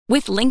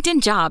With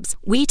LinkedIn Jobs,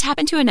 we tap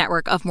into a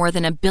network of more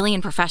than 1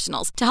 billion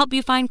professionals to help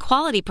you find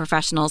quality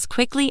professionals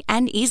quickly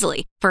and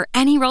easily for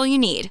any role you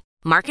need.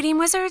 Marketing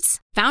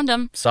wizards? Found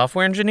them.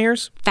 Software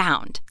engineers?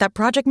 Found. That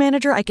project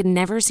manager I could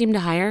never seem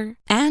to hire?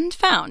 And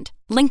found.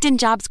 LinkedIn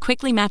Jobs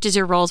quickly matches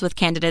your roles with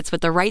candidates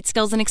with the right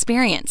skills and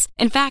experience.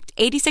 In fact,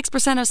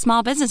 86% of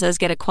small businesses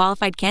get a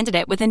qualified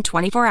candidate within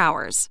 24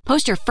 hours.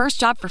 Post your first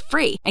job for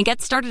free and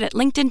get started at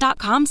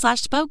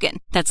linkedin.com/spoken.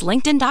 That's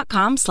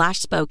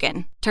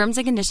linkedin.com/spoken. Terms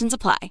and conditions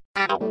apply.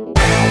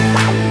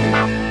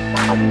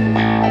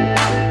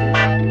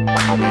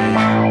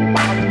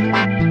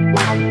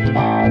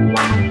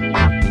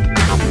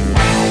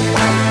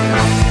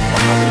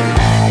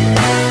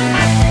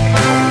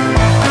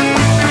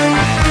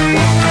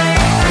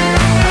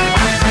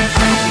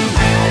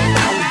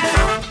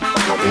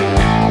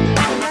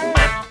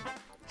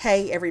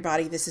 Hey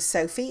everybody, this is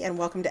Sophie and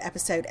welcome to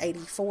episode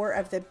 84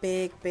 of the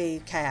Big Boo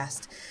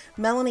Cast.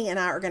 Melanie and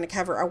I are going to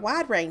cover a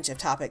wide range of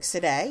topics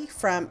today,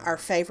 from our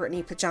favorite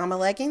new pajama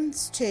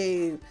leggings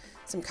to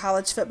some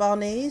college football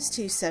news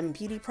to some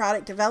beauty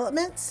product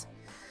developments.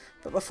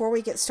 But before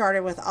we get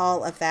started with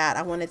all of that,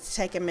 I wanted to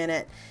take a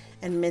minute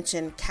and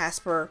mention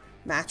Casper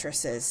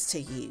mattresses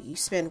to you. You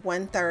spend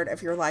 1/3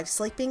 of your life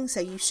sleeping, so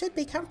you should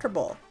be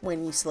comfortable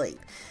when you sleep.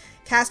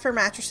 Casper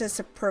mattresses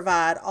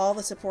provide all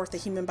the support the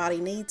human body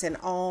needs in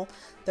all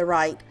the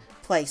right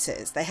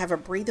places. They have a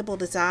breathable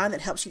design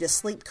that helps you to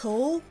sleep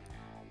cool.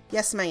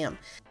 Yes, ma'am.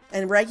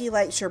 And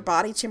regulates your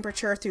body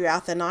temperature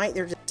throughout the night.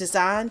 They're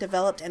designed,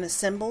 developed, and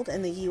assembled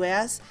in the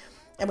U.S.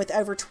 And with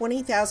over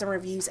 20,000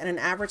 reviews and an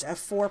average of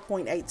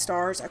 4.8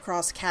 stars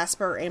across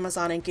Casper,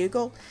 Amazon, and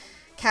Google,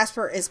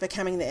 Casper is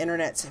becoming the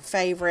internet's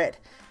favorite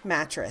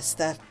mattress.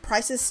 The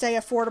prices stay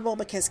affordable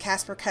because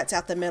Casper cuts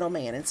out the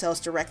middleman and sells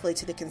directly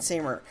to the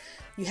consumer.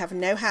 You have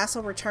no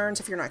hassle returns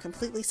if you're not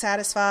completely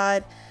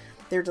satisfied.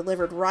 They're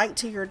delivered right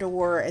to your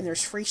door, and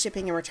there's free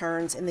shipping and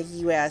returns in the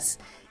US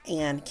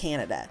and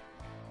Canada.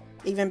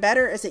 Even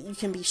better is that you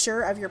can be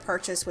sure of your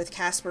purchase with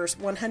Casper's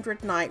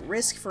 100-night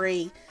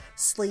risk-free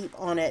Sleep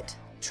On It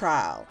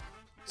trial.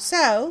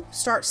 So,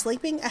 start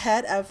sleeping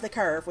ahead of the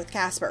curve with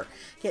Casper.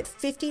 Get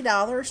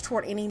 $50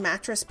 toward any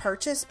mattress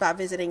purchase by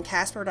visiting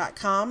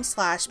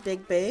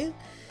casper.com/bigboo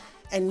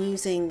and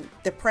using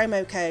the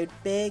promo code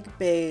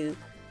BIGBOO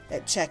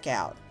at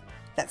checkout.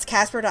 That's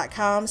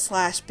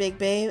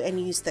casper.com/bigboo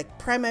and use the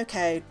promo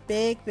code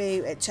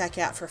BIGBOO at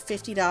checkout for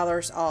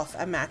 $50 off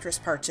a mattress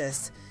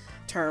purchase.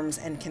 Terms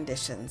and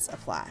conditions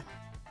apply.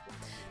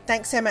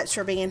 Thanks so much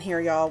for being here,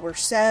 y'all. We're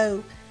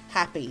so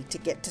happy to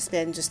get to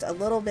spend just a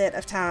little bit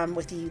of time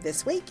with you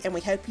this week, and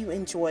we hope you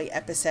enjoy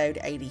episode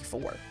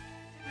 84.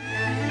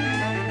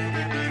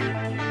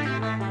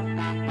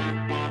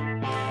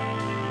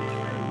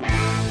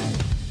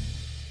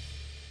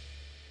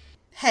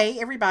 Hey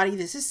everybody,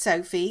 this is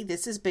Sophie.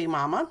 This is Boo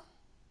Mama.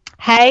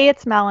 Hey,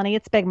 it's Melanie.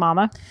 It's Big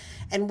Mama.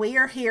 And we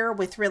are here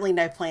with really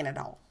no plan at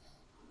all.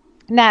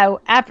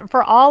 No,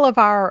 for all of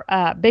our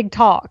big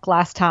talk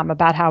last time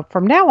about how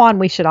from now on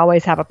we should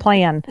always have a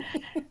plan,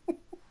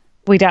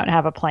 we don't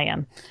have a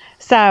plan.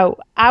 So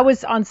I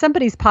was on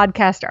somebody's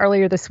podcast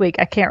earlier this week.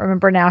 I can't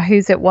remember now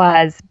whose it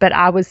was, but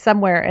I was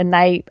somewhere and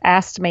they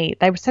asked me,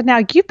 they said,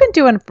 now you've been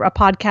doing a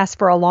podcast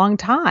for a long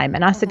time.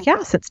 And I said,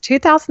 yeah, since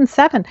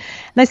 2007. And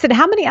they said,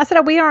 how many? I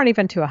said, we aren't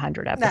even to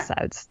 100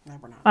 episodes. No,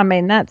 we're not. I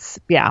mean, I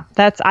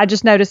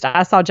just noticed,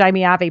 I saw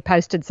Jamie Ivey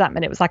posted something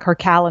and it was like her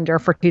calendar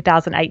for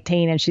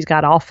 2018 and she's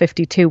got all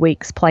 52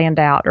 weeks planned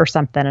out or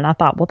something. And I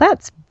thought, well,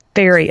 that's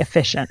very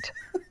efficient.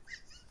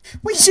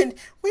 We should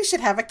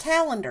have a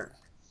calendar.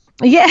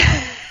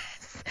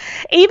 Yes.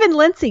 Even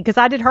Lindsay, because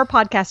I did her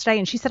podcast today,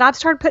 and she said, I've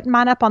started putting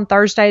mine up on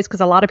Thursdays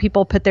because a lot of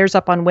people put theirs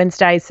up on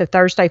Wednesdays. So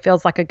Thursday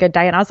feels like a good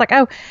day. And I was like,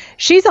 oh,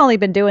 she's only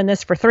been doing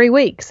this for 3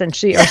 weeks or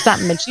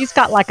something. And she's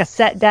got like a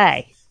set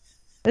day.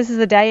 This is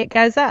the day it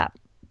goes up.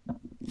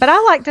 But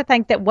I like to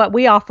think that what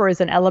we offer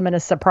is an element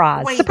of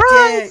surprise.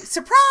 Surprise!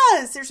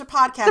 Surprise! There's a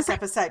podcast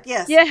episode.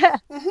 Yes. Yeah.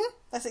 Mm-hmm.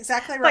 That's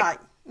exactly right.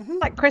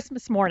 Like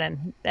Christmas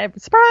morning.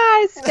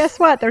 Surprise! Guess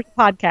what? There's a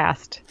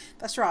podcast.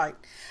 That's right.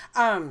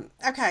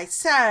 Okay,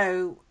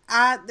 so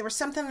there was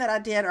something that I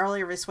did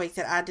earlier this week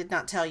that I did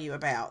not tell you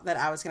about that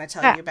I was going to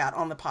tell you about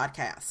on the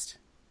podcast.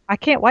 I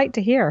can't wait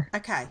to hear.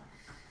 Okay.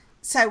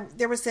 So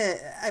there was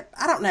I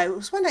don't know, it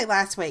was one day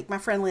last week. My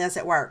friend Liz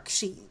at work,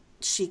 she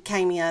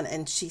came in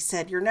and she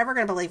said, you're never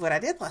going to believe what I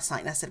did last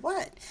night. And I said,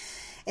 what?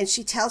 And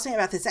she tells me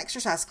about this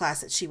exercise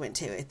class that she went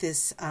to at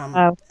this,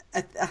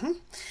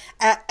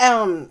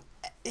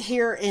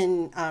 here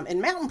in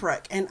Mountain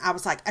Brook. And I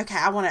was like, okay,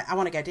 I want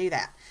to go do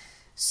that.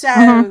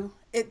 So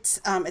it's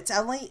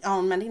only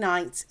on Monday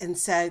nights. And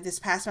so this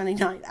past Monday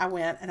night I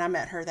went and I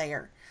met her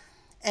there.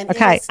 And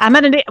okay, I'm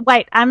going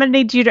to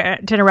need you to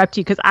interrupt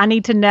you because I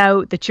need to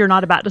know that you're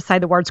not about to say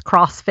the words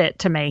CrossFit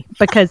to me,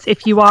 because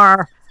if you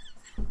are,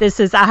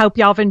 I hope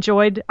y'all have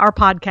enjoyed our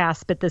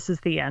podcast, but this is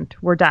the end.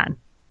 We're done.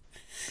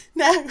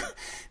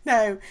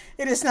 No,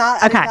 it is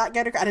not. Okay. I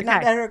did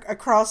not go to a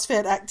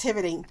CrossFit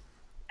activity.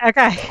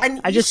 Okay.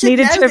 And I you just should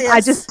needed know to.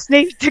 I this. just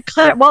needed to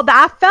clear. Well,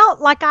 I felt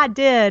like I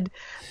did.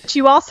 But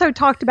you also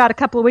talked about a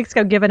couple of weeks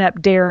ago giving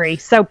up dairy.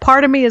 So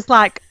part of me is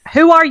like,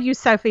 "Who are you,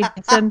 Sophie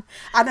Henson?"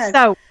 I know.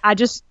 So I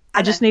just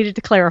needed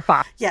to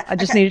clarify. Yeah, I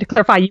just okay. needed to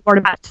clarify. You weren't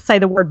about to say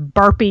the word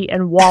burpee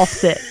and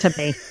waltz it to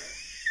me.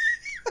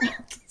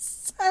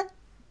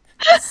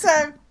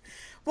 So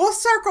we'll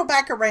circle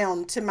back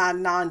around to my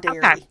non-dairy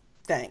Okay.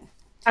 thing.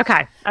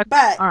 Okay.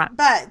 But all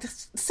right.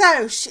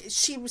 so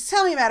she was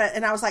telling me about it,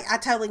 and I was like, I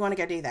totally want to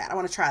go do that. I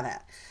want to try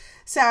that.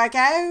 So I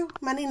go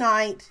Monday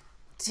night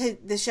to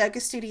the yoga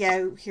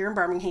studio here in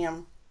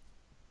Birmingham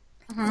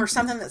for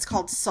something that's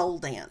called Soul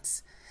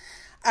Dance.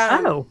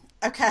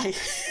 Okay.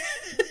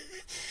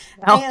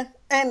 Well.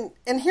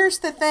 And here's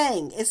the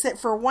thing: is that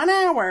for 1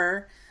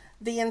 hour,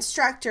 the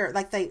instructor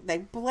they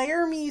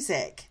blare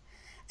music,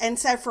 and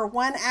so for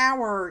 1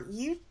 hour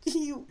you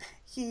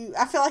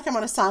I feel like I'm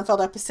on a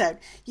Seinfeld episode.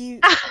 You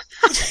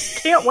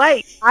Can't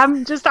wait. I'm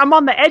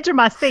on the edge of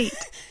my seat.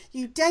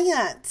 You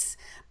dance,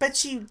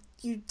 but you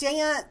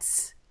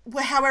dance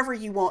however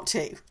you want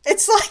to.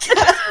 It's like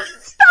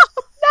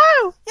Stop!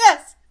 No.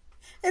 yes,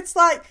 it's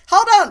like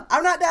hold on,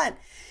 I'm not done.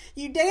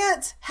 You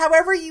dance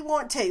however you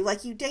want to.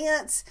 Like you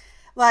dance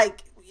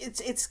like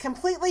it's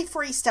completely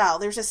freestyle.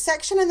 There's a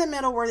section in the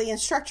middle where the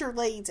instructor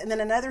leads, and then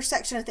another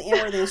section at the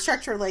end where the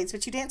instructor leads.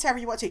 But you dance however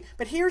you want to.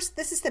 But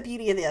this is the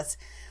beauty of this.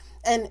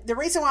 And the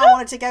reason why I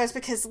wanted to go is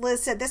because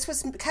Liz said this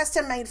was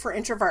custom made for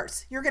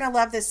introverts. You're going to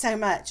love this so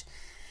much.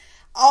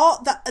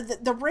 All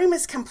the room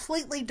is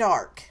completely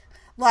dark.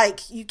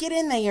 Like you get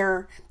in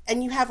there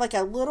and you have like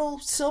a little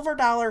silver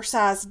dollar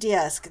sized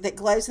disc that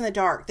glows in the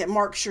dark that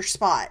marks your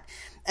spot.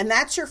 And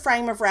that's your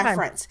frame of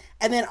reference.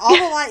 And then all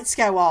the lights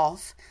go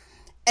off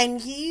and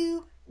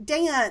you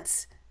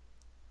dance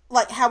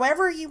like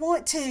however you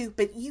want to,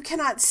 but you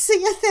cannot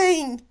see a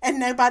thing and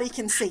nobody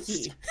can see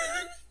you.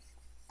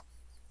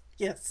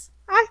 Yes.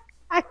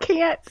 I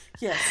can't.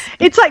 Yes.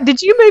 It's like,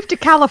 did you move to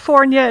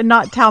California and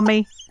not tell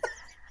me?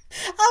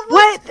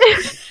 What?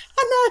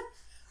 I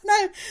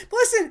know.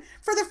 Listen,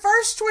 for the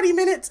first 20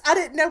 minutes, I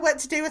didn't know what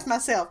to do with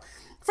myself.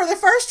 For the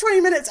first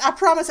 20 minutes, I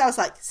promise I was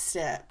like,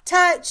 step,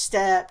 touch,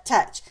 step,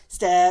 touch,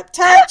 step,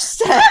 touch,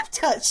 step,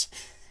 touch.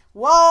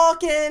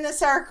 Walk in a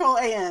circle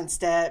and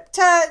step,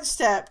 touch.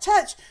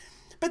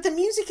 But the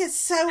music is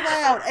so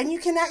loud, and you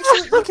can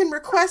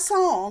request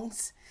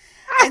songs.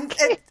 And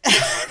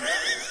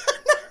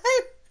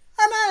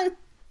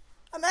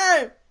I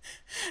know.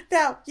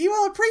 Now, you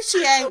will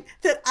appreciate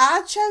that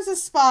I chose a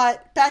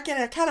spot back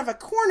in a kind of a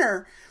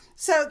corner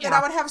so that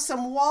I would have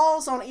some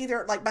walls on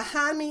either like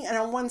behind me and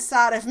on one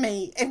side of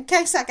me in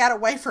case I got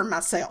away from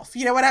myself.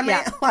 You know what I mean?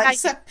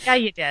 Yeah,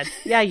 you did.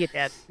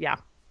 Yeah.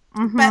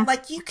 Mm-hmm. But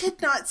like you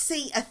could not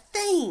see a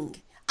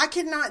thing. I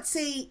could not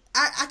see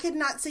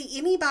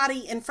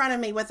anybody in front of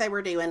me what they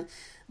were doing.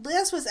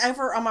 Liz was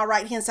over on my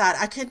right hand side.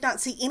 I could not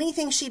see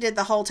anything she did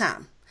the whole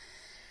time.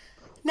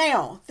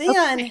 Now,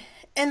 then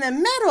in the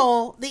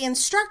middle, the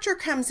instructor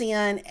comes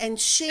in and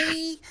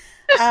she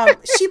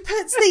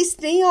puts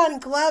these neon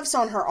gloves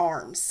on her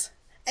arms.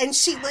 And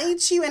she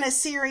leads you in a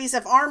series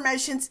of arm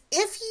motions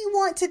if you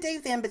want to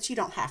do them, but you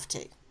don't have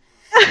to.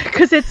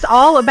 Because it's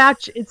all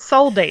about, it's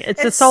soul dance.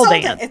 It's a soul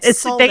dance.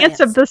 It's a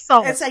dance of the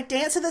soul. It's a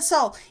dance of the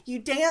soul. You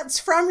dance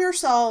from your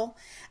soul.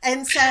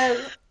 And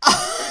so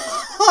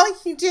all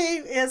you do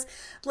is,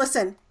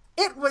 listen,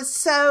 it was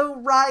so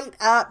right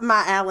up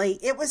my alley.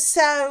 It was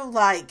so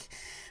like,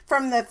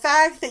 from the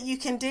fact that you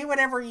can do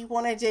whatever you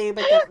want to do,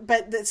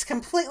 but it's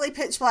completely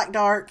pitch black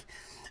dark.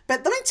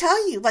 But let me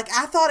tell you, like,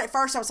 I thought at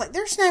first, I was like,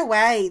 there's no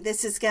way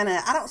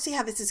I don't see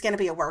how this is going to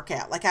be a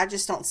workout. Like, I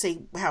just don't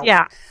see how.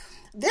 Yeah.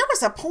 There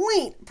was a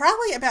point,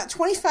 probably about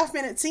 25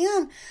 minutes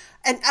in,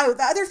 and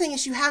the other thing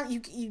is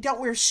you don't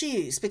wear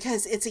shoes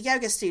because it's a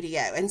yoga studio,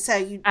 and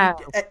so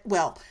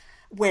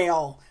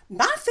well,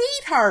 my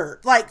feet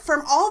hurt, like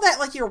from all that,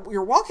 like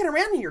you're walking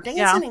around and you're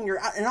dancing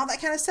and all that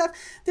kind of stuff.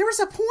 There was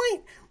a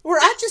point where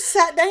I just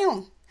sat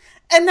down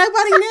and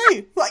nobody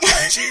knew. Like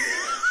I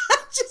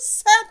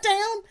just sat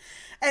down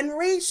and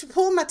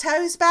pulled my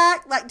toes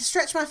back, like to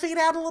stretch my feet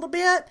out a little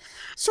bit,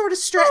 sort of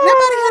stretch.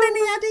 Nobody had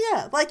any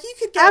idea. Like you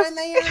could go in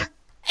there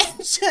and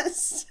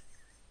just,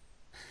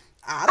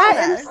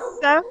 I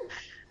don't know.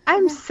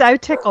 I'm so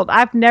tickled.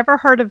 I've never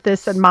heard of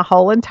this in my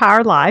whole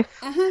entire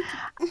life.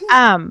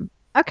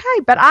 Okay,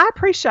 but I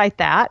appreciate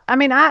that. I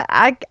mean,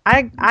 I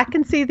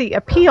can see the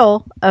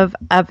appeal of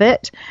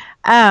it.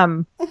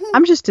 I'm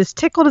just as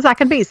tickled as I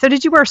can be. So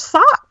did you wear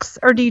socks,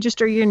 or are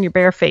you in your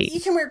bare feet? You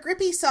can wear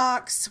grippy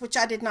socks, which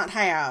I did not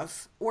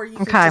have, or you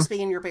can just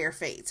be in your bare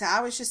feet. So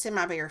I was just in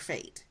my bare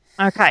feet.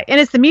 Okay. And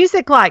is the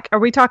music like, are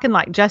we talking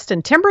like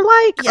Justin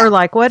Timberlake or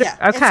like what? Yeah.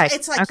 Okay.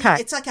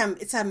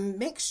 It's a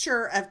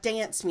mixture of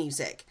dance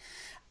music.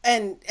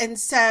 And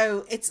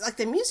so it's like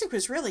the music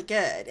was really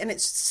good, and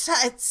it's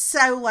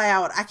so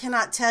loud. I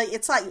cannot tell you.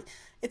 It's like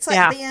It's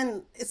like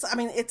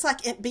it's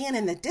like being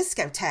in the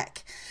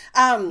discotheque.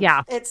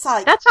 It's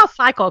like, that's how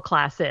cycle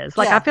class is.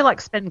 Like, I feel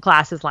like spin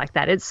class is like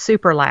that. It's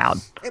super loud.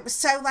 It was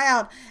so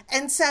loud.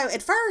 And so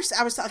at first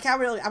I was like, I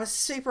was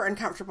super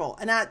uncomfortable.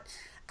 And I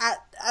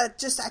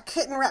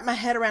couldn't wrap my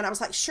head around. I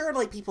was like,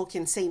 surely people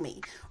can see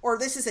me, or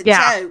this is a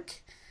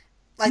joke.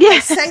 Like,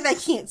 they say they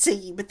can't see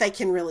you, but they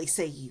can really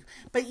see you.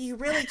 But you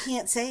really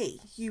can't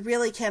see. You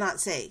really cannot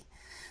see.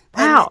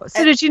 Wow.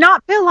 So did you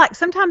not feel like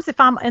sometimes if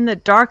I'm in the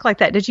dark like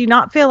that, did you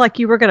not feel like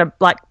you were going to,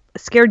 like,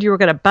 scared you were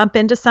going to bump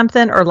into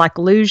something or like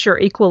lose your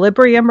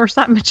equilibrium or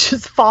something and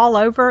just fall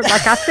over?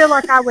 Like, I feel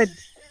like I would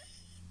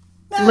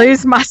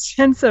lose my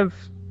sense of,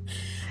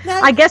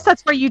 I guess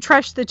that's where you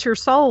trust that your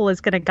soul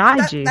is going to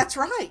guide you. That's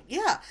right.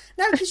 Yeah.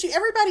 No, because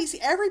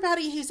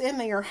everybody who's in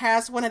there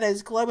has one of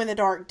those glow in the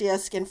dark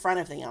discs in front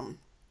of them.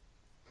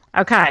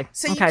 Okay.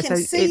 So you can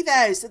see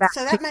those. So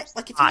that makes,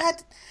 like, if you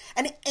had,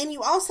 and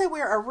you also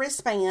wear a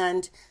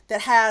wristband that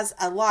has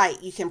a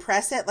light. You can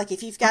press it. Like,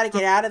 if you've got to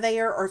get out of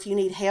there or if you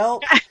need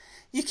help,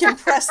 you can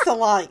press the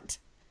light.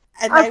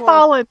 And I've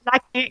fallen. I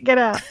can't get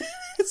up.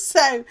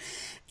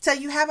 So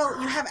you have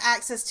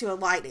access to a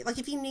light. Like,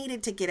 if you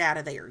needed to get out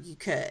of there, you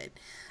could.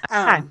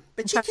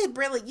 But you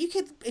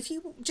could if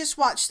you just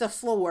watch the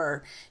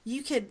floor,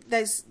 you could,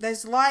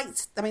 those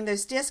lights, I mean,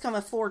 those discs on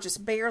the floor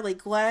just barely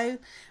glow,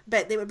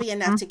 but it would be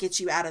enough to get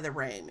you out of the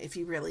room if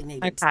you really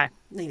needed to.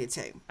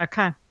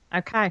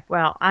 Okay.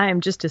 Well, I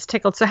am just as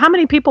tickled. So how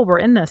many people were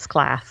in this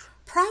class?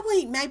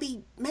 Probably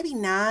maybe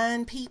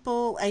 9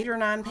 people, 8 or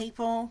 9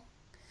 people.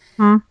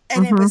 And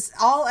it was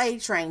all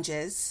age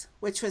ranges,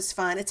 which was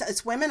fun.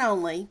 It's women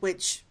only,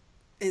 which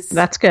is...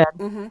 That's good.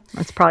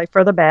 That's probably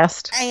for the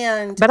best.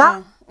 But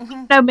I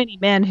know many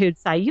men who'd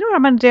say, you know what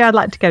I'm going to do? I'd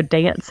like to go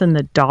dance in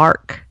the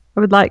dark.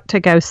 I would like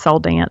to go soul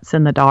dance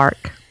in the dark.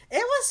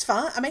 It was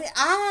fun. I mean,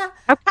 I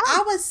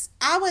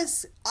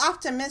was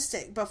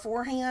optimistic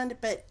beforehand,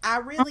 but I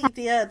really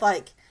did,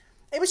 like...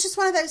 It was just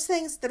one of those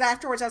things that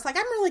afterwards I was like,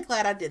 I'm really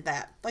glad I did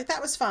that. Like, that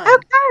was fun.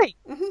 Okay.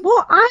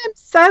 Well, I am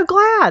so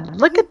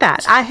glad. Look at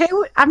that.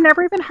 I've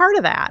never even heard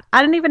of that. I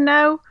didn't even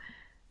know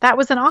that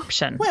was an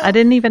option. Well, I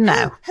didn't even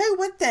know. Who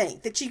would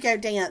think that you go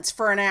dance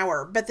for an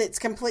hour, but it's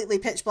completely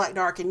pitch black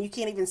dark and you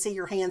can't even see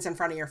your hands in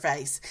front of your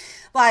face?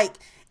 Like,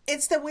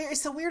 it's the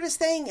weirdest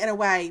thing in a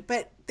way,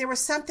 but there was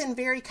something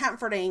very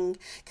comforting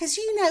because,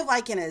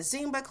 like in a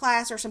Zumba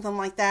class or something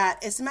like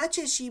that, as much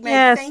as you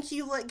may think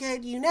you look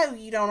good, you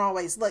don't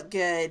always look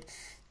good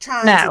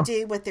trying to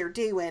do what they're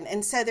doing.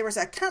 And so there was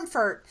a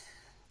comfort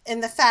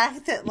in the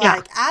fact that,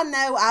 like, I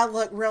know I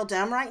look real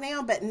dumb right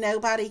now, but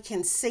nobody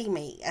can see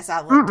me as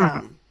I look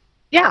dumb.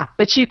 Yeah,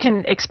 but you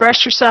can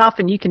express yourself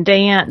and you can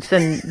dance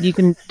and you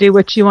can do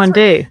what you want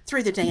to do.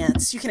 Through the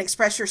dance. You can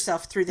express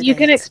yourself through the dance. You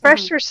can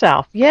express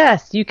yourself.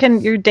 Yes,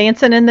 you're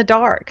dancing in the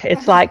dark.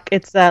 It's like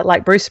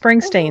Bruce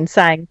Springsteen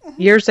sang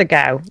years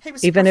ago,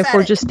 even prophetic. If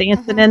we're just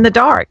dancing in the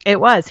dark.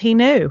 It was. He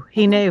knew.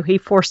 He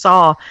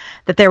foresaw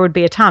that there would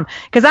be a time.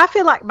 Because I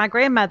feel like my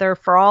grandmother,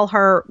 for all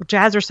her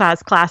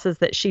jazzercise classes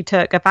that she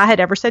took, if I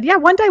had ever said, yeah,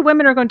 one day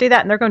women are going to do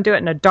that and they're going to do it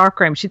in a dark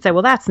room, she'd say,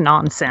 well, that's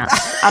nonsense.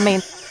 I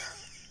mean...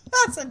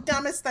 That's the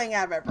dumbest thing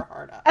I've ever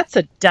heard of. That's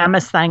the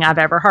dumbest thing I've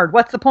ever heard.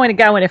 What's the point of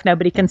going if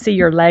nobody can see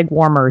your leg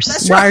warmers?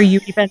 That's Why right. are you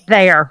even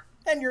there?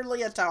 And your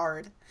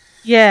leotard.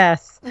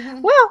 Yes.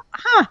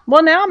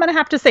 Well, now I'm going to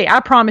have to see. I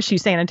promise you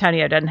San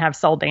Antonio doesn't have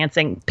soul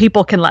dancing.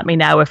 People can let me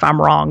know if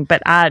I'm wrong,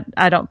 but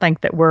I don't think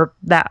we're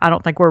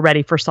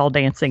ready for soul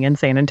dancing in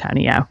San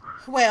Antonio.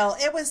 Well,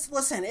 it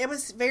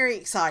was very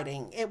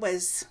exciting. It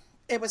was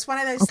one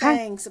of those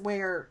things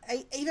where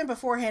even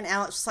beforehand,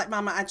 Alex was like,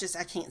 Mama, I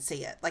can't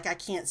see it. Like, I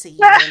can't see you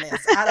doing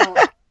this. I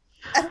don't.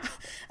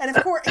 And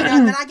of course,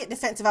 and then I get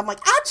defensive. I'm like,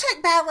 I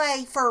took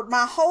ballet for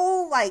my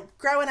whole, like,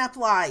 growing up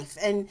life.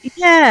 And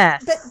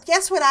yes. But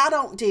guess what I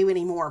don't do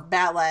anymore?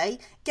 Ballet.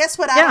 Guess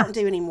what I don't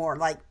do anymore?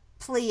 Like,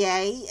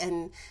 plie.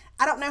 And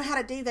I don't know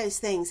how to do those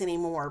things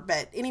anymore.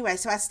 But anyway,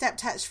 so I step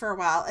touch for a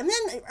while. And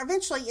then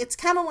eventually it's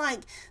kind of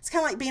like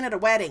being at a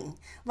wedding.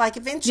 Like,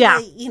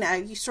 eventually,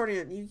 you sort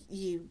of,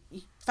 you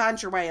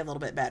find your way a little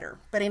bit better.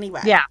 But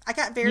anyway, I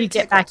got very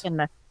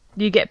tickled.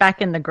 You get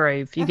back in the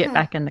groove. Get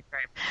back in the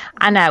groove.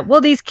 I know.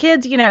 Well, these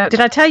kids, did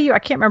I tell you, I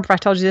can't remember if I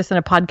told you this in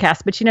a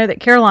podcast, but that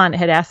Caroline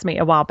had asked me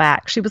a while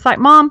back. She was like,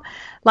 Mom,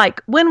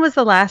 like, when was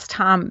the last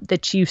time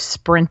that you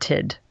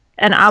sprinted?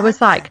 And I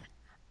was like,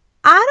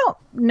 I don't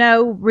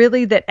know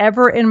really that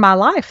ever in my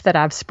life that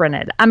I've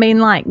sprinted. I mean,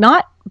 like,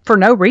 not for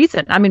no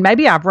reason. I mean,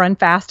 maybe I've run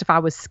fast if I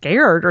was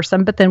scared or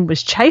something, but then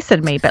was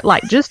chasing me. But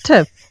like, just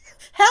to...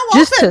 How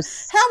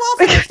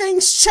often have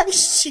things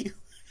chased you?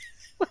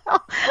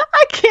 Well,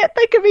 I can't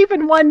think of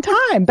even one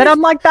time, but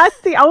I'm like, that's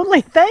the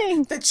only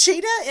thing. The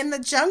cheetah in the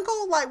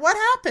jungle? Like, what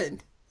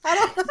happened? I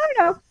don't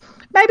know.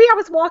 Maybe I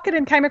was walking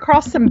and came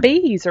across some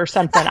bees or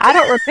something. I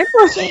don't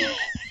remember.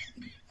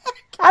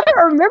 I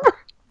don't remember.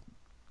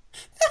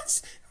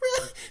 That's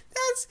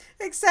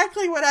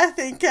exactly what I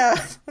think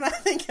of when I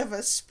think of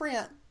a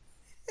sprint.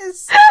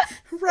 Is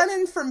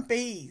running from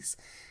bees.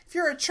 If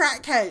you're a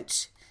track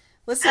coach,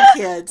 Listen,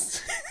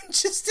 kids,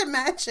 just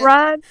imagine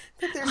Run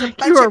that there's a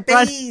like you bunch are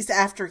of bees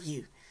after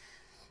you.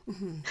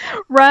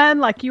 run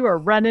like you are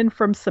running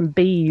from some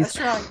bees.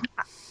 That's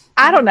right.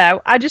 I don't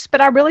know.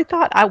 But I really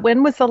thought,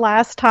 when was the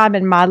last time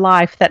in my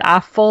life that I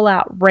full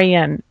out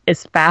ran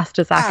as fast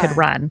as I could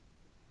run?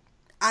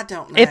 I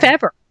don't know. If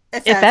ever.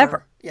 If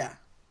ever. Yeah.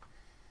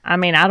 I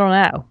mean, I don't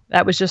know.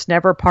 That was just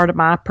never part of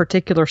my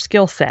particular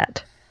skill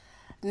set.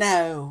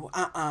 No.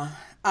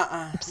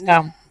 So,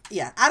 No.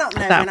 Yeah. I don't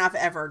know when I've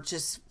ever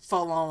just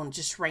full on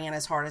just ran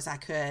as hard as I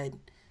could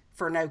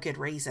for no good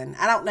reason.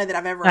 I don't know that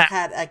I've ever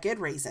had a good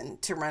reason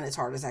to run as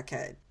hard as I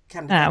could.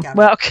 Come to think of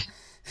it.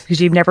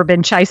 Because you've never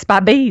been chased by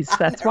bees.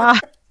 That's why.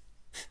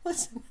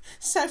 Listen,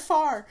 so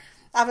far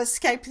I've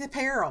escaped the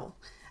peril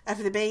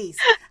of the bees.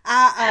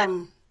 I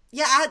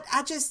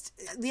just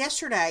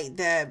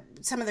yesterday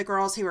some of the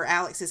girls who were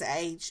Alex's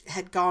age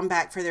had gone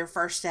back for their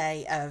first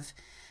day of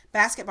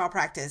basketball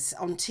practice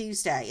on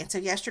Tuesday, and so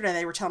yesterday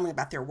they were telling me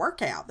about their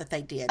workout that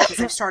they did because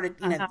they've started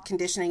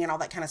conditioning and all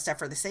that kind of stuff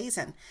for the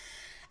season.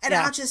 And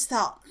I just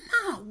thought,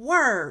 my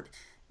word,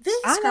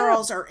 these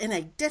girls are in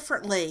a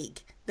different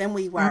league than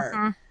we were.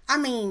 Mm-hmm. I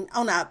mean,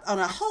 on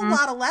a whole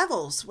lot of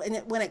levels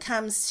when it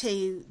comes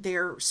to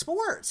their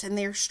sports and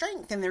their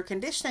strength and their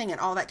conditioning and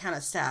all that kind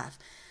of stuff.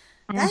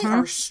 They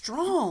are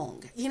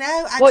strong. You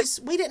know,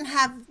 we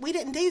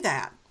didn't do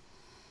that.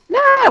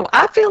 No,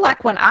 I feel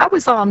like when I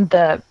was on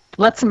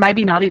let's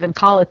maybe not even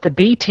call it the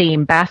B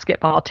team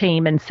basketball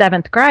team in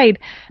 7th grade,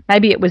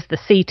 maybe it was the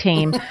C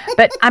team.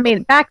 But I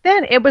mean, back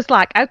then it was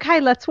like, okay,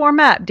 let's warm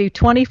up, do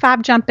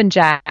 25 jumping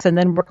jacks, and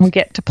then we're going to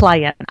get to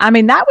playing. I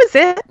mean, that was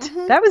it.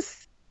 Mm-hmm.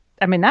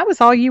 That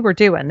was all you were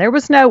doing. There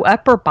was no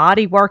upper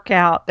body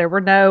workout. There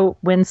were no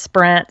wind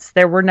sprints.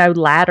 There were no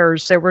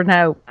ladders.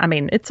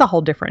 It's a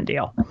whole different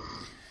deal.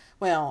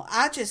 Well,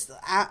 I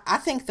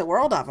think the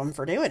world of them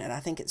for doing it. I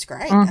think it's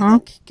great. Mm-hmm. I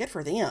think good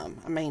for them.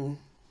 I mean,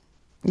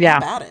 yeah,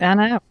 about it.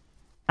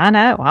 I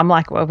know. I'm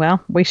like,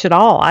 well, we should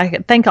all. I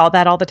think all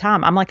that all the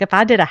time. I'm like, if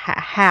I did a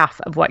half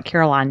of what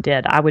Caroline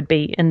did, I would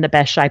be in the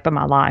best shape of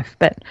my life.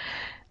 But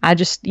I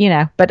just,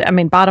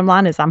 bottom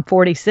line is I'm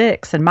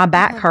 46 and my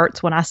back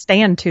hurts when I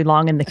stand too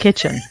long in the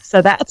kitchen.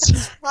 So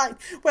that's right.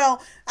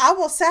 Well, I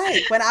will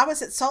say when I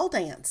was at Soul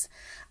Dance,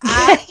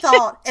 I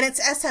thought, and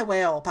it's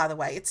SOL, by the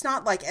way. It's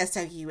not like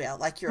SOUL,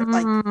 like you're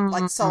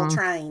like Soul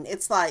Train.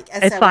 It's like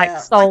SOL. It's like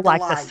soul,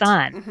 like the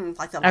sun. Mm-hmm,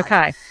 like the light.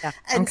 Okay. Yeah.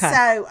 And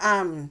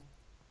so,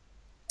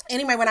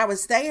 anyway, when I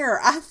was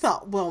there, I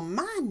thought, well,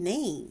 my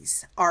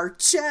knees are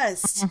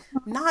just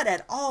not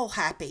at all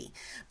happy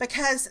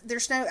because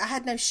I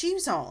had no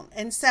shoes on.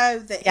 And so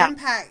the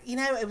impact,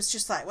 it was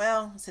just like,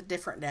 well, it's a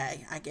different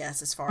day, I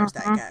guess, as far as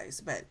that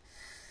goes. But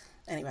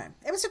anyway,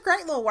 it was a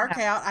great little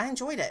workout. I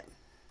enjoyed it.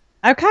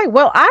 Okay.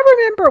 Well, I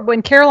remember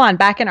when Caroline,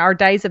 back in our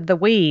days of the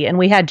Wii, and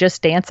we had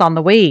Just Dance on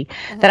the Wii,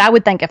 that I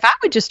would think if I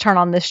would just turn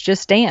on this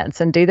Just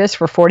Dance and do this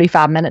for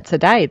 45 minutes a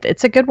day,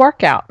 it's a good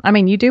workout. I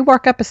mean, you do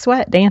work up a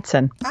sweat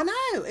dancing. I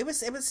know. It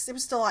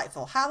was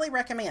delightful. Highly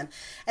recommend.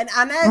 And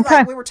I know,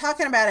 like, we were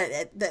talking about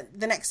it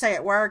the next day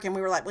at work, and we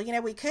were like,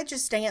 well, we could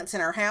just dance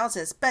in our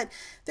houses, but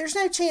there's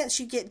no chance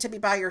you get to be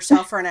by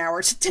yourself for an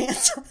hour to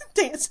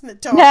dance in the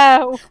dark.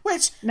 No.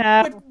 Which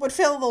would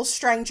feel a little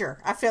stranger,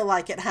 I feel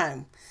like, at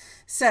home.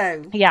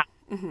 So yeah,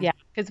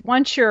 because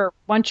once your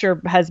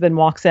husband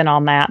walks in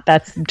on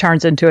that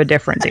turns into a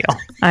different deal.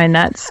 I mean,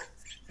 that's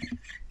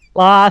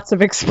lots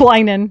of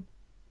explaining.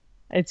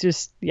 It's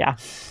just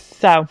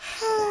So, yes,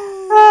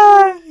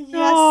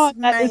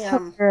 that is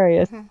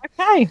hilarious.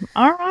 Okay,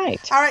 all right.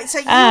 So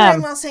you were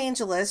in Los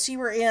Angeles.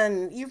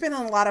 You've been in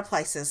a lot of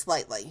places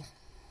lately.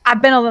 I've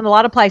been in a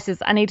lot of places.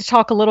 I need to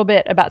talk a little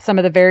bit about some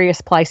of the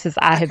various places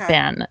I have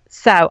been.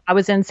 So I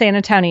was in San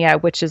Antonio,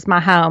 which is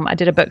my home. I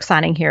did a book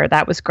signing here.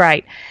 That was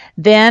great.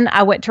 Then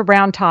I went to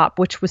Round Top,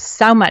 which was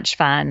so much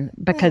fun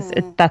because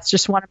that's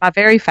just one of my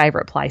very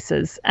favorite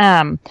places.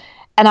 And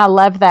I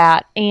love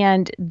that.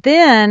 And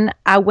then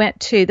I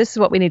went to, this is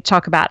what we need to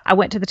talk about. I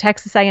went to the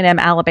Texas A&M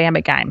Alabama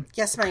game.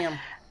 Yes, ma'am.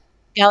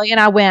 Kelly and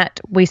I went,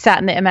 we sat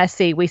in the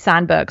MSC, we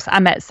signed books. I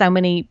met so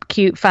many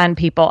cute, fun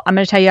people. I'm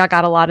going to tell you, I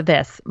got a lot of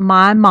this.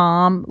 My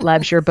mom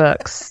loves your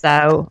books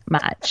so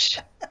much.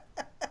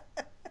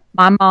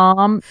 My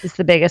mom is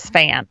the biggest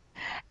fan.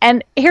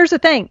 And here's the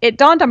thing. It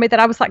dawned on me that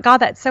I was like, God,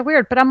 that's so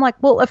weird. But I'm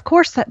like, well, of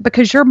course,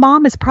 because your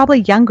mom is probably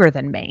younger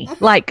than me.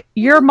 Like,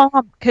 your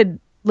mom could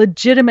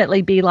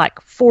legitimately be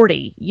like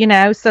 40,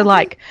 So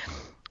like,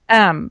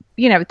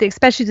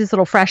 especially these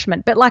little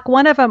freshmen. But like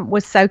one of them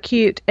was so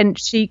cute, and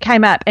she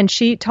came up and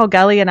she told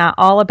Gully and I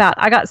all about,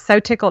 I got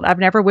so tickled. I've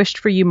never wished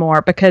for you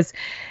more, because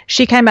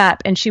she came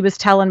up and she was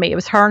telling me, it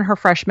was her and her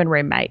freshman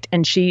roommate,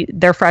 and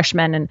they're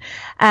freshmen,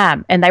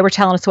 and they were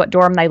telling us what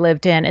dorm they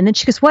lived in. And then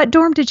she goes, what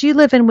dorm did you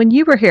live in when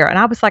you were here? And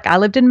I was like, I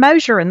lived in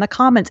Mosier in the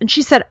Commons. And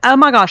she said, oh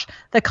my gosh,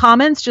 the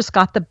Commons just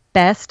got the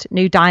best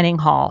new dining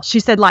hall. She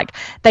said, like,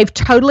 they've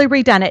totally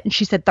redone it. And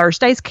she said,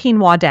 Thursday's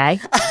quinoa day.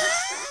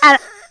 And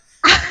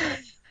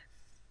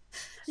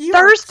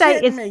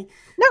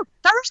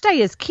Thursday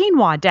is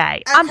quinoa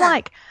day. Okay. I'm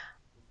like,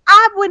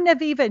 I wouldn't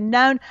have even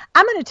known.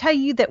 I'm going to tell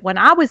you that when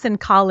I was in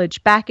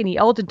college back in the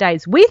olden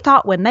days, we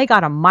thought when they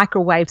got a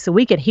microwave so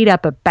we could heat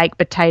up a baked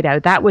potato,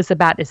 that was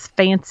about as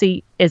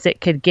fancy as it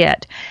could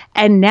get.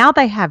 And now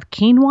they have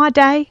quinoa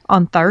day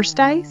on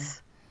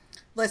Thursdays.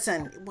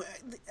 Listen,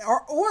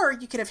 or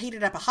you could have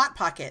heated up a Hot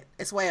Pocket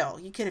as well.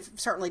 You could have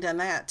certainly done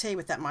that too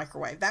with that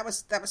microwave. That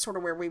was sort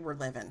of where we were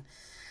living.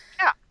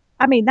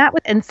 I mean,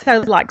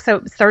 so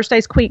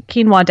Thursday's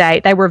quinoa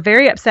day, they were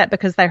very upset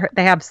because they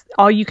have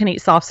all you can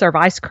eat soft serve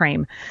ice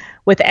cream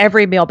with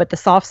every meal, but the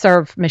soft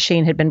serve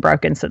machine had been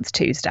broken since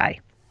Tuesday.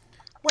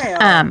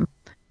 Well,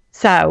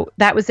 so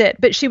that was it.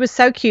 But she was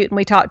so cute, and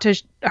we talked to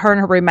her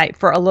and her roommate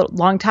for a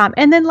long time.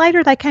 And then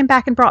later they came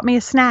back and brought me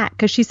a snack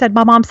because she said,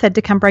 my mom said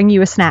to come bring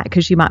you a snack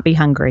because you might be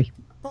hungry.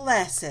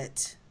 bless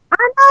it.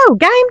 I know,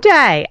 game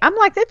day. I'm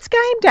like, it's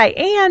game day.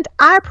 And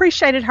I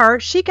appreciated her.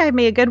 She gave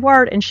me a good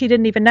word and she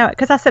didn't even know it.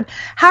 Because I said,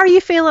 how are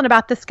you feeling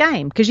about this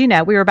game? Because, we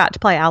were about to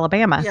play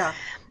Alabama. Yeah.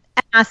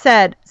 And I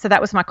said, so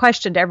that was my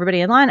question to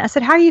everybody in line. I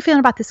said, how are you feeling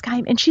about this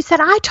game? And she said,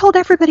 I told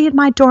everybody in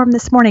my dorm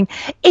this morning,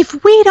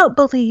 if we don't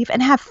believe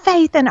and have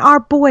faith in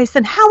our boys,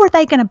 then how are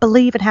they going to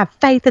believe and have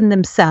faith in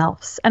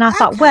themselves? And I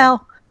thought,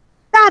 well,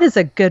 that is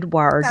a good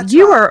word. That's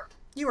You right. were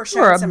You were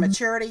showing some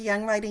maturity,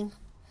 young lady.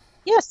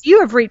 Yes, you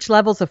have reached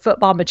levels of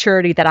football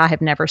maturity that I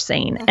have never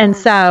seen. And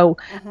so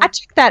I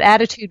took that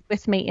attitude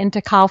with me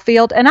into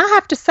Caulfield. And I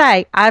have to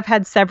say, I've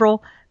had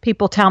several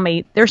people tell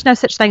me there's no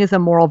such thing as a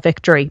moral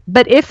victory.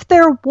 But if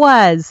there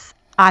was,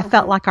 I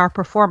felt like our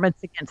performance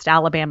against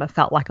Alabama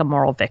felt like a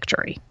moral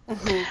victory.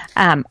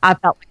 I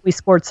felt like we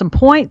scored some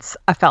points.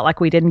 I felt like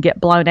we didn't get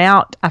blown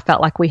out. I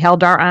felt like we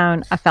held our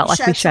own. I felt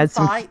like we showed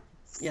some fight.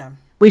 Yeah.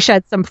 We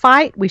showed some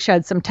fight. We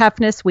showed some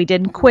toughness. We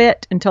didn't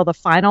quit until the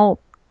final,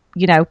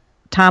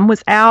 time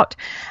was out.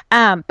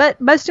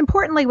 But most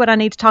importantly, what I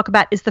need to talk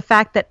about is the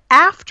fact that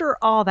after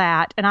all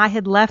that, and I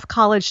had left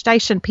College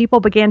Station, people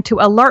began to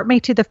alert me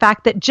to the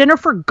fact that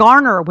Jennifer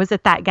Garner was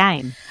at that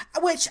game.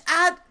 Which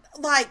I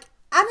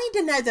need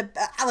to know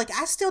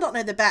I still don't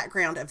know the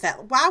background of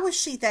that. Why was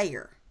she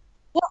there?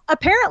 Well,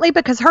 apparently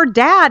because her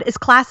dad is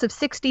class of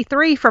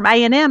 63 from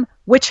A&M,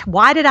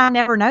 why did I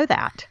never know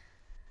that?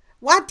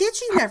 Why did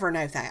you never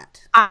know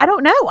that? I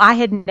don't know. I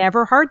had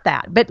never heard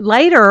that. But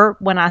later,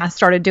 when I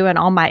started doing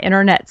all my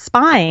internet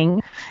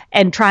spying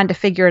and trying to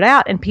figure it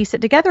out and piece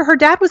it together, her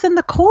dad was in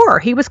the Corps.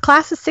 He was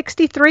class of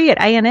 63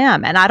 at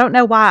A&M. And I don't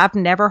know why I've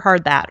never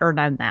heard that or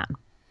known that.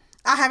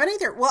 I haven't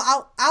either.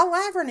 Well, all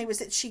I ever knew was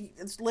that she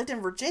lived in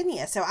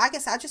Virginia. So I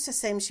guess I just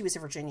assumed she was a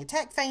Virginia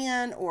Tech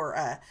fan or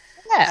a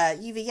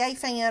UVA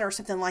fan or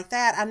something like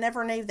that. I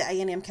never knew the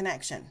A&M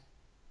connection.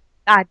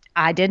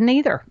 I didn't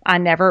either.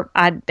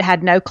 I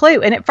had no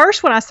clue. And at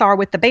first when I saw her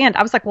with the band,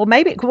 I was like,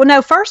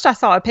 first I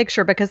saw a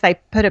picture because they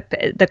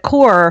the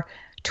Corps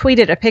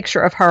tweeted a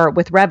picture of her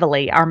with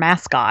Reveille, our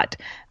mascot,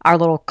 our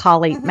little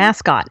collie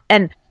mascot.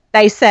 And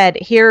they said,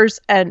 here's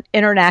an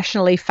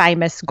internationally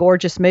famous,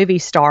 gorgeous movie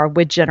star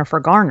with Jennifer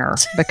Garner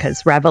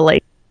because Reveille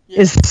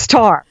is the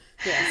star.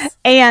 Yes.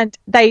 And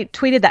they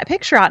tweeted that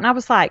picture out and I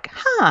was like,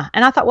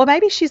 and I thought, well,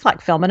 maybe she's like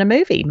filming a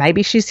movie.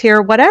 Maybe she's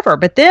here, whatever.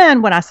 But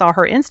then when I saw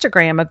her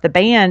Instagram of the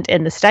band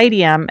in the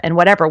stadium and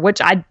whatever, which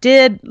I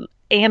did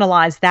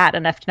analyze that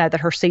enough to know that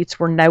her seats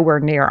were nowhere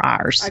near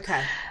ours.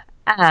 Okay.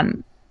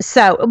 And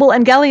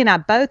Gelly and I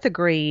both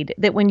agreed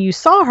that when you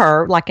saw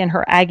her like in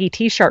her Aggie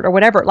t-shirt or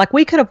whatever, like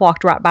we could have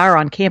walked right by her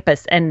on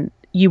campus and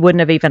you wouldn't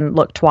have even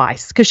looked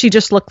twice because she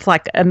just looked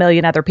like a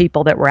million other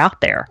people that were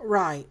out there.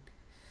 Right.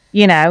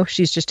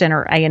 She's just in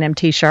her A&M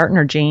t-shirt and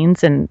her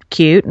jeans and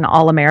cute and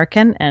all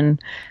American and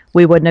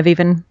we wouldn't have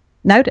even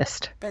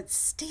noticed. But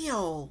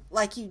still,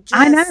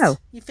 I know.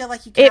 You feel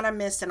like you kind of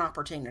missed an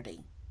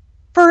opportunity.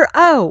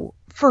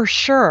 For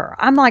sure.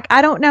 I'm like,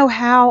 I don't know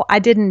how I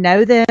didn't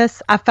know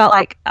this. I felt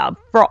like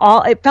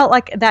it felt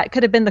like that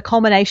could have been the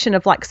culmination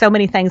of like so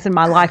many things in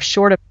my life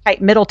short of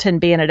Kate Middleton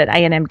being at an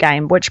A&M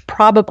game, which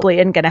probably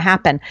isn't going to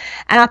happen.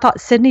 And I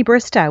thought Sydney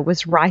Bristow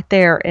was right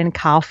there in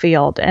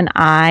Caulfield and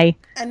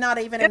not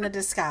even in a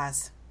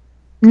disguise.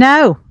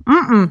 No,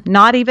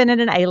 not even in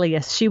an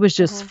alias. She was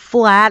just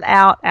flat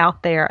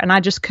out there and I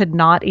just could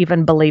not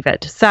even believe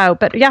it. So,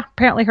 but yeah,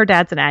 apparently her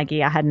dad's an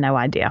Aggie. I had no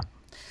idea.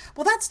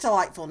 Well, that's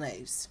delightful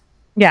news.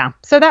 Yeah.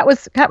 So that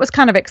was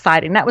kind of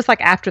exciting. That was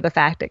like after the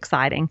fact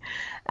exciting.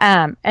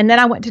 And then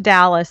I went to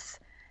Dallas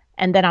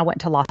and then I went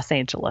to Los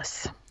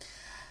Angeles.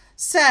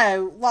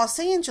 So Los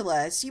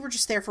Angeles, you were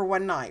just there for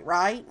one night,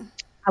 right?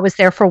 I was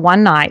there for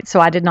one night,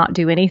 so I did not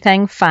do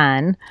anything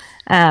fun.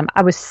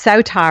 I was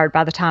so tired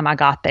by the time I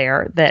got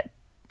there that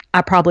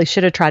I probably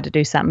should have tried to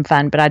do something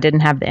fun, but I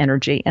didn't have the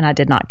energy and I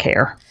did not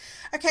care.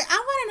 Okay, I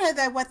want to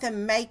know though what the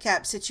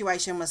makeup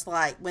situation was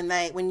like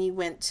when you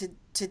went to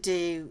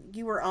do.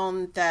 You were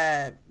on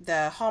the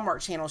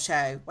Hallmark Channel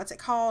show. What's it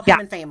called? Yeah.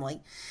 Home and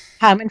Family.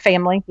 Home and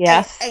Family,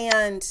 yes.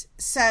 And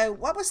so,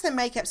 what was the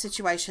makeup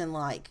situation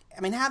like?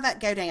 I mean, how'd that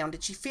go down?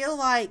 Did you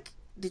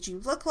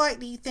look like?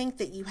 Do you think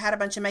that you had a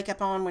bunch of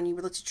makeup on when you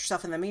looked at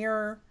yourself in the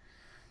mirror?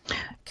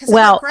 Because it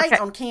looked great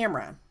on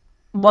camera.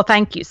 Well,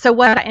 thank you. So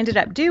what I ended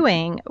up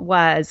doing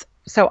was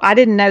so I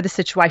didn't know the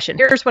situation.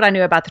 Here's what I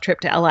knew about the trip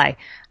to LA.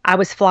 I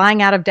was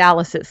flying out of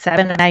Dallas at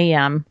 7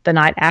 a.m. the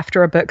night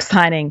after a book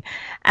signing.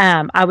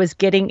 I was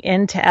getting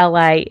into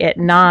LA at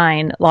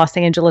 9 Los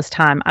Angeles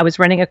time. I was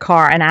renting a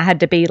car and I had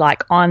to be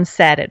like on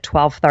set at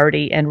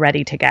 12:30 and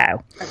ready to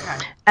go.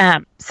 Okay.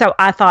 So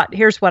I thought,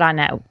 here's what I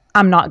know.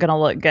 I'm not going to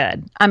look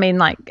good. I mean,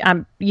 like,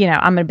 I'm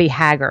going to be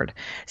haggard.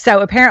 So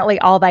apparently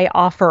all they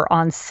offer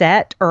on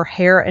set are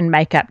hair and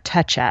makeup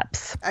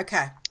touch-ups.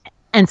 Okay.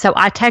 And so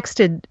I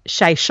texted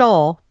Shay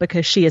Shull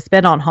because she has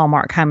been on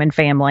Hallmark Home and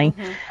Family.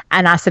 Mm-hmm.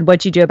 And I said,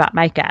 what'd you do about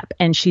makeup?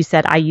 And she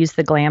said, I use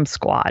the Glam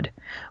Squad,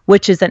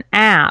 which is an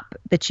app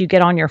that you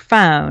get on your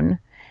phone.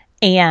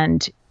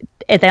 And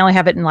they only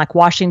have it in like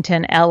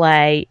Washington,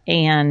 LA,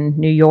 and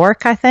New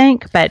York, I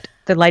think. But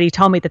the lady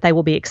told me that they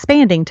will be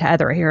expanding to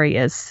other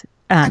areas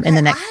in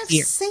the next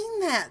year. I've seen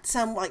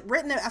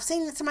that I've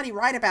seen somebody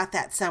write about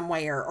that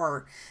somewhere,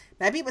 or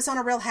maybe it was on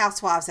a Real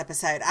Housewives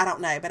episode. I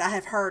don't know, but I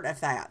have heard of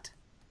that.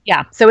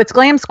 Yeah. So it's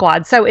Glam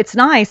Squad. So it's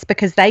nice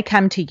because they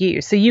come to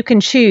you. So you can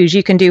choose,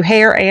 you can do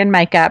hair and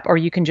makeup, or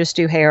you can just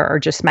do hair or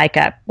just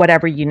makeup,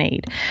 whatever you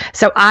need.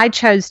 So I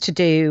chose to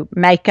do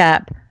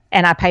makeup,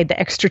 and I paid the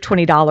extra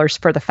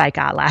 $20 for the fake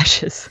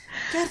eyelashes.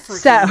 Good for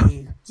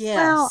you. Yes.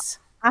 Well,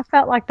 I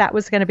felt like that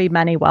was going to be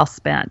money well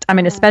spent. I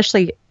mean,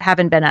 especially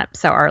having been up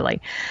so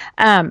early.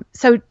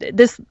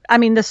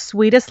 The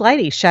sweetest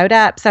lady showed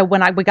up. So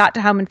when we got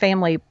to Home and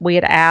Family, we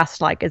had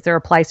asked, like, is there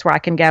a place where I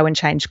can go and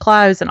change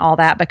clothes and all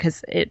that?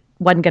 Because it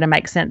wasn't going to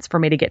make sense for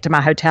me to get to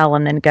my hotel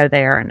and then go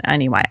there. And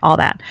anyway, all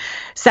that.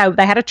 So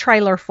they had a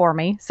trailer for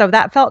me. So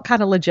that felt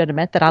kind of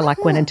legitimate that I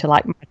went into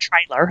like my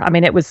trailer. I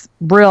mean, it was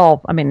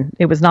real. I mean,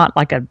 it was not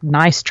like a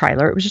nice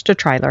trailer. It was just a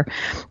trailer,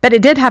 but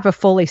it did have a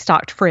fully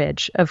stocked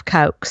fridge of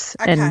Cokes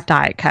and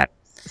Diet Coke.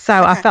 So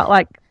I felt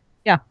like,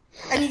 yeah.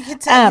 And you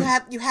could say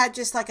you had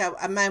just like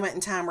a moment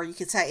in time where you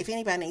could say, if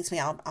anybody needs me,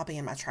 I'll be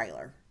in my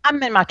trailer.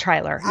 I'm in my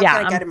trailer. I'm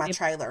going to go to my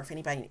trailer.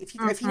 If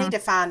you need to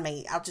find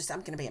me, I'm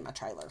going to be in my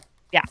trailer.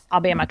 Yeah,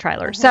 I'll be in my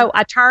trailer. Mm-hmm. So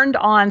I turned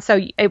on,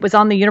 so it was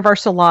on the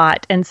Universal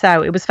lot. And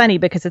so it was funny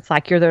because it's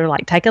like, you're there,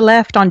 like, take a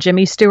left on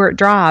Jimmy Stewart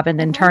Drive and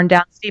then turn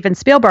down Steven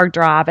Spielberg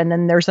Drive. And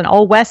then there's an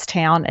old West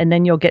town. And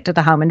then you'll get to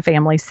the Home and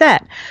Family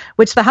set,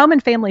 which the Home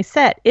and Family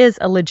set is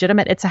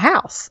it's a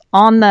house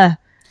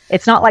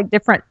it's not like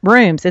different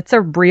rooms. It's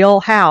a real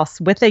house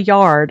with a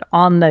yard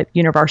on the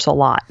Universal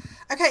lot.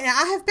 Okay, now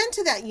I have been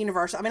to that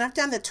Universal. I mean, I've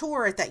done the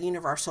tour at that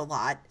Universal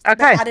lot. Okay.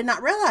 But I did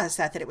not realize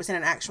that it was in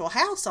an actual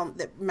house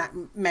that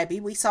maybe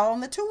we saw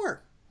on the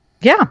tour.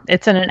 Yeah,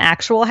 it's in an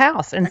actual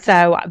house. And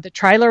so the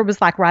trailer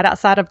was like right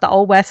outside of the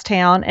old West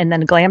town. And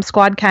then Glam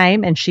Squad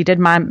came and she did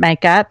my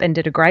makeup and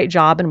did a great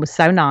job and was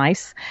so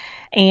nice.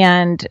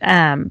 And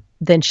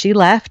then she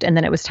left, and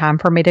then it was time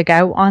for me to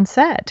go on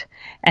set.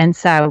 And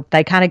so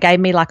they kind of gave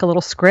me like a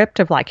little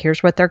script of like,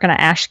 here's what they're going to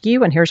ask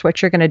you and here's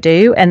what you're going to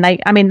do. And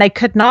they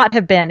could not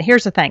have been,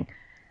 here's the thing.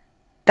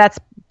 That's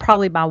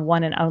probably my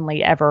one and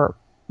only ever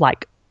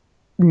like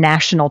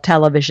national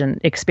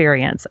television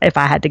experience, if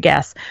I had to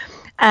guess.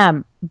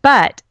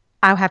 But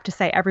I have to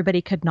say everybody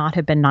could not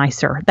have been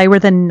nicer. They were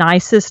the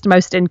nicest,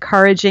 most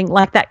encouraging,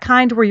 like that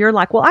kind where you're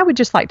like, well, I would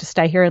just like to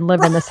stay here and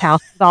live in this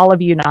house with all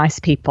of you nice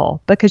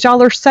people because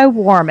y'all are so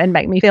warm and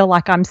make me feel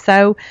like I'm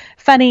so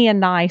funny and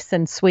nice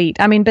and sweet.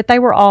 I mean, but they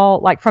were all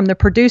like, from the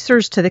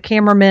producers to the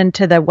cameramen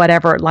to the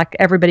whatever, like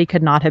everybody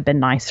could not have been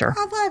nicer.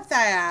 I love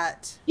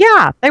that.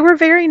 Yeah, they were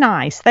very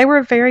nice.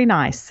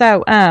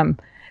 So,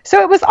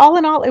 so it was all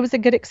in all, it was a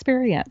good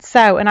experience.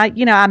 So, and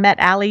I met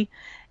Allie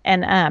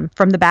and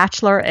from The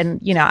Bachelor, and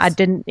I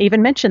didn't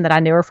even mention that I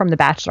knew her from The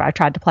Bachelor. I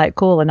tried to play it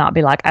cool and not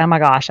be like, oh my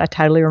gosh, I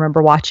totally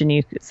remember watching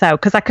you. So,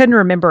 because I couldn't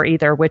remember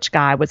either which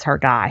guy was her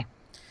guy.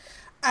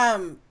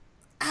 Do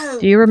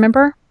you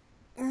remember?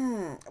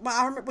 Well,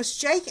 I remember, was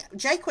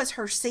Jake was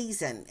her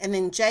season, and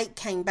then Jake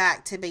came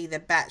back to be The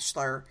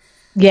Bachelor.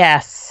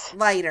 Yes.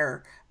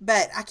 Later,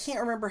 but I can't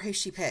remember who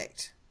she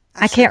picked.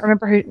 I can't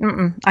remember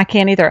who. I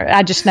can't either.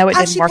 I just know it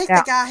didn't work out. She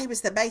picked the guy. He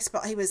was the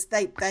baseball. He was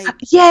they.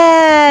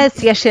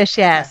 Yes.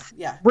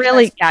 Yeah.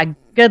 Really,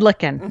 good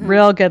looking,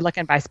 real good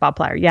looking baseball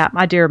player. Yeah,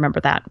 I do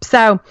remember that.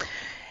 So,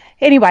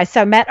 anyway,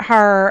 met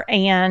her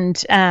and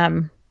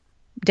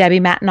Debbie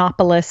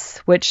Matenopoulos,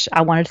 which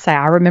I wanted to say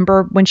I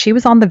remember when she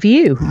was on The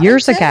View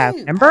years ago.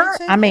 Remember?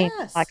 I mean,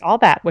 yes. Like all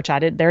that, which I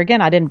did. There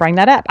again, I didn't bring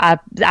that up.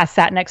 I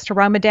sat next to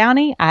Roma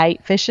Downey. I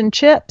ate fish and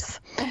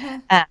chips.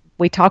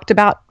 We talked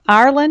about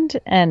Ireland,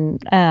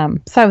 and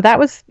so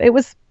it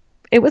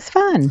was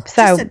fun.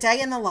 So just a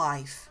day in the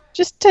life.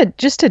 Just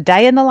a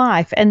day in the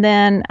life. And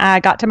then I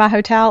got to my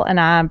hotel and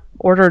I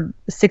ordered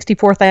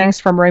 64 things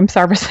from room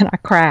service and I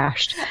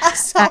crashed. I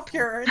saw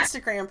your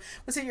Instagram.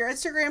 Was it your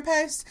Instagram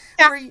post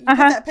where you put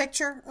that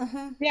picture?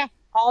 Yeah.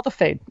 All the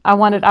food I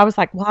wanted. I was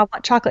like, well, I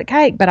want chocolate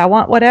cake, but I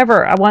want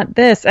whatever. I want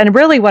this. And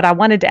really what I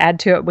wanted to add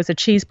to it was a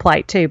cheese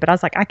plate too. But I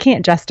was like, I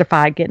can't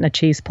justify getting a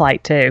cheese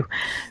plate too.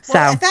 So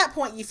at that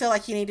point you feel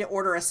like you need to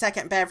order a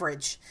second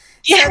beverage.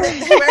 Yeah. So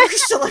that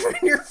whoever's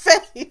delivering your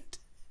food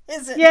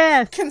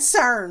isn't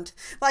concerned.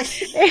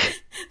 Like,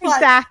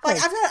 exactly.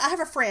 Like I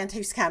have a friend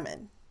who's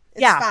coming.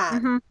 It's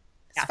fine.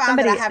 It's fine,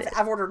 but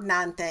I've ordered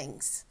 9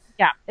 things.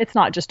 Yeah, it's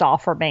not just all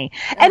for me.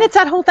 And it's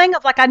that whole thing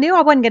of like, I knew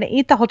I wasn't going to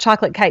eat the whole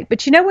chocolate cake,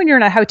 but you know, when you're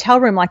in a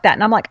hotel room like that,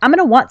 and I'm like, I'm going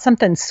to want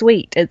something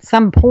sweet at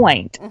some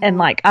point, and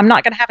like, I'm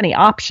not going to have any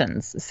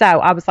options. So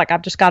I was like,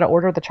 I've just got to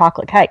order the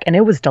chocolate cake, and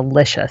it was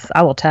delicious.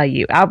 I will tell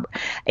you,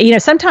 you know,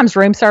 sometimes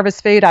room service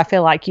food, I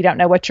feel like you don't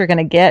know what you're going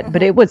to get,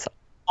 but it was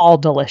all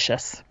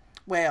delicious.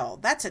 Well,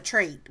 that's a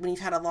treat when you've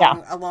had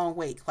a long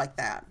week like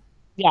that.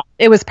 Yeah,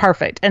 it was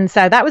perfect. And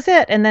so that was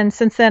it. And then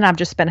since then, I've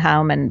just been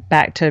home and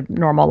back to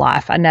normal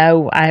life. I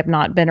know I have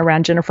not been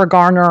around Jennifer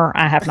Garner.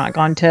 I have not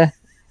gone to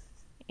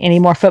any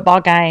more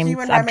football games. You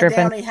and Roma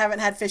Downey haven't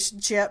had fish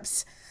and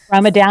chips.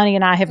 Roma Downey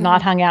and I have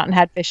not hung out and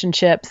had fish and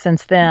chips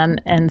since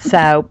then. And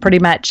so pretty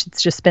much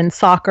it's just been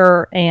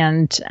soccer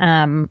and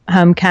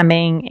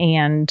homecoming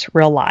and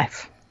real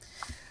life.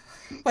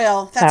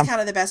 Well, that's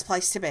kind of the best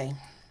place to be.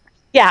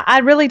 Yeah, I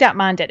really don't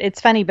mind it. It's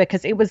funny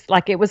because it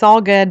was all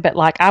good, but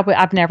like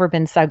I've never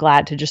been so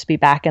glad to just be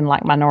back in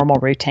like my normal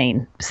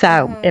routine.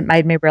 So it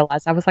made me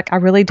realize I was like, I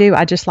really do.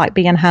 I just like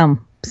being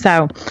home.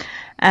 So,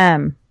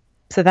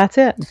 so that's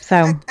it.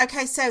 So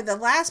okay. So the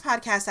last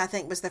podcast I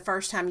think was the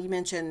first time you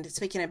mentioned.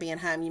 Speaking of being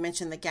home, you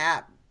mentioned the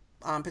Gap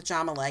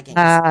pajama leggings,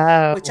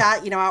 which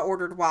I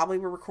ordered while we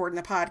were recording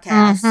the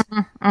podcast.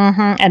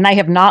 And they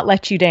have not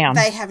let you down.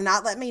 They have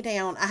not let me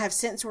down. I have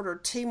since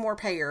ordered 2 more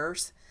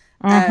pairs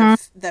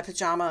of the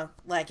pajama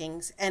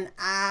leggings. And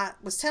I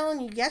was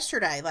telling you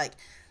yesterday, like,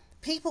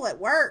 people at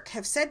work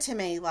have said to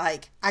me,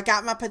 like, I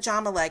got my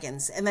pajama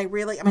leggings, and they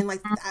really, I mean,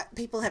 like,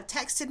 people have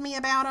texted me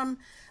about them.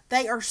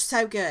 They are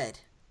so good.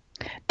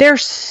 They're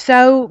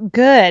so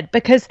good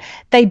because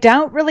they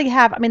don't really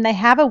have, I mean, they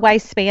have a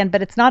waistband,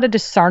 but it's not a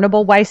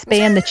discernible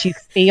waistband that you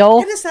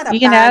feel. It is not a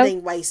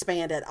binding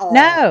waistband at all.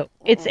 No,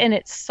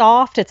 it's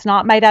soft. It's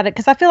not made out of,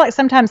 because I feel like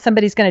sometimes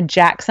somebody's going to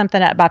jack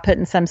something up by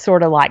putting some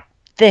sort of like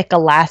thick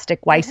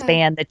elastic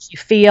waistband that you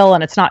feel,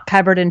 and it's not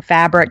covered in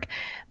fabric.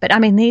 But I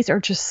mean, these are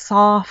just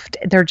soft.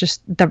 They're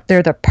just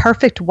they're the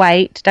perfect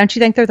weight. Don't you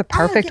think they're the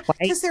perfect weight?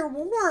 Because they're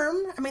warm.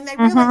 I mean, they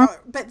really are,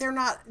 but they're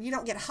not. You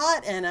don't get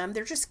hot in them.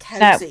 They're just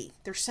cozy. No.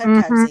 They're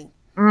so cozy.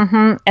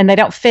 And they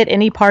don't fit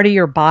any part of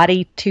your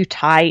body too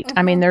tight.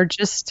 I mean, they're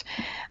just,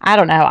 I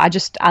don't know.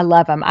 I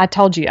love them. I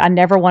told you, I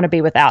never want to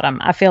be without them.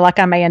 I feel like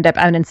I may end up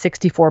owning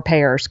 64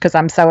 pairs because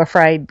I'm so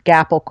afraid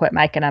Gap will quit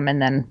making them,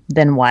 and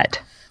then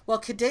what? Well,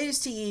 kudos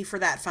to you for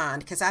that find,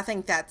 because I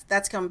think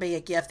that's going to be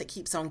a gift that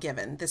keeps on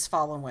giving this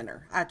fall and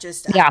winter. I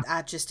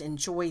just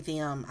enjoy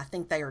them. I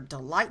think they are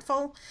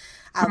delightful.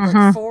 I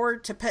look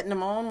forward to putting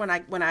them on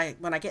when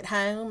I get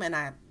home and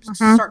I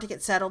start to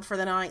get settled for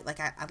the night. Like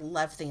I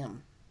love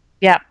them.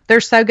 Yeah, they're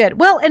so good.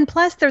 Well, and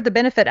plus they're the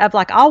benefit of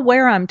like, I'll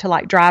wear them to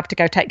like drive to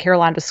go take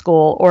Caroline to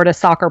school or to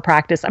soccer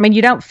practice. I mean,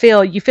 you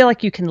feel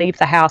like you can leave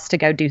the house to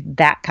go do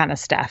that kind of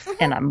stuff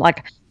in them.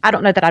 Like, I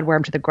don't know that I'd wear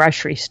them to the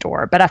grocery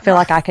store, but I feel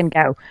like I can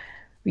go,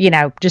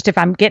 just if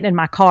I'm getting in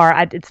my car,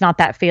 it's not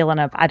that feeling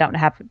of I don't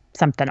have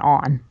something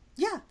on.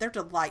 Yeah, they're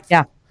delightful.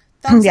 Yeah.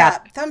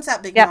 Thumbs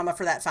up, Big Mama,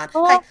 for that find.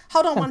 Hey,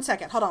 hold on 1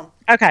 second. Hold on.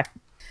 Okay.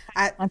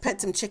 I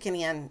put some chicken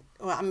in.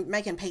 Well, I'm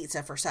making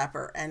pizza for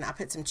supper, and I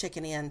put some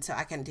chicken in so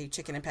I can do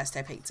chicken and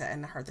pesto pizza,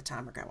 and I heard the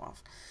timer go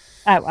off.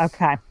 Oh,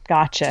 okay.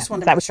 Gotcha. Just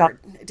wanted to make sure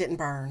it didn't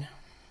burn.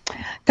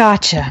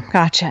 Gotcha.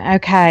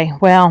 Okay.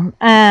 Well,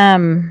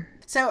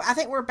 so I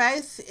think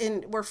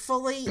we're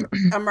fully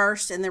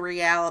immersed in the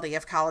reality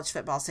of college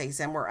football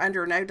season. We're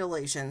under no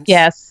delusions.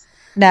 Yes.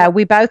 No,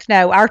 we both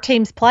know our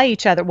teams play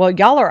each other. Well,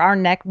 y'all are our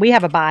next. We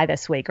have a bye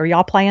this week. Are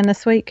y'all playing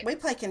this week? We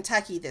play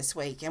Kentucky this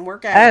week, and we're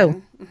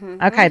going.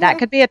 Oh, okay. That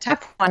could be a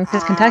tough one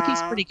because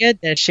Kentucky's pretty good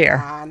this year.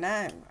 I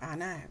know.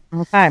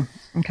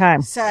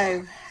 Okay.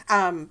 So,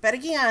 but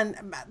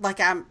again,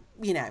 like I'm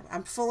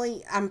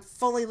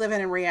fully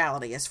living in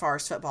reality as far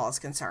as football is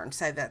concerned.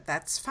 So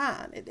that's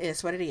fine. It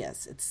is what it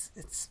is.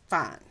 It's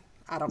fine.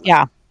 I don't know.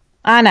 Yeah.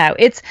 I know.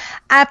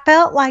 I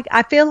feel like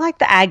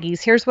the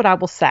Aggies, here's what I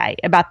will say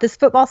about this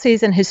football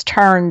season, has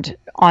turned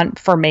on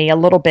for me a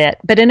little bit,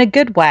 but in a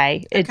good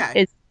way.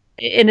 It's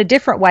in a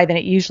different way than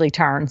it usually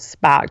turns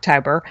by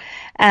October.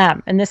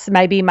 And this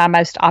may be my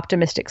most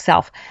optimistic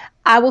self.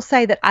 I will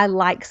say that I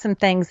like some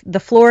things. The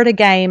Florida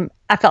game,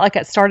 I felt like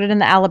it started in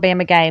the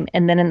Alabama game,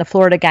 and then in the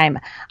Florida game,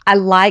 I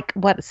like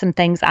some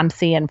things I'm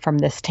seeing from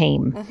this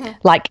team.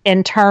 Like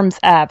in terms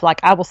of,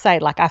 like, I will say,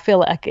 like, I feel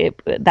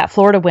like that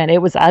Florida win,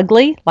 it was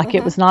ugly. Like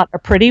it was not a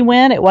pretty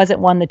win. It wasn't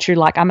one that you're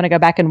like, I'm going to go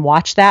back and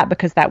watch that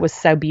because that was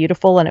so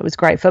beautiful and it was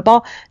great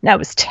football. No, it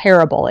was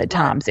terrible at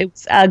times. It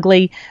was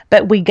ugly,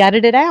 but we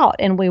gutted it out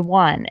and we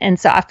won. And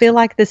so I feel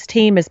like this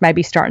team is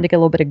maybe starting to get a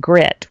little bit of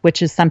grit,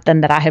 which is something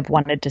that I have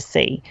wanted to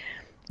see.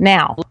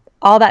 Now,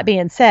 all that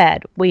being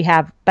said, we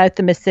have both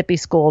the Mississippi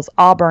schools,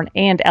 Auburn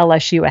and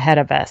LSU, ahead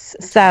of us.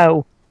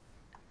 So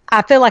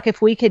I feel like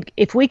if we could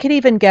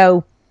even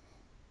go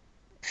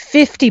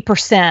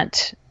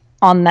 50%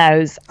 on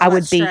those, I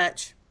would be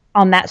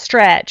on that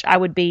stretch. I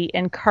would be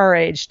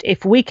encouraged.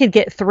 If we could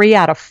get 3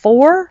 out of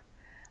 4,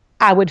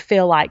 I would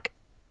feel like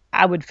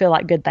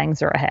good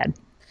things are ahead.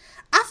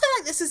 I feel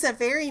like this is a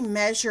very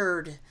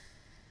measured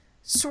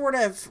sort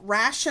of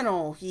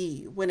rational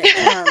you when it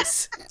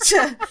comes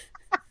to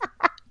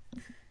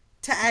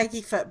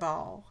Aggie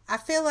football. I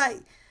feel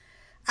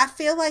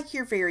like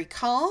you're very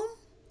calm.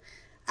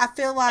 I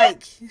feel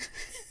like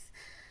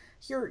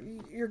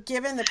you're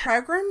giving the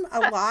program a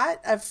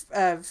lot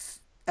of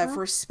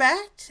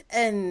respect.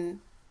 And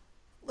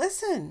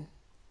listen,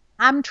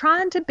 I'm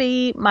trying to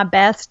be my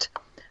best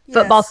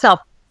football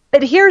self.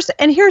 But here's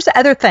the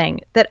other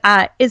thing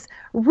that is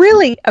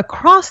really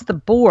across the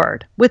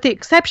board, with the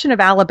exception of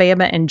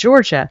Alabama and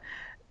Georgia,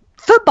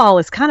 football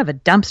is kind of a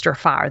dumpster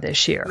fire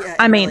this year. Yeah,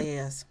 I mean, really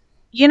is.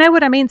 You know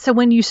what I mean? So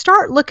when you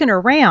start looking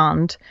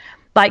around,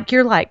 like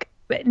you're like,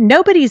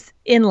 nobody's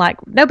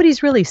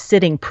really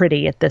sitting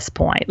pretty at this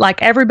point.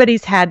 Like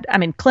everybody's had, I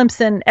mean,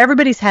 Clemson,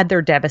 everybody's had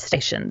their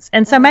devastations.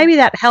 And so maybe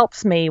that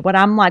helps me when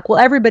I'm like, well,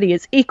 everybody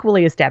is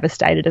equally as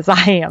devastated as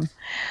I am.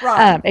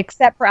 Right.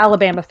 Except for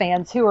Alabama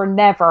fans who are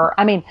never,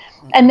 I mean,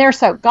 and they're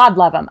so, God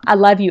love them. I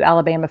love you,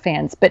 Alabama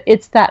fans. But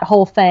it's that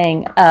whole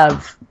thing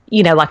of,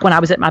 you know, like when I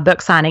was at my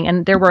book signing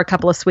and there were a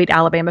couple of sweet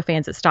Alabama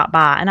fans that stopped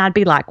by and I'd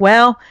be like,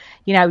 well,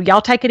 you know,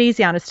 y'all take it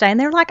easy on us today. And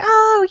they're like,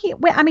 oh,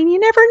 I mean, you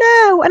never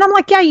know. And I'm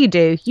like, yeah, you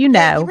do. You know.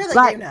 Yeah, you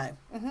really do know.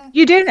 Mm-hmm.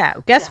 You do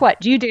know. Guess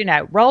what? You do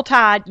know. Roll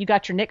Tide. You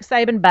got your Nick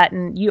Saban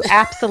button. You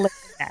absolutely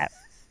know.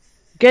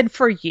 Good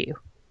for you.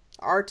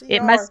 RTR.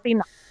 It must be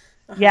nice.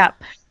 Yeah.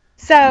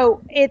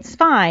 So it's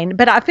fine,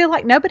 but I feel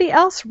like nobody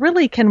else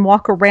really can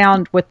walk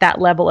around with that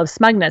level of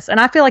smugness. And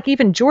I feel like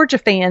even Georgia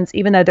fans,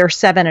 even though they're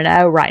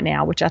 7-0 right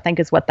now, which I think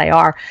is what they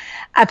are,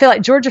 I feel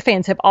like Georgia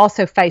fans have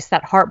also faced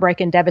that heartbreak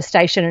and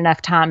devastation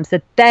enough times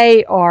that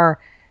they're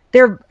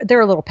a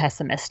little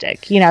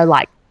pessimistic, you know,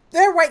 like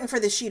they're waiting for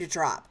the shoe to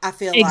drop. I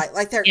feel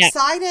like they're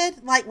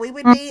excited, like we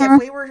would be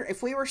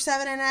if we were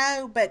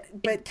 7-0,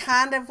 but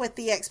kind of with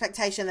the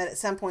expectation that at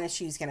some point a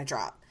shoe's going to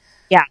drop.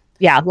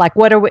 Yeah. Like,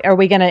 what are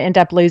we going to end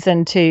up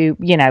losing to,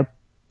 you know,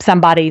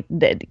 somebody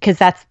because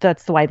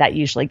that's the way that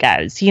usually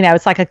goes. You know,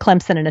 it's like a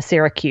Clemson and a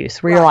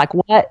Syracuse where you're like,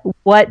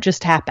 what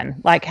just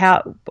happened? Like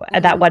how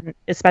that wasn't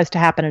supposed to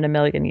happen in a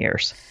million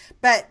years.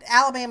 But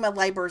Alabama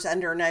labors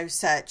under no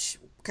such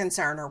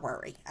concern or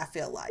worry, I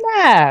feel like.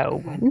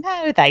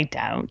 No, they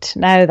don't.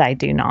 No, they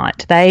do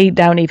not. They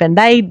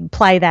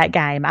play that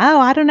game. Oh,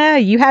 I don't know.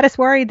 You had us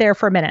worried there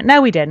for a minute.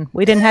 No, we didn't.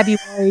 We didn't have you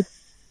worried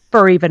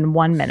for even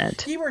 1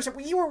 minute. You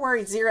were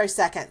worried 0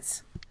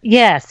 seconds.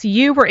 Yes,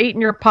 you were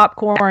eating your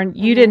popcorn.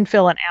 You didn't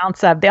feel an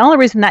ounce of. The only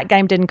reason that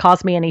game didn't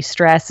cause me any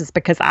stress is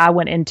because I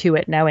went into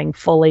it knowing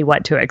fully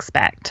what to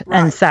expect. Right.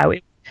 And so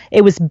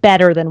it was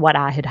better than what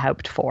I had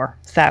hoped for.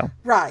 So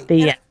right.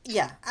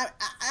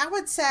 I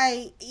would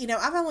say, you know,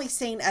 I've only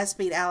seen us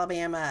beat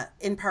Alabama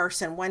in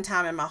person one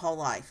time in my whole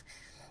life.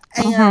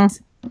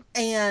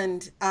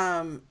 And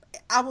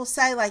I will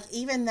say, like,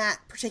 even that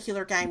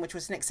particular game, which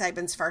was Nick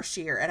Saban's first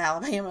year at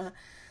Alabama,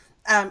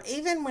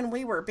 even when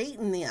we were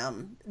beating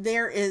them,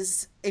 there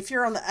is, if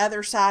you're on the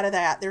other side of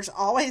that, there's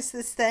always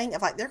this thing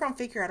of like, they're going to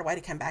figure out a way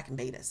to come back and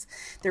beat us.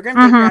 They're going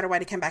to figure out a way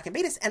to come back and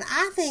beat us. And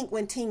I think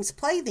when teams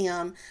play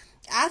them,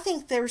 I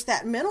think there's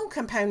that mental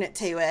component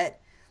to it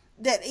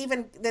that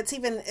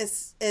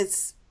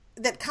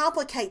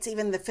complicates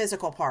even the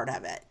physical part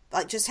of it,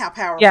 like just how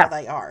powerful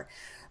they are.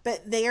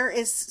 But there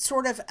is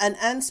sort of an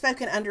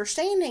unspoken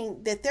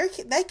understanding that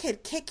they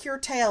could kick your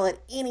tail at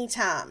any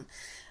time.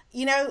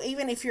 You know,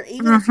 even if you're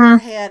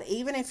ahead,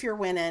 even if you're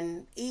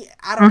winning,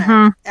 I don't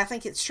know. I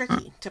think it's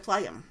tricky to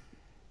play them.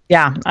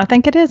 Yeah, I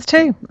think it is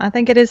too.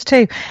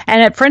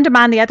 And a friend of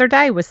mine the other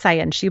day was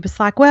saying, she was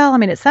like, well, I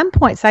mean, at some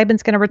point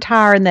Saban's going to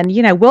retire and then,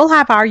 you know, we'll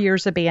have our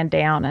years of being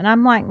down. And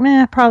I'm like,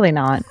 probably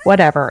not.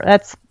 Whatever.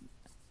 That's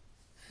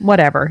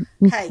whatever.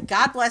 Hey,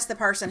 God bless the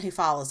person who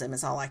follows him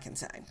is all I can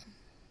say.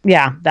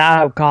 Yeah.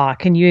 Oh, God.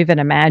 Can you even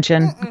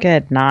imagine?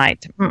 Good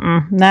night.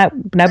 No,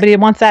 nobody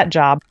wants that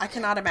job. I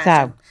cannot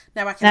imagine.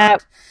 No, I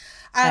cannot.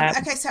 No.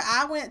 Okay, so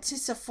I went to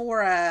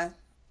Sephora,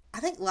 I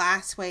think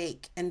last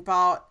week, and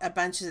bought a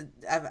bunch of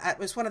it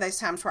was one of those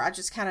times where I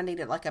just kind of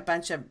needed like a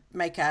bunch of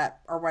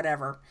makeup or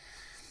whatever.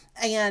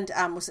 And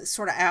was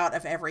sort of out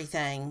of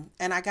everything.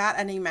 And I got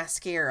a new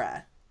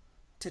mascara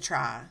to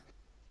try.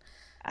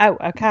 Oh,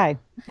 okay.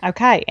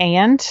 Okay.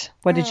 And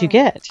what did you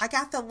get? I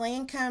got the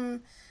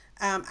Lancome.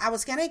 I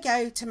was going to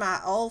go to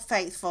my Old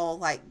Faithful,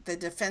 like the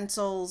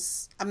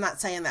Defensals. I'm not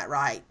saying that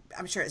right.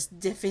 I'm sure it's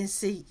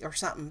Defensi or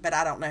something, but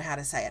I don't know how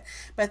to say it.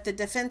 But the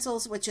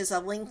Defensals, which is a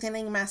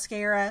lengthening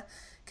mascara,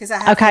 because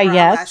I have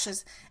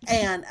eyelashes.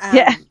 And,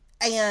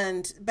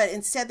 but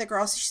instead the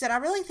girl, she said, I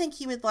really think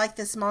you would like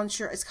this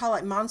Monsieur. It's called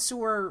like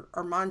Monsieur.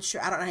 I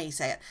don't know how you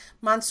say it.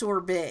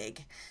 Monsieur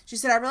Big. She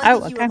said, I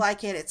really think you would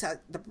like it. It's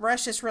the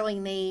brush is really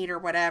neat or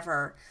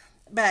whatever.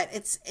 But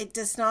it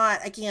does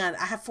not, again,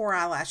 I have 4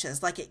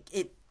 eyelashes. Like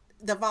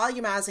the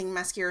volumizing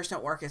mascaras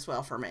don't work as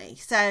well for me.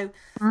 So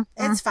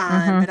it's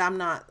fine, but I'm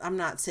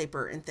not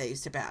super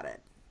enthused about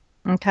it.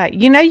 Okay.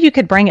 You know, you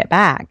could bring it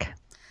back.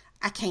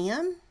 I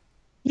can?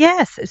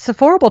 Yes.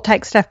 Sephora will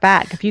take stuff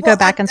back. If you go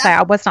back and say,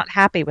 I was not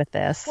happy with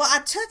this. Well, I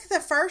took the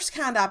first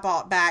kind I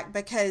bought back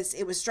because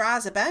it was dry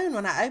as a bone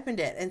when I opened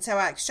it. And so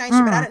I exchanged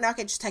it, but I didn't know I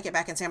could just take it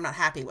back and say I'm not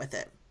happy with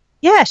it.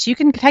 Yes, you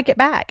can take it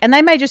back. And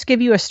they may just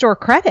give you a store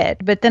credit,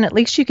 but then at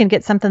least you can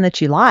get something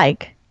that you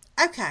like.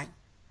 Okay.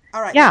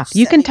 All right. Yeah,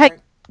 you can take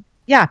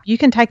you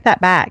can take that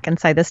back and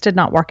say this did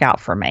not work out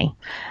for me.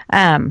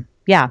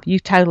 Yeah, you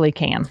totally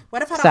can.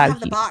 What if I don't have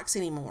the box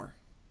anymore?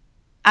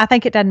 I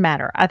think it doesn't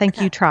matter. I think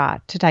you try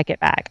to take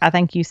it back. I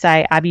think you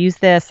say, I've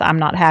used this, I'm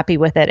not happy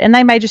with it. And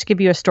they may just give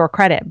you a store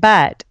credit,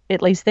 but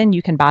at least then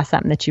you can buy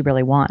something that you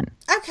really want.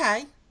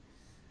 Okay.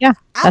 Yeah,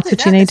 that's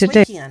what you need to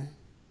do.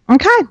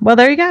 Okay, well,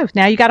 there you go.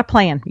 Now you got a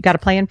plan. You got a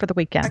plan for the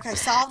weekend. Okay,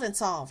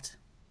 solved.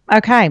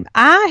 Okay,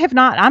 I have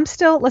not. I'm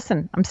still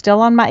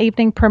on my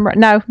evening primrose.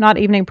 No, not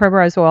evening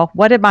primrose oil.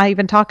 What am I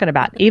even talking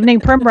about? Evening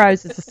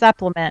primrose is a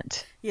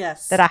supplement.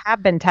 Yes. That I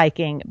have been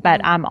taking, but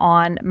I'm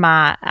on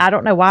my, I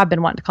don't know why I've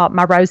been wanting to call it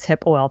my rose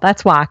hip oil.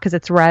 That's why, because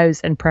it's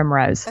rose and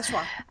primrose. That's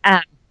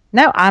why.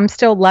 No, I'm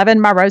still loving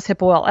my rose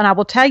hip oil. And I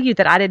will tell you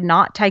that I did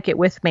not take it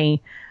with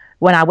me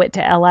when I went to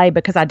LA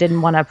because I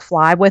didn't want to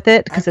fly with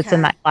it because it's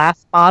in that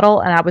glass bottle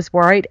and I was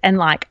worried. And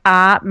like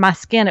my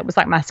skin, it was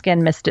like my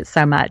skin missed it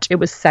so much. It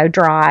was so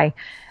dry.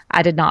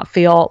 I did not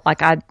feel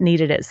like I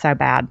needed it so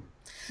bad.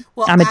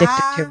 Well, I'm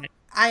addicted to it.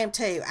 I am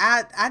too.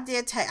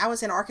 I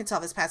was in Arkansas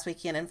this past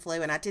weekend and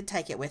flew, and I did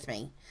take it with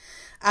me.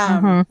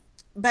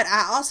 But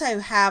I also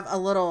have a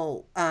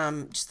little,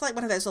 just like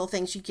one of those little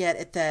things you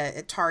get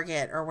at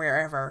Target or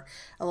wherever,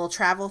 a little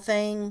travel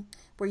thing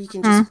where you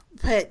can just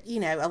put,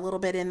 a little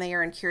bit in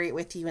there and carry it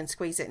with you and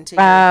squeeze it into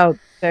Oh,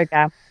 there you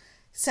go.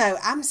 So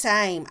I'm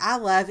saying I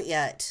love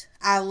it.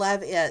 I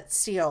love it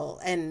still.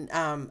 And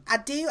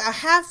I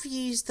have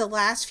used the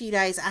last few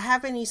days, I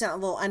have been using a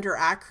little under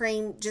eye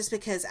cream just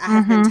because I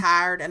have been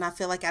tired and I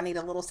feel like I need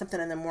a little something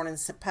in the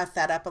mornings to puff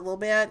that up a little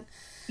bit.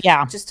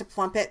 Yeah. Just to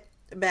plump it.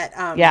 But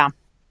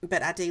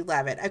but I do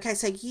love it. Okay,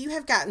 so you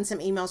have gotten some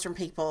emails from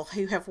people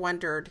who have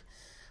wondered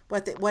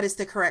what is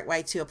the correct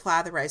way to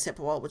apply the rose hip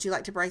oil. Would you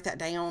like to break that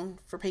down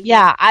for people?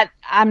 Yeah,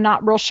 I'm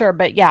not real sure,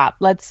 but yeah,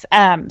 let's,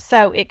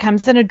 so it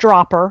comes in a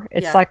dropper.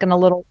 It's like in a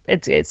little,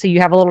 so you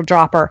have a little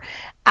dropper.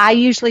 I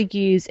usually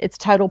use, it's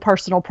total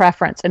personal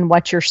preference and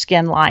what your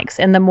skin likes.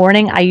 In the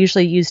morning, I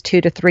usually use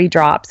 2 to 3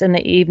 drops. In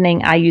the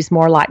evening, I use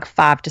more like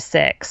 5 to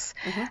 6.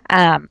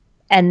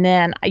 And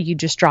then you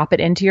just drop it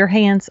into your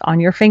hands on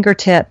your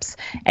fingertips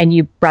and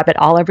you rub it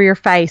all over your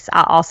face.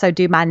 I also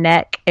do my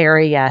neck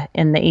area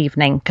in the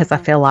evening because I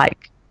feel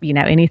like,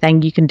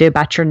 anything you can do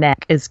about your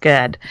neck is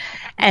good.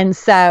 And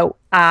so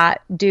I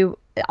do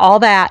all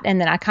that and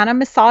then I kind of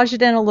massage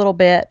it in a little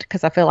bit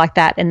because I feel like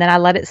that. And then I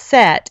let it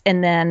set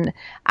and then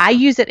I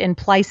use it in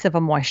place of a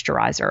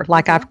moisturizer.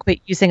 Like I've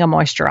quit using a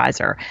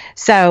moisturizer.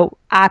 So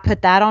I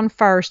put that on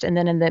first and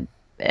then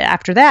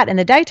after that in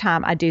the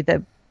daytime, I do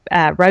the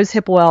rose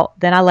hip oil,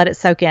 then I let it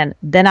soak in,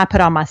 then I put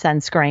on my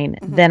sunscreen,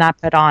 then I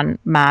put on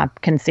my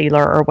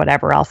concealer or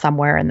whatever else I'm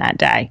wearing that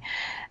day.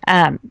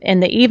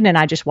 In the evening,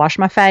 I just wash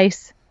my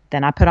face,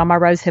 then I put on my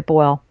rose hip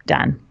oil,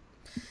 done.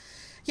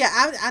 Yeah,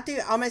 I do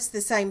almost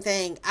the same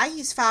thing. I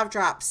use 5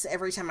 drops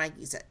every time I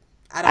use it.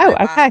 I don't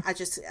know why. I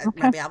just,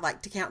 maybe I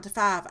like to count to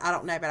 5. I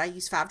don't know, but I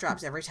use 5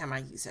 drops every time I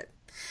use it.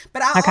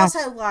 But I also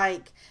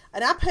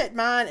and I put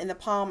mine in the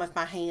palm of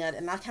my hand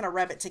and I kind of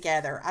rub it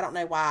together. I don't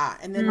know why.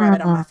 And then rub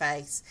it on my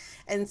face.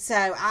 And so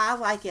I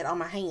like it on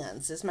my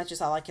hands as much as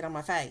I like it on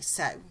my face.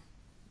 So.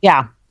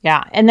 Yeah.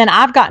 Yeah. And then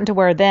I've gotten to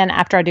where then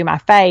after I do my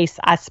face,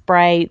 I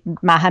spray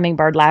my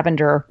hummingbird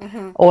lavender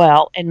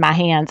oil in my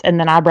hands and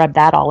then I rub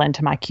that all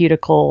into my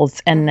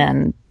cuticles and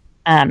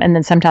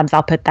then sometimes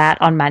I'll put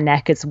that on my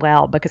neck as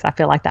well because I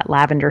feel like that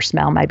lavender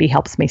smell maybe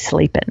helps me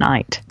sleep at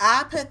night.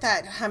 I put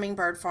that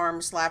Hummingbird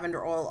Farms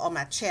lavender oil on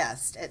my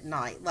chest at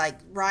night, like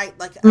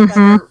up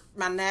under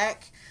my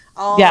neck,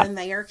 all in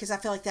there because I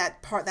feel like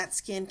that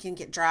skin can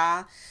get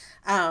dry.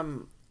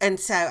 And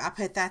so I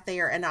put that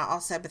there and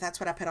but that's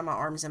what I put on my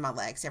arms and my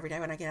legs every day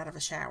when I get out of a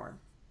shower.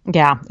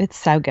 Yeah, it's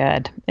so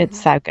good.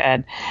 It's so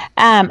good.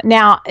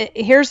 Now,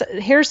 here's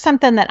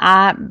something that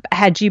I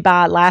had you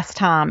buy last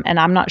time, and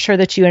I'm not sure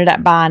that you ended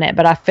up buying it,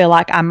 but I feel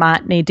like I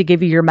might need to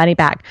give you your money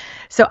back.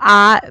 So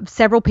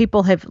several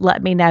people have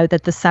let me know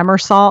that the summer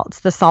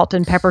salts, the salt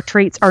and pepper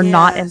treats, are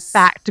not in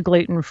fact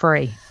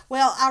gluten-free.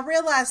 Well, I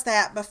realized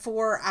that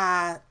before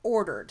I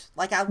ordered.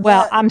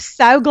 I'm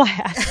so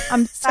glad.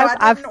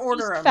 I didn't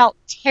order them. Felt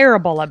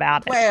terrible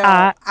about it.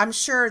 Well, I'm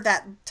sure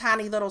that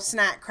tiny little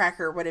snack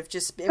cracker would have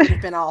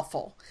been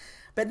awful.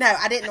 But no,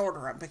 I didn't order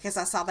them because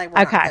I saw they were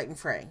not gluten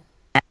free.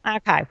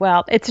 Okay,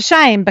 well, it's a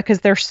shame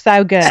because they're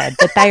so good,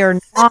 but they are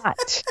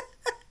not.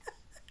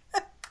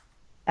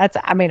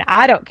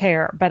 I don't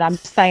care, but I'm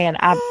saying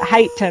I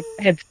hate to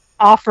have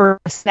offer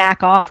a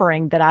snack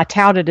offering that I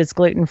touted as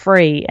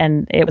gluten-free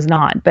and it was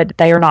not, but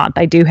they are not.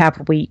 They do have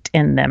wheat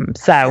in them.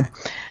 So,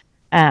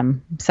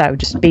 so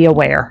just be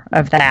aware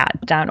of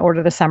that. Don't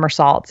order the summer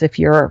salts if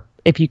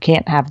you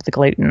can't have the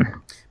gluten.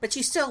 But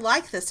you still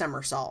like the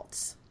summer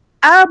salts.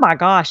 Oh my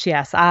gosh.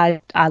 Yes.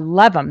 I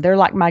love them. They're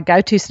like my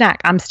go-to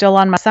snack. I'm still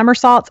on my summer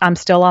salts. I'm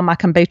still on my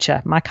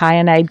kombucha, my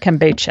Kyanade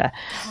kombucha.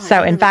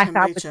 So in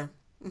fact,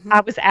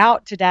 I was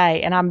out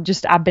today and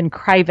I've been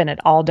craving it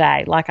all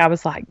day. Like I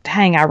was like,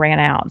 dang, I ran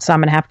out. So I'm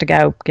going to have to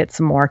go get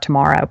some more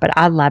tomorrow, but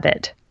I love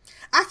it.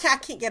 I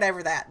can't get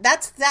over that.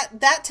 That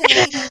to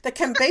me, the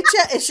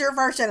kombucha is your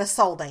version of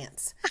soul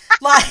dance.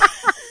 Like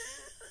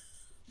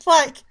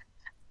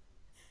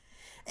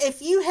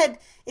if you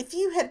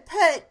had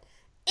put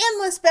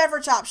endless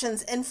beverage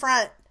options in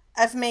front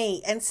of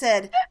me and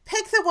said,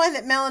 pick the one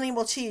that Melanie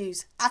will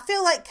choose, I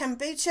feel like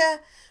kombucha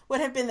would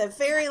have been the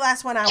very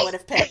last one I would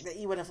have picked that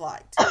you would have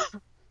liked.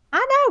 I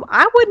know.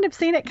 I wouldn't have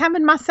seen it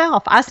coming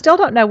myself. I still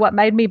don't know what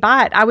made me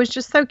buy it. I was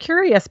just so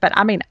curious. But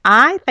I mean,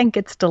 I think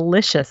it's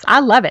delicious.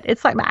 I love it.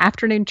 It's like my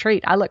afternoon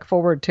treat. I look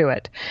forward to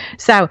it.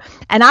 So,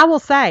 and I will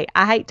say,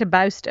 I hate to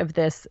boast of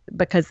this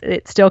because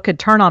it still could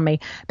turn on me.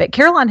 But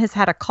Caroline has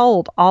had a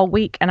cold all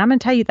week. And I'm going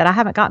to tell you that I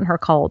haven't gotten her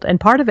cold. And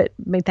part of it,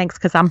 methinks,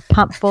 because I'm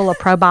pumped full of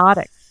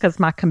probiotics because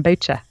my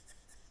kombucha.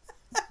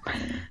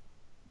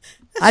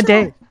 I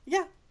do.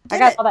 Yeah. I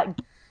got all that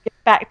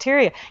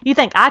bacteria. You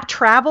think I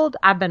traveled?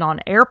 I've been on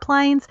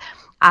airplanes.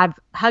 I've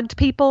hugged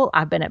people.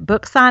 I've been at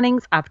book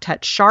signings. I've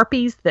touched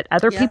Sharpies that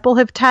other people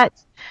have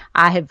touched.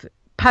 I have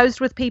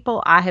posed with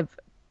people. I have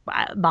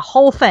the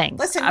whole thing.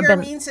 Listen, your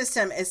immune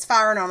system is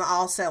firing on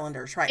all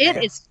cylinders right now.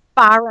 It is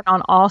firing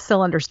on all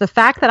cylinders. The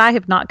fact that I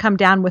have not come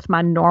down with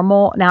my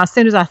normal, now as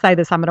soon as I say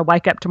this, I'm going to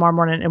wake up tomorrow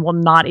morning and will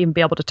not even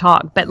be able to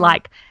talk. But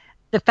like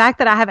the fact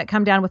that I haven't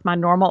come down with my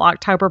normal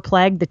October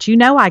plague that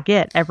I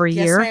get every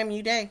year. Yes, ma'am,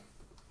 you do.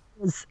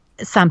 Is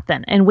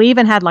something. And we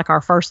even had like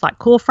our first like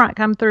cool front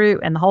come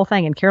through and the whole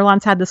thing. And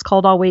Caroline's had this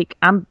cold all week.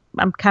 I'm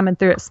coming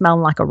through it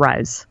smelling like a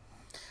rose.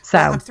 So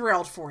well, I'm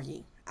thrilled for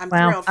you. I'm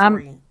thrilled for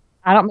you.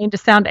 I don't mean to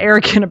sound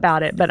arrogant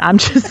about it, but I'm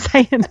just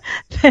saying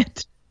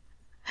that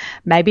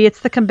maybe it's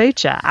the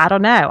kombucha. I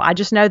don't know. I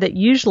just know that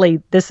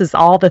usually this is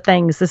all the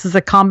things. This is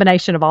a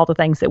combination of all the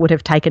things that would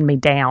have taken me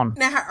down.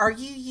 Now, are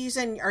you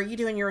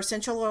doing your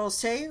essential oils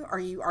too? Are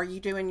you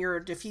doing your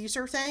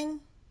diffuser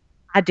thing?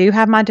 I do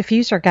have my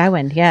diffuser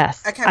going.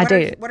 Yes, okay, I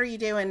do. What are you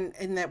doing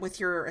with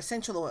your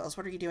essential oils?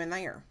 What are you doing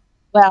there?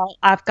 Well,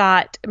 I've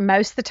got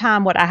most of the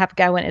time what I have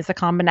going is a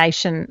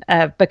combination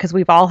of, because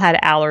we've all had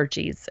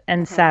allergies.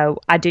 And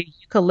so I do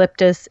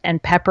eucalyptus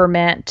and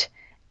peppermint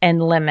and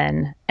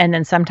lemon. And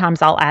then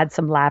sometimes I'll add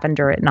some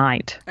lavender at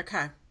night.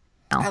 Okay.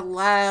 I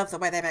love the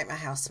way they make my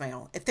house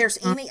smell. If there's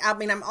any, I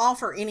mean, I'm all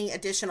for any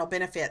additional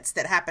benefits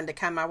that happen to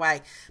come my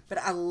way, but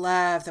I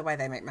love the way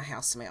they make my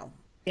house smell.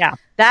 Yeah,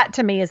 that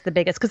to me is the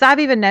biggest, because I've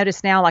even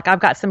noticed now, like I've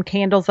got some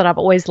candles that I've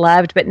always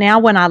loved, but now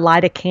when I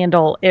light a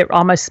candle, it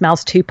almost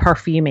smells too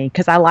perfumey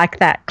because I like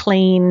that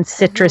clean,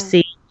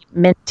 citrusy,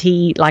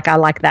 minty, like I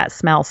like that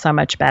smell so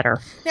much better.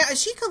 Now,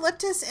 is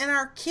eucalyptus in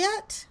our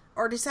kit,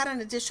 or is that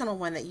an additional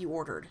one that you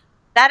ordered?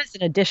 That is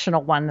an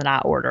additional one that I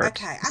ordered.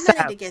 Okay, I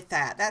need to get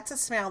that. That's a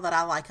smell that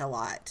I like a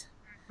lot.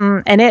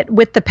 And it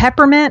with the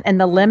peppermint and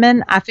the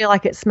lemon, I feel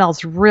like it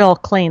smells real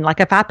clean. Like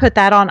if I put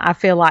that on, I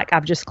feel like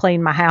I've just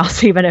cleaned my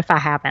house, even if I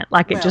haven't.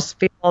 Like it just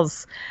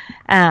feels.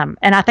 And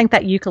I think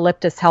that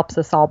eucalyptus helps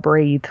us all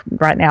breathe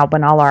right now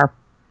when all our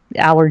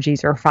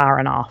allergies are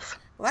firing off.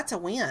 Well, that's a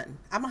win.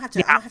 I'm gonna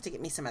have to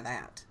get me some of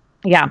that.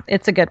 Yeah,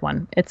 it's a good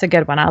one. It's a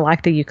good one. I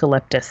like the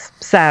eucalyptus.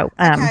 So,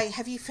 okay.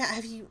 Have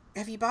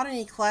you bought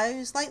any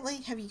clothes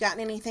lately? Have you gotten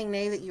anything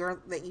new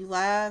that you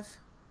love?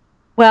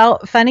 Well,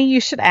 funny you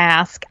should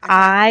ask.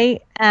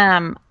 Okay.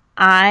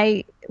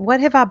 What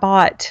have I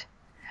bought?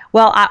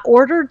 Well, I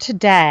ordered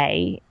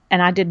today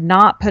and I did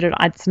not put it,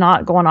 it's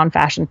not going on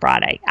Fashion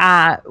Friday.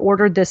 I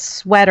ordered this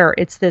sweater.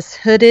 It's this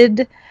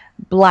hooded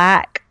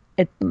black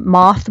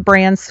Moth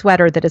brand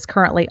sweater that is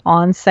currently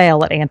on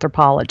sale at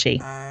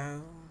Anthropologie.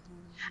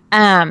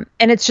 And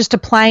it's just a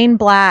plain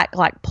black,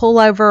 like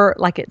pullover,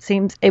 like it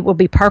seems it will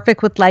be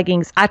perfect with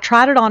leggings. I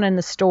tried it on in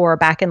the store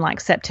back in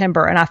like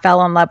September and I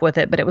fell in love with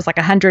it, but it was like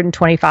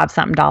 $125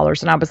 something.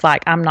 And I was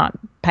like, I'm not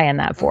paying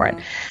that for it.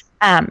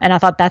 And I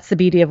thought that's the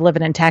beauty of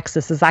living in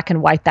Texas is I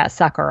can wait that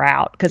sucker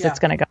out because it's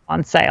going to go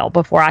on sale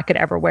before I could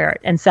ever wear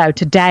it. And so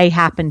today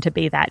happened to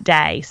be that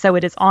day. So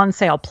it is on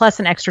sale plus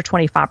an extra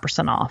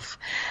 25% off.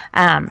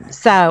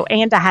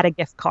 And I had a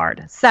gift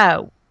card.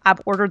 So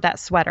I've ordered that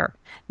sweater.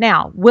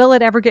 Now, will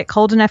it ever get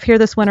cold enough here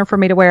this winter for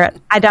me to wear it?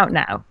 I don't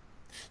know.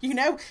 You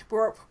know,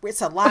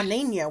 it's a La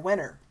Nina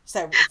winter,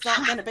 so it's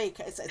not going to be.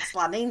 It's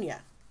La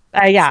Nina.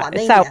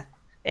 So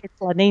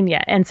it's La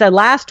Nina. And so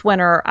last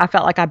winter, I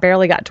felt like I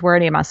barely got to wear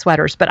any of my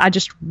sweaters, but I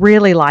just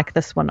really like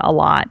this one a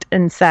lot.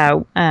 And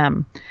so,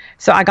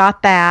 so I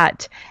got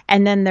that.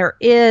 And then there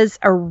is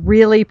a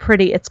really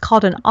pretty. It's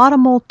called an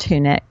autumnal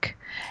tunic.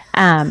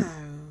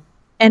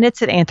 And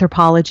it's at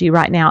Anthropologie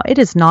right now. It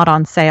is not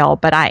on sale,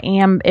 but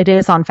it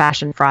is on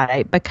Fashion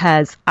Friday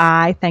because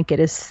I think it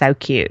is so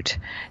cute.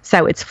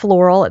 So it's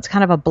floral. It's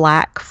kind of a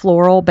black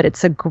floral, but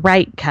it's a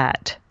great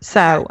cut.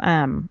 So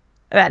I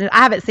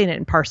haven't seen it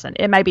in person.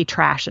 It may be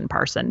trash in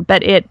person,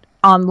 but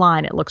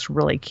online it looks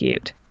really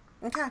cute.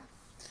 Okay.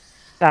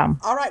 So.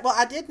 All right. Well,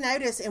 I did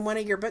notice in one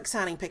of your book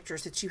signing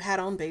pictures that you had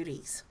on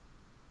booties.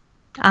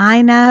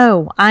 I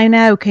know.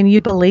 Can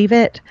you believe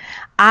it?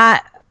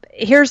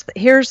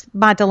 Here's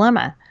my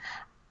dilemma.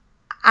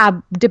 I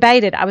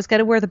debated I was going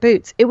to wear the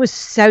boots. It was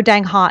so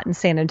dang hot in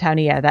San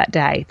Antonio that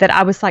day that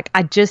I was like,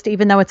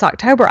 even though it's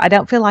October, I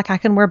don't feel like I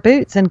can wear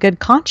boots in good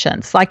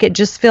conscience. Like it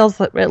just feels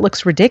like it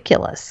looks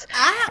ridiculous.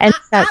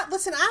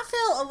 Listen, I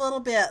feel a little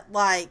bit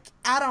like,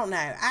 I don't know.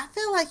 I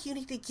feel like you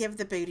need to give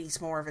the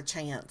booties more of a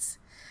chance.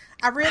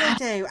 I really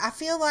do. I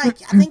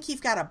think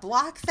you've got a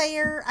block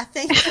there. I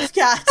feel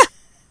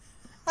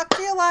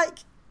like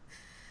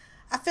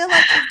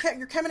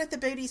you're coming at the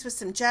booties with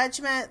some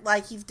judgment.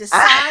 Like you've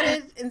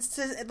decided,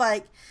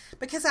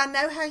 because I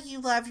know how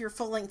you love your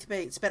full length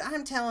boots, but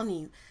I'm telling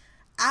you,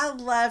 I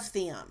love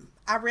them.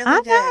 I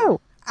really do.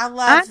 I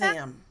love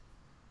them.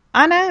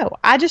 I know.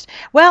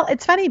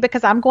 It's funny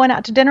because I'm going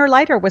out to dinner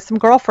later with some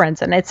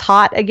girlfriends and it's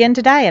hot again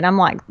today. And I'm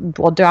like,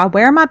 well, do I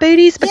wear my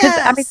booties?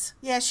 Because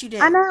yes, you do.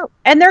 I know.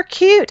 And they're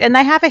cute and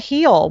they have a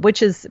heel,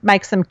 which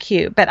makes them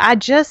cute. But I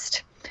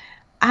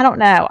don't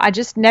know. I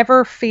just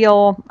never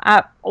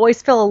I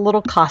always feel a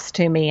little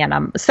costumey in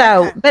them.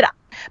 So, okay.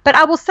 But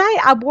I will say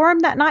I wore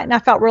them that night and I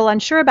felt real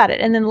unsure about it.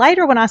 And then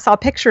later when I saw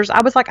pictures,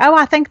 I was like, oh,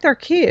 I think they're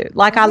cute.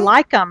 Like I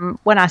like them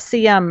when I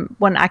see them,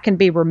 when I can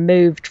be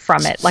removed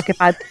from it. Like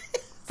if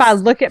I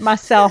look at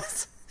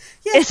myself,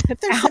 yes,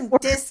 there's some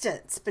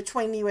distance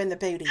between you and the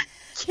booty.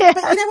 Yes.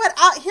 But you know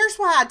what? Here's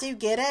why I do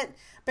get it.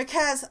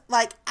 Because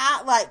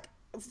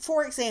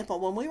for example,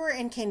 when we were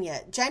in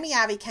Kenya, Jamie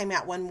Ivey came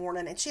out one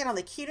morning and she had on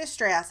the cutest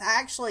dress. I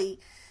actually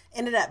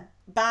ended up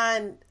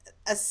buying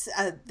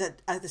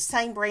the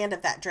same brand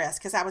of that dress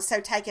because I was so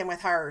taken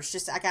with hers.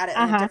 Just I got it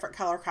in a different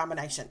color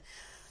combination.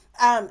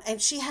 And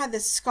she had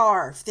this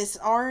scarf, this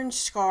orange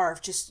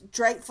scarf, just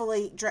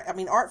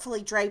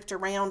artfully draped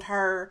around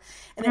her,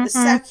 and it was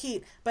so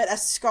cute. But a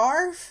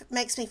scarf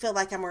makes me feel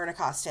like I'm wearing a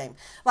costume.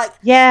 Like,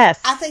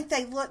 yes, I think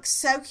they look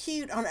so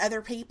cute on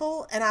other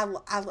people, and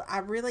I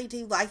really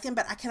do like them,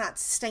 but I cannot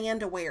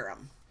stand to wear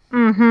them.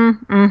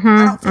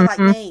 I don't feel like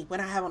me when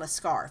I have on a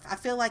scarf. I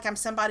feel like I'm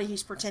somebody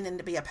who's pretending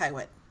to be a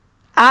poet.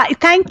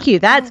 Thank you.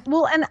 And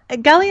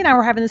Gully and I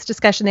were having this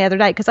discussion the other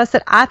day because I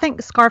said, I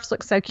think scarves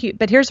look so cute,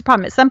 but here's the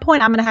problem. At some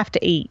point I'm going to have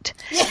to eat.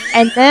 Yeah.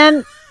 And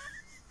then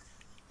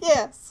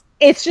yes,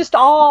 it's just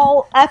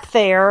all up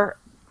there.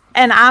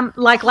 And I'm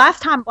like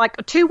last time,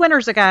 like 2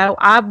 winters ago,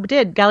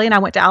 Gully and I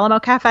went to Alamo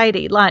Cafe to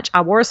eat lunch.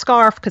 I wore a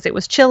scarf because it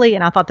was chilly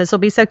and I thought this will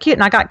be so cute.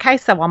 And I got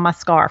queso on my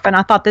scarf and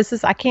I thought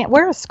I can't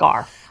wear a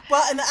scarf.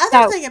 Well, and the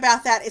other thing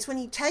about that is when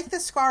you take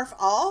the scarf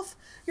off,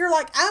 you're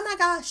like, oh my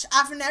gosh,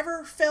 I've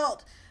never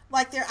felt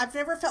like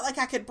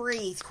I could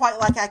breathe quite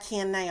like I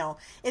can now.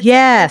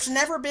 Yes. There's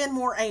never been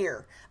more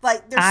air.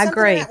 Like there's something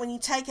agree. About when you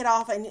take it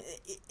off and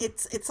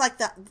it's like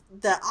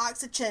the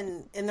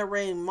oxygen in the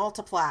room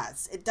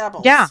multiplies. It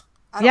doubles. Yeah.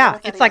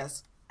 It's like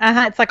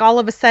it's like all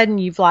of a sudden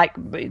you've like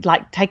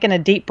taken a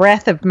deep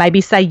breath of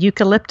maybe say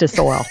eucalyptus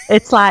oil.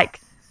 It's like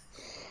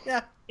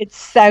it's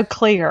so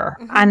clear.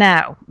 I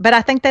know. But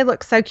I think they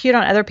look so cute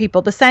on other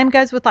people. The same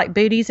goes with like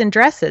booties and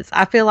dresses.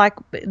 I feel like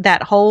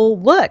that whole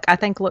look, I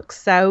think looks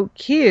so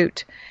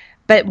cute.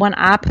 But when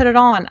I put it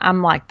on,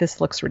 I'm like, this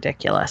looks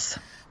ridiculous.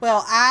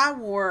 Well, I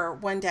wore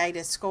one day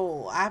to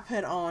school. I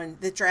put on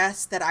the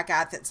dress that I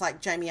got that's like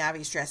Jamie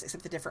Ivey's dress,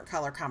 except the different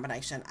color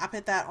combination. I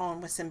put that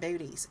on with some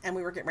booties, and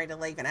we were getting ready to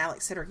leave. And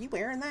Alex said, "Are you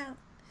wearing that?"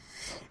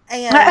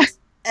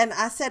 And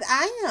I said,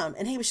 I am.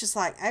 And he was just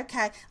like,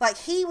 okay. Like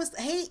he was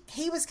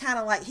kind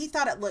of like, he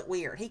thought it looked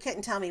weird. He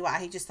couldn't tell me why.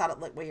 He just thought it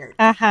looked weird.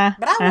 But I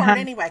wore it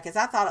anyway because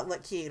I thought it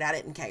looked cute. I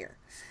didn't care.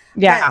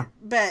 Yeah.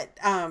 But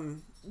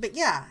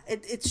yeah,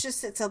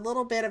 it's a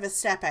little bit of a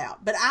step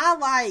out. But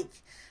I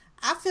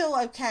feel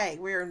okay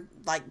wearing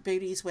like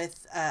booties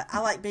with,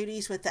 I like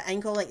booties with the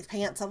ankle length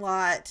pants a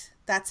lot.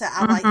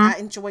 I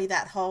enjoy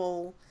that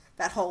whole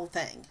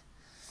thing.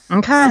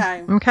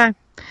 Okay. Okay.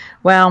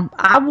 Well,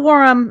 I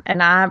wore them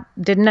and I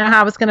didn't know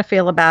how I was going to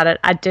feel about it.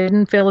 I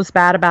didn't feel as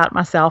bad about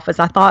myself as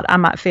I thought I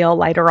might feel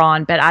later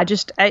on. But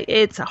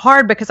it's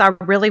hard because I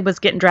really was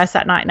getting dressed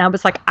that night and I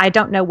was like, I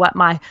don't know what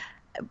my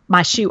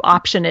shoe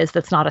option is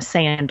that's not a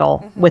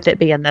sandal with it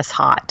being this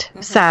hot.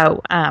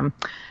 So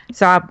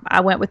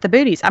I went with the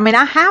booties. I mean,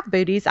 I have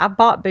booties. I've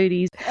bought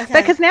booties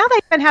because now they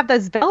even have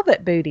those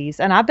velvet booties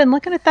and I've been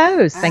looking at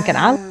those thinking,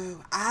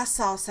 I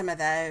saw some of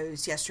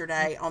those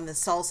yesterday on the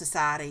Soul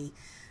Society.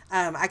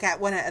 I got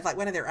one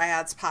of their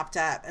ads popped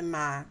up in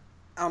my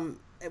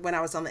when I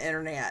was on the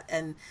internet,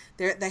 and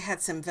they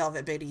had some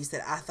velvet booties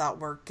that I thought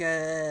were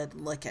good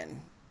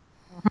looking.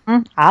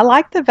 I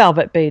like the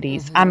velvet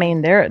booties. I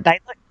mean, they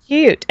look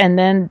cute. And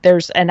then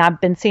I've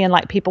been seeing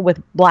like people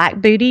with black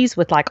booties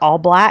with like all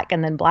black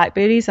and then black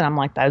booties, and I'm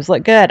like, those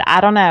look good.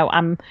 I don't know.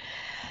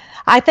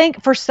 I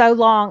think for so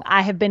long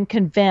I have been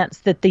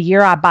convinced that the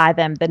year I buy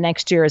them, the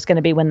next year is going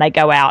to be when they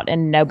go out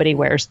and nobody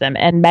wears them.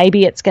 And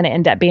maybe it's going to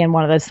end up being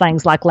one of those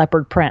things like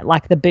leopard print,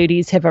 like the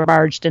booties have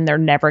emerged and they're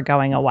never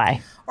going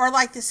away. Or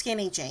like the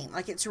skinny jean,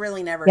 like it's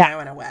really never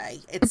going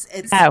away. It's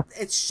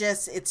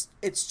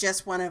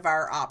just one of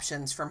our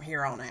options from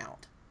here on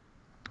out.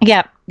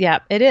 Yep,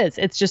 it is.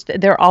 It's just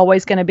they're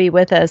always going to be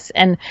with us.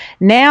 And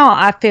now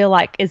I feel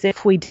like as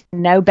if we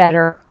didn't know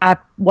better,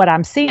 what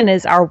I'm seeing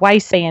is our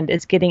waistband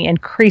is getting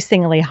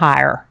increasingly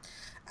higher.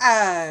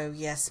 Oh,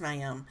 yes,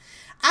 ma'am.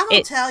 I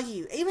will tell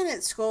you, even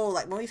at school,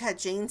 like when we've had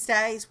jeans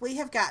days, we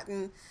have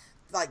gotten,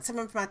 like some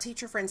of my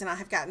teacher friends and I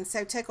have gotten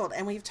so tickled,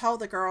 and we've told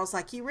the girls,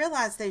 like, you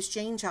realize those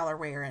jeans y'all are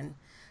wearing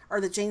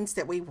are the jeans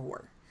that we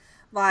wore.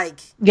 Like,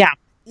 yeah.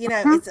 You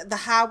know, it's the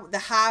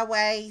high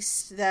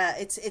waist.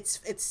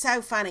 It's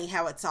so funny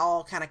how it's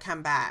all kind of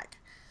come back.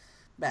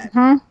 But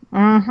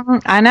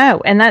I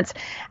know, and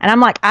I'm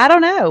like, I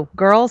don't know,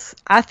 girls.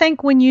 I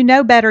think when you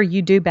know better,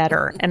 you do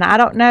better, and I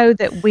don't know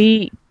that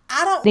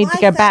I don't need like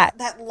to go back.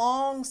 That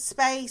long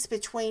space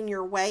between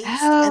your waist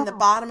and the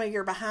bottom of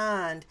your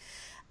behind.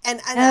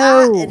 And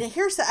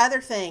here's the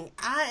other thing.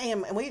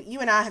 You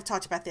and I have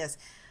talked about this.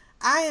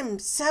 I am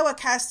so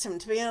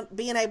accustomed to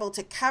being able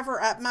to cover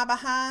up my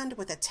behind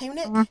with a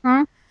tunic.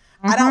 I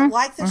don't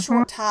like the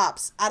short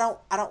tops. I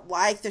don't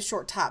like the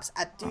short tops.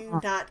 I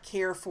do not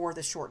care for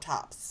the short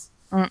tops.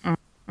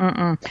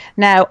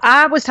 No,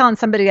 I was telling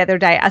somebody the other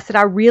day, I said,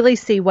 I really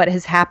see what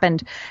has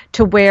happened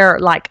to where,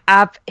 like,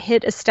 I've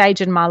hit a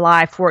stage in my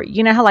life where,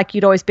 you know how, like,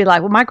 you'd always be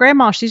like, well, my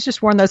grandma, she's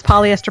just worn those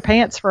polyester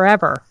pants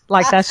forever.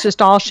 Like, that's just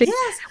all she,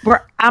 yes.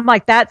 Where I'm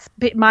like,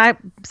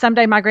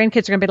 someday my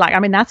grandkids are going to be like, I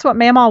mean, that's what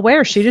Mama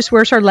wears. She just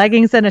wears her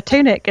leggings and a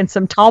tunic and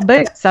some tall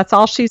boots. That's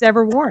all she's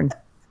ever worn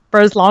for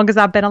as long as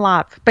I've been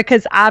alive,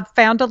 because I've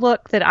found a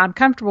look that I'm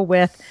comfortable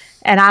with.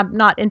 And I'm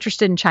not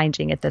interested in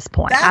changing at this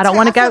point. I don't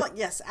want to go.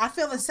 Yes, I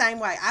feel the same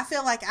way. I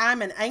feel like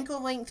I'm an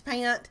ankle length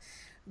pant,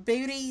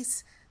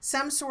 booties,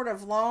 some sort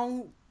of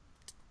long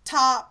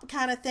top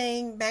kind of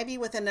thing, maybe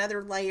with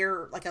another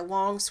layer, like a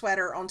long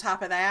sweater on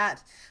top of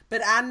that.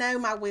 But I know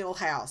my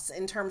wheelhouse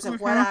in terms of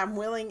what I'm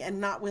willing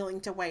and not willing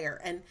to wear.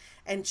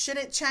 And should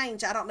it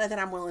change, I don't know that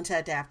I'm willing to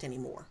adapt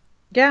anymore.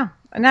 Yeah,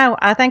 no,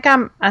 I think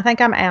I'm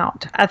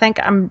out. I think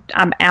I'm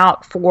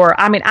out for,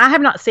 I mean, I have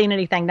not seen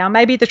anything. Now,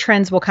 maybe the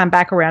trends will come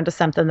back around to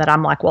something that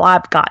I'm like, well,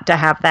 I've got to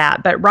have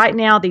that. But right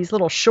now, these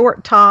little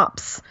short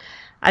tops,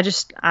 I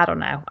don't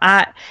know.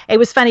 It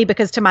was funny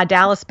because to my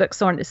Dallas book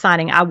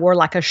signing, I wore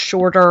like a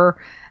shorter,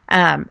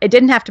 it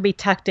didn't have to be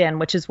tucked in,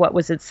 which is what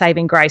was its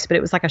saving grace, but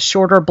it was like a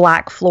shorter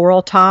black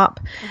floral top.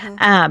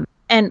 And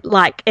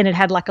it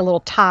had like a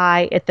little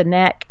tie at the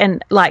neck,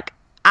 and like,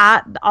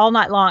 all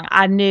night long,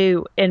 I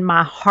knew in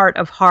my heart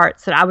of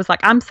hearts that I was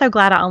like, I'm so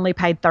glad I only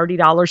paid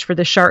 $30 for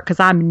this shirt, because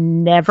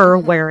I'm never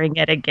wearing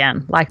it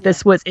again. Like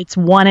it's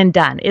one and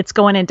done. It's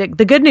going into,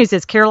 the good news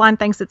is Caroline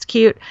thinks it's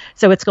cute,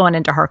 so it's going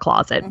into her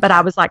closet. But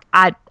I was like,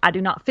 I do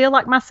not feel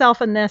like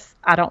myself in this.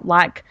 I don't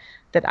like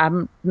that. I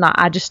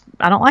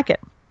don't like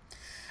it.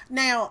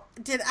 Now,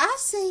 did I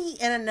see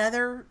in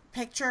another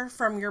picture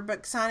from your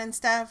book signing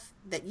stuff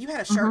that you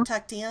had a shirt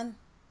tucked in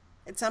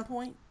at some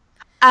point?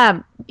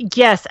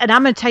 Yes, and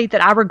I'm going to tell you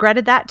that I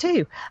regretted that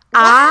too.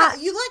 Wow,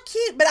 you look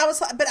cute, but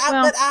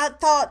I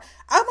thought,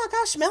 oh my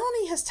gosh,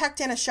 Melanie has tucked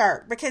in a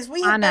shirt, because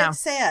we have both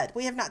said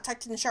we have not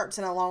tucked in shirts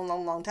in a long,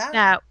 long, long time.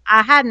 No,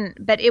 I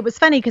hadn't, but it was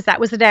funny because that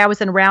was the day I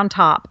was in Round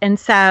Top, and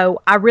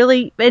so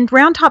and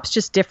Round Top's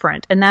just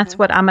different, and that's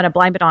what I'm going to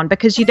blame it on,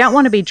 because you don't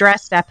want to be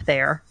dressed up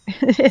there.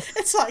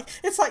 It's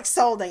like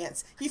soul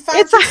dance. You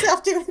find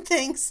yourself doing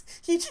things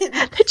you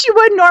didn't that you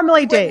wouldn't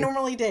normally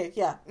do.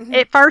 Yeah.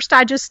 At first,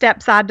 I just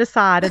stepped side to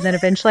side, and then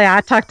eventually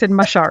I tucked in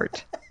my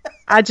shirt.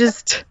 And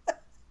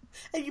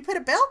you put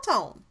a belt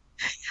on.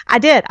 I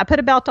did. I put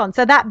a belt on.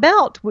 So that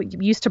belt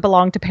used to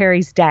belong to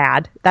Perry's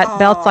dad. That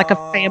belt's like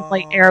a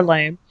family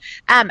heirloom.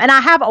 And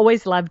I have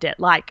always loved it.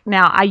 Like,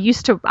 now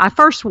I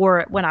first wore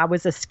it when I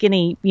was a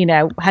skinny,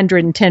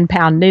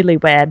 110-pound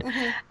newlywed.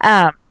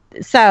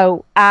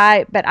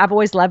 But I've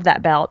always loved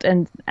that belt.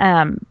 And,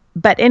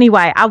 but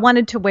anyway, I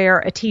wanted to wear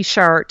a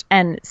t-shirt.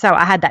 And so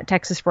I had that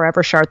Texas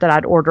Forever shirt that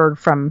I'd ordered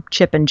from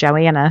Chip and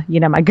Joanna,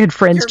 my good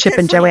friends, Chip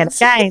and Joanna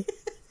Gaines.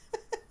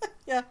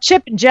 Yeah.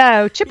 Chip and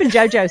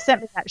JoJo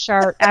sent me that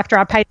shirt after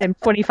I paid them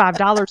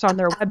 $25 on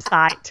their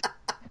website.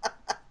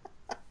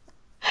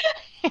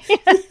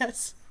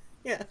 Yes.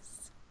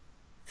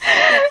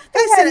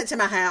 They sent it to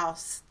my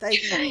house.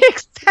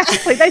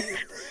 Exactly. They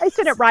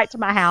sent it right to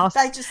my house.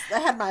 They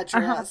had my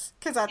address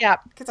because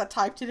I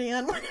typed it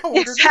in when I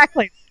ordered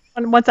exactly.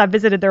 And once I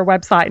visited their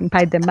website and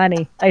paid them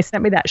money, they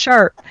sent me that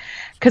shirt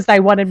because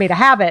they wanted me to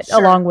have it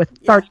along with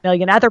 30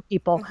 million other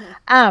people.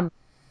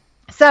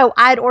 So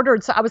I had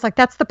ordered, so I was like,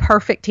 that's the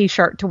perfect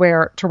t-shirt to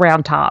wear to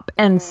Round Top.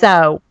 And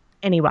so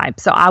anyway,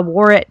 so I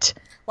wore it.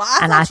 Well,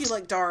 I thought you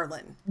looked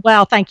darling.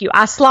 Well, thank you.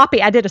 I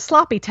did a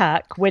sloppy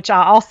tuck, which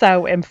I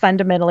also am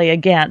fundamentally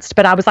against,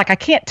 but I was like, I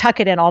can't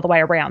tuck it in all the way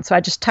around. So I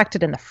just tucked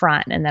it in the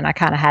front, and then I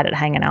kind of had it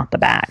hanging out the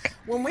back.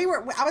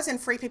 I was in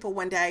Free People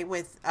one day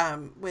with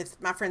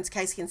my friends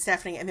Casey and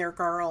Stephanie and their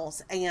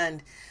girls,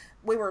 and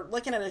we were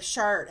looking at a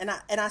shirt, and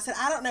I said,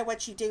 I don't know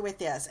what you do with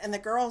this. And the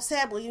girl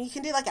said, well, you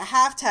can do like a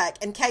half tuck.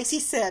 And Casey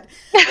said,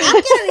 I'm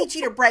going to need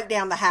you to break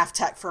down the half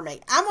tuck for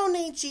me. I'm going to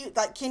need you,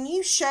 like, can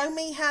you show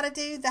me how to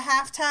do the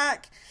half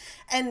tuck?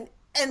 And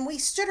and we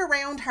stood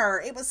around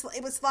her. It was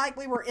like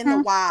we were in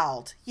the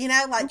wild,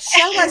 like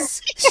show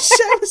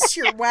us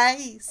your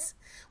ways.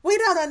 We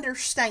don't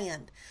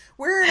understand.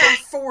 We're in our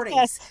 40s.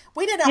 Yes.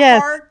 We did a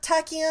hard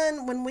tuck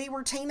in when we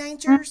were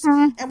teenagers,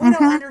 and we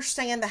don't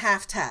understand the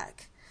half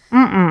tuck.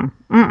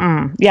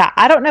 Yeah,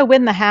 I don't know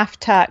when the half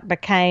tuck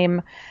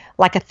became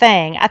like a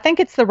thing. I think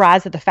it's the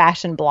rise of the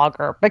fashion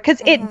blogger,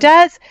 because it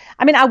does.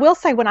 I mean, I will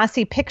say when I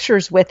see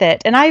pictures with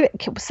it, and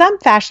some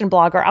fashion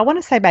blogger, I want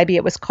to say maybe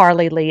it was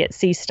Carly Lee at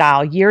C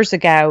Style years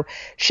ago,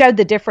 showed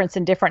the difference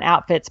in different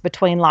outfits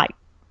between like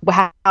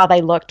how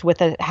they looked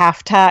with a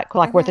half tuck,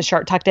 like with the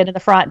shirt tucked in the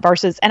front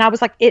versus, and I was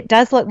like, it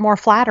does look more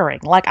flattering.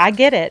 Like, I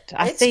get it.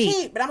 It's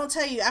cute, but I'm going to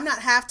tell you, I'm not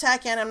half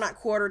tucking. I'm not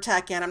quarter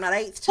tucking. I'm not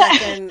eighth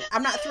tucking.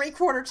 I'm not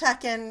 3/4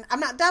 tucking.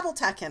 I'm not double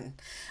tucking.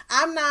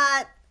 I'm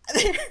not,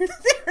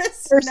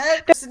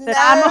 there's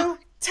no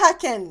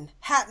tucking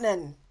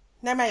happening.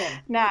 No,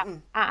 ma'am.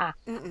 No.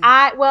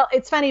 Well,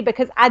 it's funny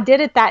because I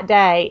did it that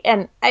day,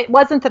 and it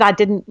wasn't that I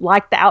didn't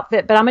like the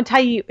outfit, but I'm going to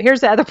tell you,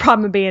 here's the other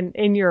problem of being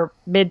in your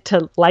mid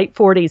to late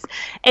 40s,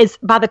 is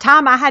by the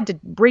time I had to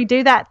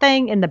redo that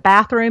thing in the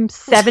bathroom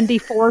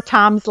 74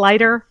 times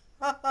later,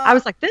 I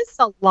was like, this is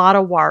a lot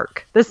of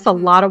work. This is a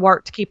lot of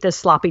work to keep this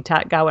sloppy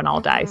tuck going all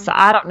day. So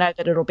I don't know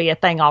that it'll be a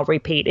thing I'll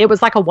repeat. It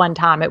was like a one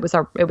time. It was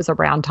a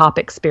round top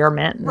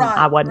experiment, and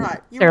I wasn't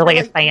necessarily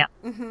a fan.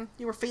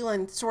 You were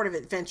feeling sort of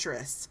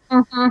adventurous.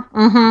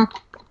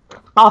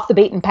 Off the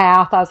beaten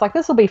path. I was like,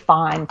 this will be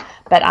fine.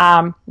 But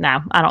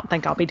no, I don't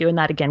think I'll be doing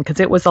that again, because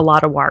it was a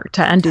lot of work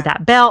to undo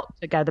that belt,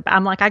 to go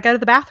I'm like, I go to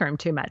the bathroom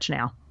too much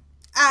now.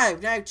 Oh,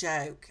 no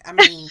joke. I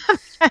mean,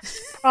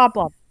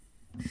 problem.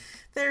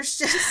 There's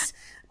just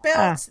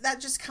belts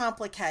that just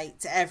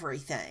complicates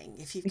everything.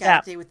 If you've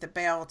got to do with the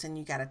belt and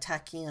you got to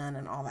tuck in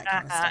and all that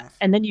kind of stuff.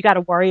 And then you got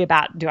to worry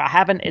about,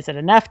 is it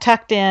enough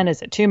tucked in?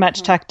 Is it too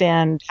much tucked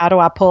in? How do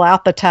I pull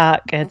out the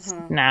tuck? It's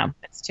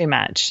it's too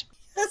much.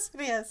 Yes,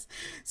 it is.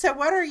 So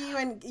what are you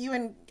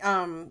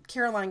and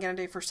Caroline going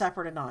to do for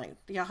supper tonight?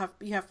 Do you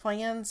have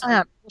plans?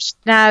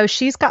 No,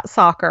 she's got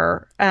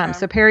soccer.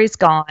 So Perry's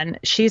gone.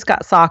 She's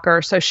got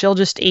soccer, so she'll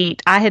just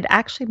eat. I had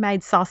actually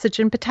made sausage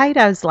and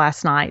potatoes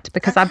last night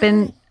because I've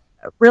been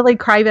really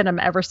craving them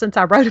ever since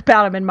I wrote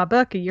about them in my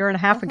book a year and a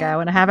half ago,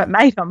 and I haven't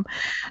made them.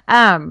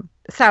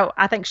 So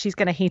I think she's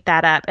going to heat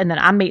that up, and then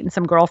I'm meeting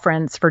some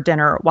girlfriends for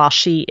dinner while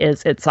she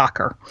is at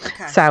soccer.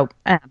 Okay.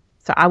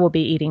 So I will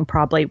be eating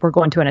we're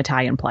going to an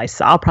Italian place,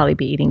 so I'll probably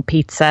be eating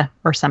pizza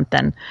or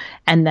something,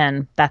 and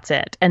then that's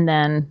it. And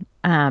then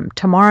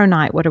tomorrow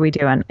night, what are we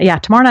doing? Yeah,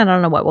 tomorrow night I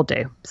don't know what we'll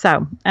do.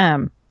 So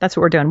that's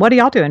what we're doing. What are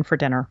y'all doing for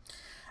dinner?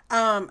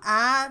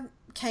 I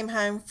came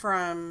home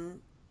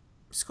from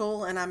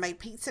school and I made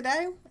pizza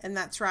dough, and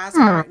that's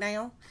rising right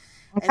now.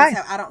 Okay. And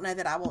so I don't know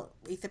that I will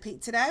eat the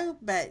pizza dough,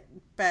 but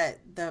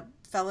the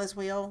fellas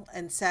will,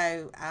 and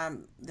so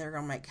they're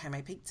going to make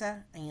homemade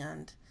pizza,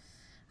 and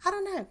I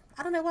don't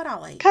know what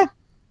I'll eat. Okay.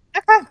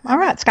 All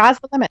right. Sky's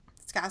the limit.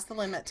 Sky's the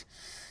limit.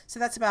 So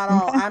that's about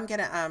all. I'm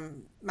going to,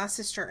 my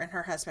sister and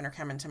her husband are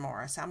coming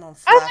tomorrow, so I'm going to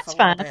fluff a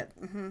little bit.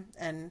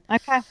 And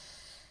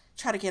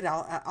try to get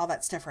all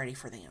that stuff ready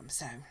for them.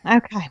 So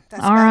okay.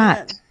 That's all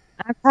right. It.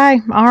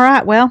 Okay. All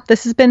right. Well,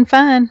 this has been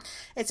fun.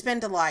 It's been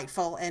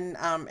delightful,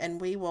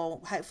 and we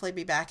will hopefully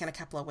be back in a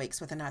couple of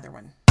weeks with another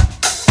one.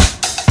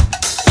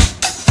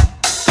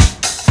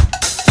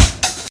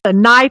 The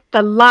night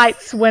the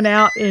lights went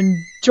out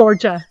in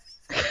Georgia.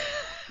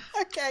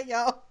 Okay,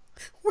 y'all.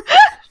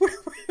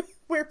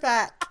 We're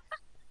back.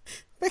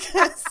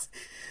 Because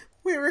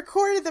we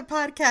recorded the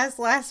podcast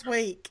last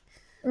week.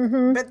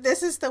 But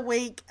this is the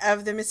week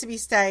of the Mississippi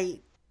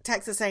State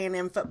Texas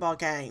A&M football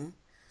game.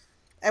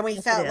 And we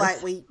felt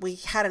like we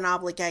had an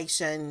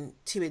obligation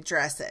to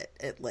address it,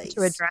 at least.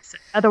 To address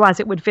it. Otherwise,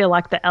 it would feel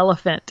like the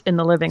elephant in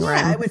the living room.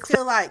 Yeah, it would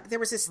feel like there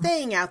was this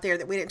thing out there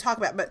that we didn't talk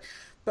about.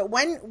 But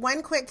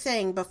one quick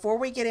thing before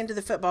we get into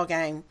the football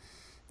game,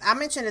 I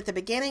mentioned at the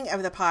beginning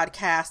of the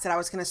podcast that I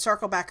was going to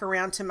circle back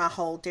around to my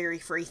whole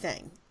dairy-free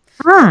thing.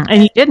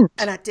 And you didn't.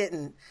 And I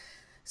didn't.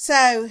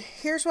 So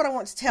here's what I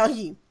want to tell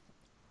you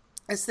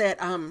is that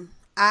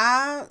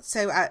I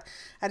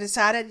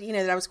decided,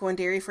 that I was going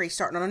dairy-free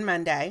starting on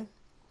Monday.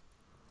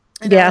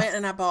 And I went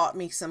and I bought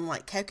me some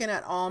like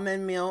coconut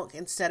almond milk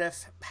instead of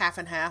half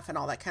and half and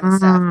all that kind of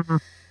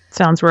stuff.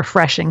 Sounds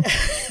refreshing.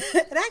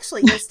 It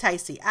actually is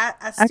tasty. I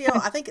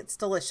think it's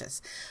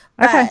delicious.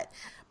 But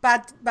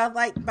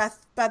probably by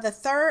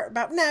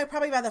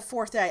the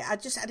fourth day, I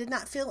did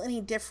not feel any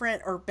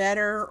different or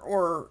better,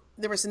 or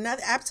there was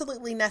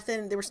absolutely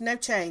nothing. There was no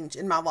change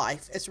in my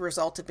life as a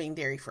result of being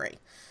dairy free.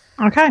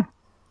 Okay.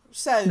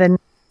 So then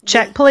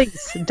check,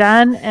 please.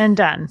 Done and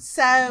done.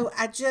 So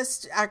I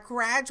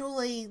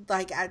gradually,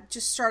 I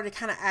just started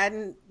kind of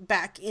adding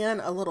back in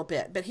a little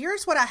bit. But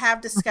here's what I have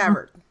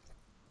discovered.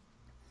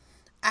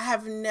 I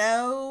have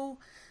no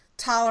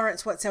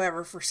tolerance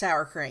whatsoever for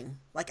sour cream.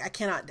 I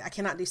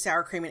cannot do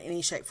sour cream in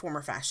any shape, form,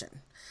 or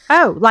fashion.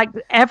 Oh,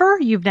 ever?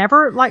 You've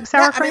never liked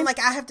sour cream? I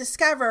mean, I have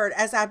discovered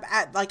as I've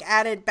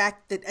added the dairy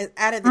back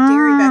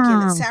in,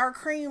 that sour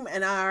cream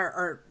and I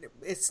are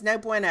it's no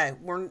bueno.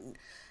 We're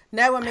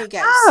no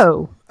amigos.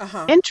 Oh,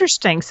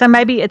 interesting. So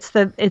maybe it's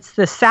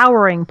the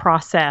souring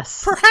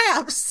process.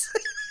 Perhaps.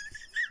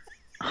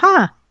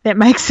 That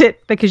makes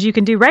it, because you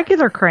can do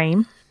regular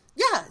cream.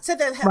 Yeah. So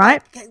that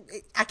right.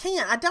 I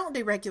can't. I don't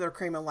do regular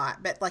cream a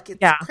lot, but like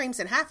cream's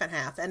in half and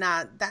half, and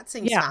that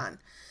seems fine.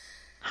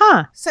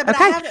 So, but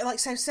I have it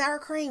so sour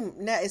cream.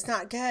 No, it's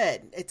not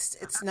good.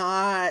 It's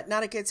not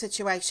a good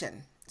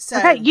situation. So,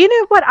 okay, you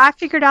know what I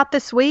figured out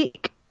this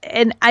week,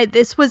 and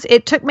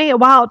it took me a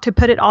while to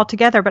put it all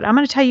together, but I'm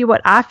going to tell you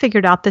what I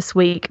figured out this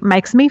week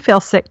makes me feel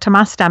sick to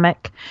my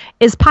stomach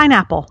is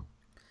pineapple.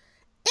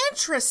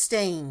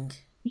 Interesting.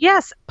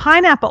 Yes,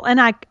 pineapple, and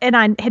I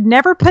had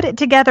never put it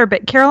together,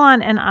 but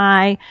Caroline and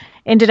I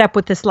ended up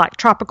with this like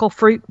tropical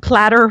fruit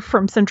platter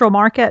from Central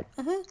Market.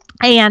 Mm-hmm.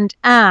 And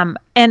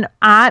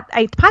I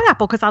ate the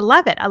pineapple because I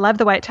love it. I love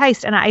the way it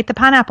tastes. And I ate the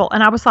pineapple,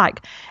 and I was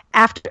like,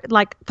 after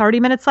like 30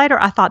 minutes later,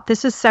 I thought,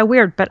 this is so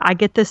weird, but I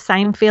get this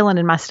same feeling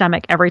in my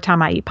stomach every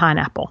time I eat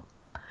pineapple.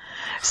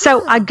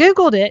 So I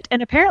Googled it,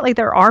 and apparently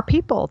there are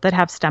people that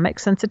have stomach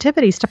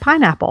sensitivities to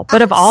pineapple,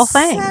 but of all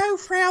things. I'm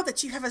so proud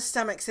that you have a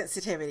stomach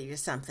sensitivity to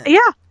something. Yeah,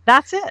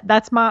 that's it.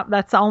 That's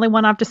the only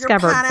one I've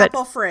discovered. You're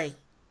pineapple free.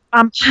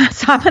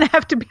 So I'm going to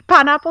have to be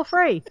pineapple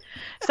free.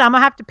 So I'm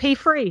going to have to pee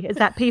free. Is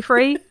that pee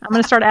free? I'm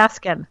going to start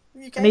asking.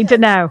 I need to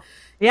know.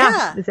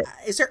 Yeah.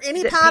 Is there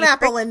any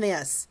pineapple in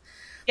this?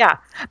 Yeah.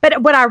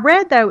 But what I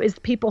read, though, is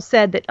people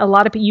said that a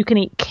lot of people, you can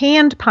eat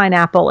canned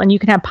pineapple and you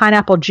can have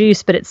pineapple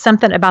juice, but it's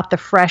something about the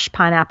fresh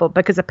pineapple,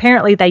 because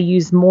apparently they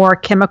use more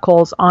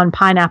chemicals on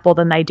pineapple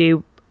than they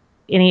do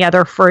any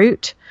other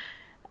fruit,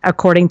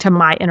 according to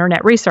my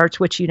internet research,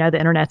 which, the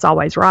internet's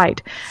always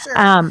right.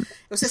 Sure.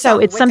 Was this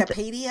on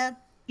Wikipedia?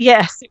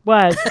 Yes, it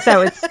was.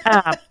 So it's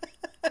Pat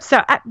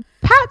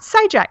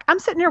Sajak. I'm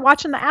sitting here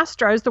watching the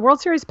Astros, the World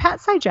Series. Pat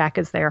Sajak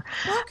is there.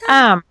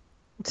 Okay.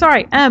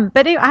 Sorry. But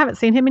anyway, I haven't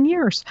seen him in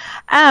years.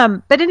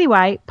 But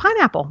anyway,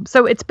 pineapple.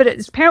 So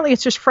apparently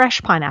it's just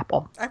fresh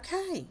pineapple.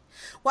 Okay.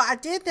 Well, I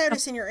did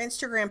notice in your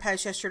Instagram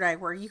post yesterday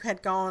where you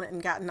had gone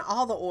and gotten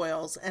all the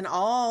oils and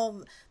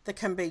all the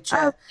kombucha.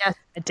 Oh, yes,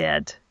 I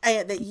did.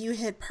 And that you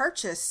had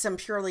purchased some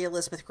Purely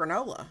Elizabeth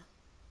granola.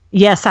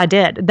 Yes, I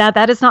did.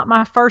 That is not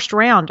my first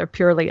round of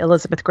Purely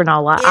Elizabeth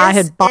granola.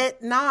 Is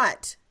it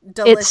not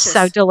delicious? It's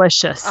so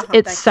delicious.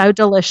 It's so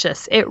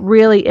delicious. It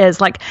really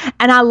is.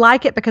 And I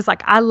like it because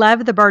I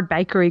love the Bird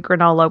Bakery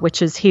granola,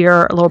 which is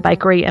here, a little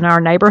bakery in our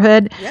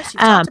neighborhood. Yes, you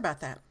talked about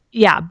that.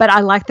 Yeah, but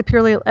I like the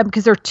Purely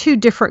because they're two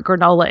different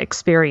granola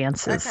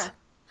experiences. Okay.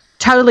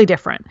 Totally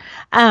different,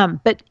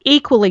 but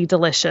equally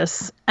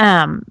delicious.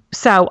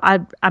 So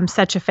I'm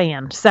such a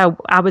fan. So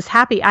I was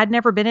happy. I'd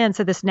never been in.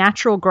 So this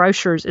Natural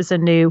Grocers is a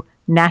new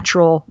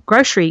natural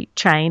grocery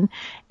chain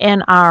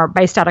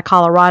based out of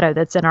Colorado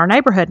that's in our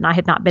neighborhood. And I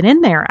had not been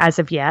in there as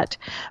of yet,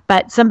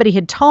 but somebody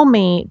had told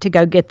me to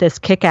go get this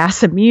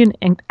Kick-Ass Immune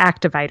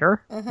Activator,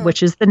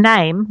 which is the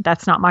name.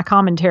 That's not my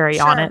commentary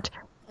on it.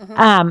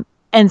 Mm-hmm.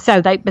 And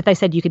so they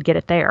said you could get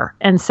it there.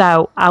 And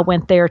so I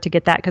went there to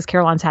get that because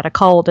Caroline's had a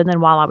cold. And then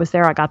while I was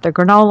there, I got the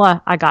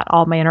granola. I got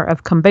all manner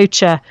of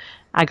kombucha.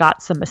 I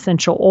got some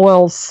essential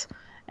oils.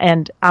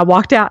 And I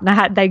walked out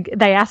and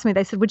they asked me,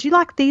 they said, would you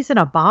like these in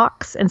a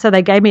box? And so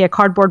they gave me a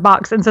cardboard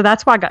box. And so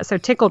that's why I got so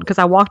tickled, because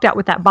I walked out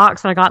with that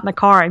box and I got in the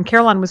car and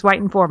Caroline was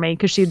waiting for me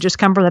because she had just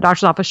come from the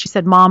doctor's office. She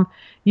said, Mom,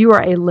 you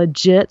are a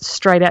legit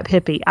straight up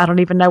hippie. I don't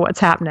even know what's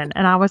happening.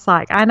 And I was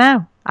like, I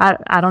know.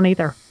 I don't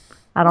either.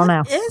 I don't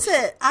know. Is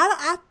it?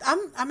 I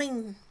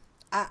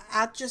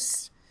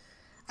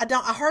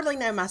hardly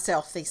know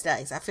myself these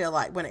days. I feel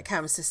like when it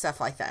comes to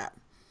stuff like that.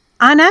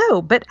 I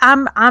know, but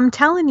I'm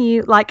telling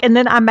you, and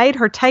then I made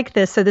her take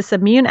this. So this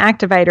immune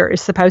activator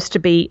is supposed to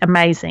be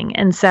amazing.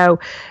 And so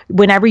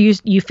whenever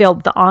you feel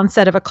the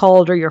onset of a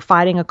cold or you're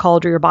fighting a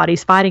cold or your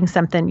body's fighting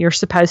something, you're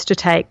supposed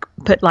to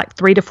put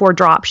 3 to 4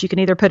 drops. You can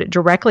either put it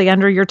directly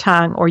under your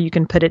tongue or you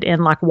can put it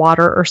in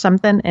water or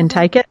something and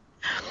take it.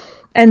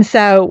 And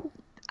so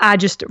I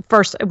just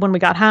first, when we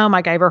got home,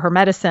 I gave her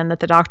medicine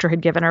that the doctor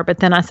had given her. But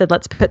then I said,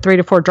 let's put 3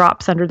 to 4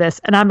 drops under this.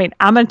 And I mean,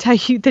 I'm going to tell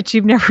you that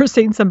you've never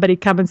seen somebody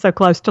coming so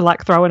close to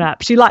throwing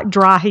up. She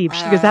dry heaved.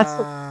 She goes, that's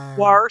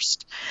the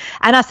worst.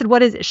 And I said,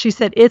 what is it? She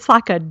said, it's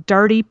like a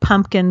dirty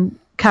pumpkin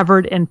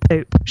covered in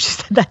poop. She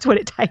said, that's what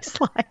it tastes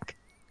like.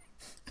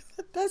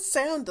 That does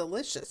sound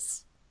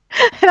delicious.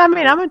 And I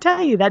mean, I'm going to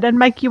tell you, that doesn't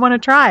make you want to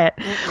try it.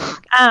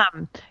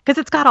 Because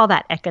it's got all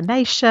that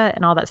echinacea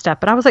and all that stuff.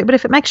 But I was like, but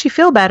if it makes you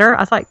feel better, I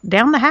was like,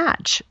 down the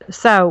hatch.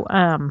 So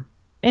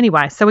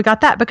anyway, so we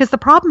got that. Because the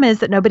problem is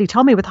that nobody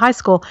told me with high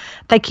school,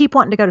 they keep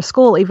wanting to go to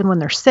school even when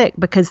they're sick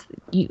because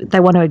they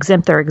want to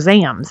exempt their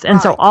exams.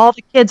 And so all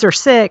the kids are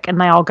sick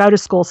and they all go to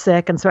school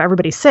sick. And so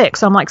everybody's sick.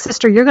 So I'm like,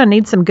 sister, you're going to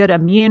need some good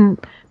immune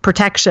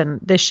protection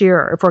this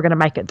year if we're going to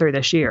make it through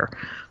this year.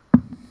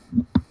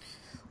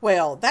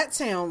 Well, that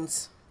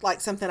sounds like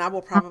something I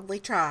will probably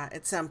try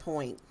at some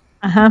point.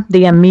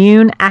 The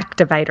immune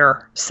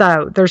activator.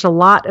 So there's a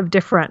lot of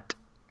different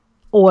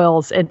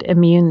oils and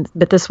immune,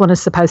 but this one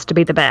is supposed to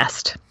be the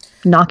best.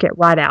 Knock it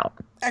right out.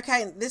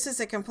 Okay, this is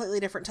a completely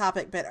different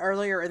topic, but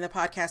earlier in the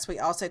podcast, we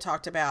also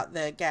talked about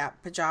the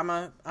Gap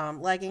pajama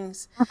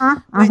leggings,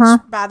 which,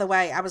 by the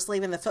way, I was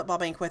leaving the football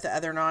banquet the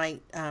other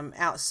night,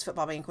 Alex's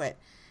football banquet,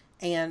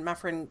 and my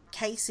friend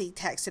Casey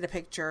texted a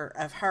picture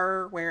of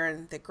her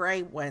wearing the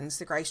gray ones,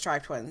 the gray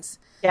striped ones.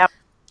 Yep.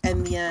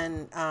 And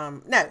then,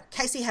 no,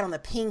 Casey had on the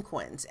pink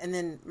ones. And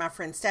then my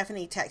friend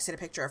Stephanie texted a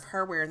picture of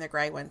her wearing the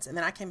gray ones. And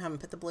then I came home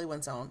and put the blue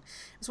ones on.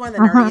 It was one of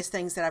the nerdiest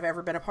things that I've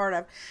ever been a part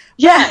of.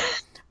 Yeah.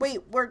 We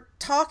were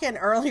talking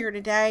earlier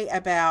today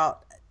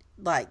about,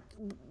 like,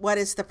 what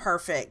is the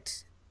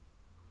perfect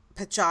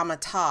pajama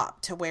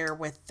top to wear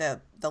with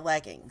the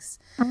leggings.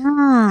 And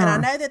I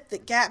know that the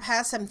Gap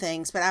has some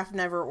things, but I've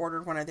never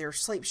ordered one of their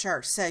sleep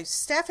shirts. So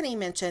Stephanie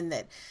mentioned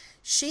that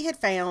she had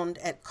found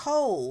at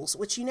Kohl's,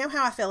 which you know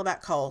how I feel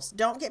about Kohl's.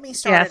 Don't get me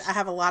started. Yes. I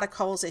have a lot of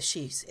Kohl's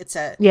issues.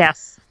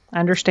 Yes,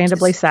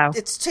 understandably so.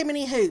 It's too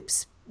many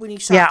hoops when you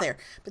shop there.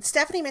 But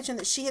Stephanie mentioned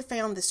that she had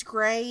found this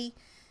gray,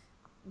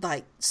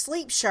 like,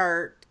 sleep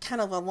shirt,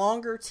 kind of a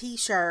longer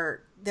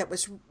T-shirt that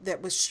was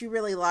she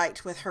really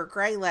liked with her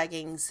gray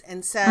leggings,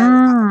 and so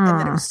and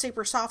then it was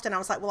super soft. And I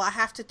was like, well, I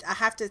have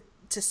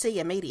to see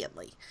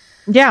immediately.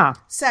 Yeah.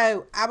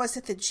 So I was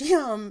at the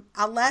gym.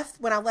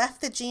 When I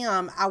left the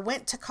gym, I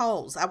went to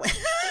Kohl's. I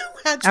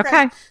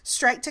drove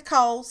straight to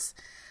Kohl's.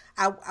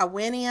 I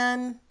went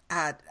in.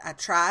 I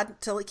tried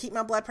to keep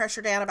my blood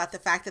pressure down about the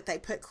fact that they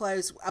put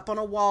clothes up on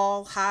a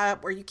wall high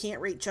up where you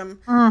can't reach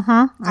them.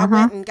 I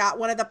went and got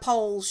one of the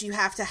poles you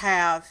have to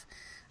have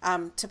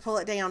to pull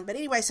it down. But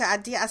anyway, so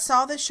I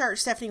saw the shirt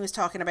Stephanie was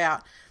talking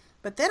about.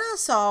 But then I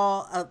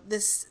saw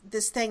this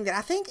thing that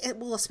I think it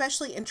will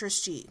especially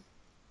interest you.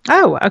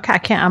 Oh,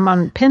 okay. I'm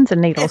on pins and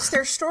needles. It's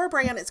their store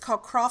brand. It's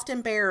called Croft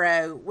and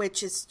Barrow,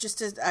 which is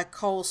just a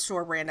Kohl's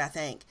store brand, I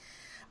think.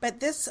 But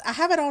this, I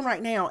have it on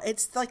right now.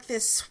 It's like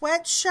this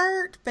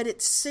sweatshirt, but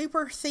it's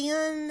super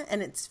thin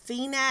and it's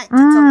V-necked. It's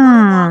a little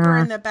longer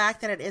in the back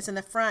than it is in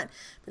the front,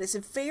 but it's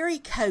very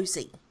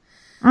cozy.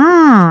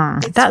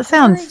 It's that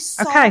sounds very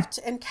soft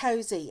and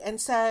cozy. And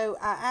so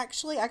I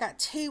got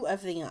two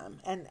of them,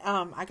 and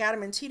I got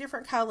them in two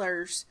different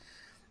colors.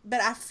 But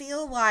I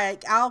feel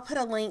like I'll put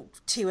a link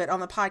to it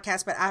on the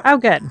podcast. But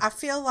good. I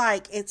feel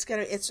like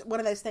it's one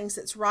of those things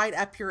that's right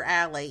up your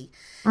alley.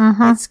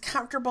 It's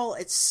comfortable.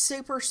 It's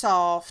super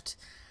soft.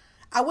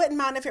 I wouldn't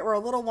mind if it were a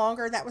little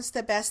longer. That was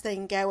the best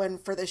thing going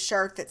for the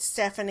shirt that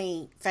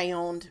Stephanie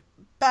found.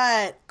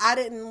 But I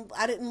didn't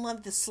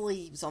love the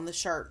sleeves on the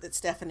shirt that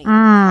Stephanie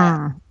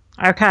had.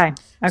 Okay.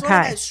 It's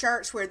one of those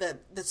shirts where the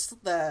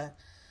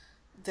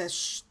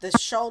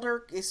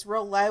shoulder is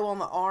real low on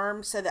the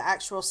arm, so the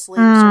actual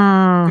sleeves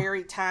are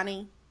very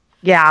tiny.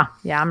 Yeah,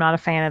 I'm not a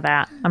fan of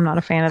that.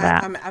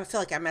 I feel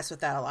like I mess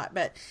with that a lot.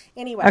 But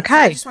anyway, so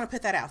I just want to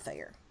put that out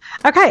there.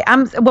 Okay.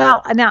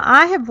 Well, now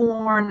I have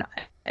worn,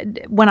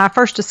 when I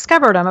first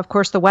discovered them, of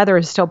course, the weather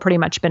has still pretty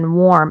much been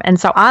warm. And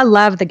so I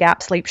love the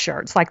Gap sleep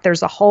shirts. Like,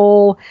 there's a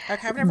whole...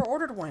 Okay, I've never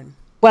ordered one.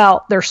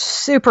 Well, they're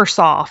super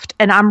soft.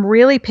 And I'm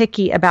really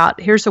picky about...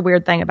 Here's a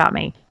weird thing about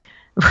me.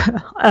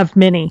 Of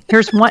many.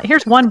 Here's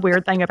one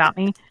weird thing about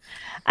me.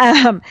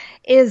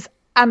 Is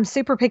I'm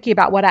super picky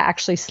about what I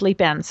actually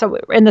sleep in. So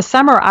in the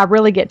summer, I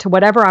really get to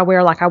whatever I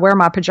wear. Like, I wear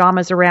my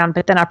pajamas around,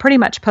 but then I pretty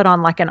much put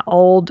on like an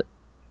old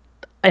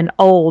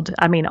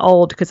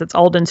because it's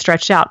old and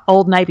stretched out,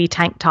 Old Navy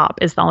tank top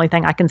is the only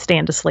thing I can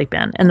stand to sleep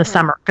in the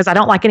summer, because I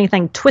don't like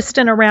anything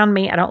twisting around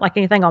me. I don't like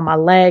anything on my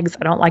legs.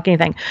 I don't like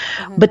anything.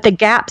 But the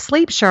Gap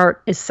sleep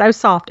shirt is so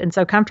soft and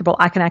so comfortable,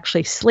 I can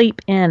actually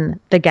sleep in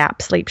the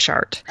Gap sleep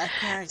shirt.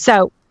 Okay.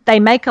 So they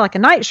make like a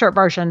nightshirt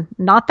version,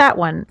 not that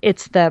one.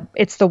 It's the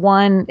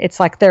one, it's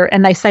like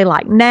and they say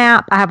like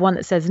nap. I have one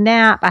that says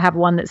nap. I have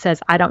one that says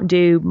I don't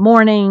do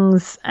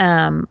mornings.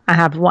 I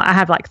have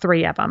like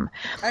three of them.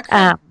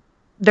 Okay.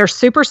 They're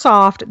super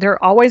soft.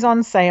 They're always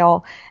on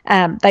sale.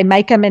 They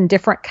make them in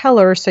different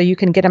colors so you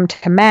can get them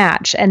to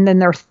match. And then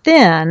they're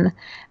thin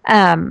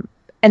and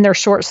they're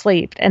short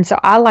sleeved. And so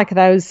I like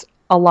those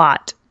a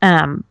lot.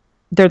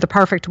 They're the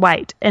perfect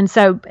weight. And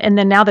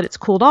then now that it's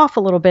cooled off a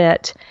little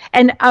bit,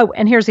 and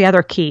here's the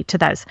other key to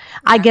those. Okay.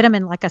 I get them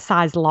in like a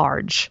size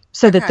large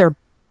so that they're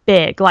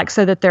big, like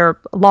so that they're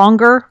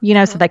longer,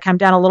 so they come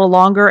down a little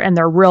longer and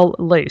they're real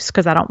loose,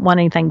 because I don't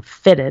want anything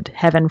fitted,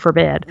 heaven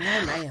forbid.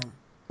 No, ma'am.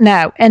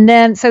 No. And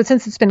then, so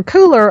since it's been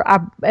cooler, I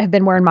have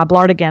been wearing my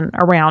Blartigan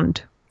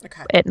around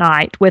at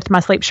night with my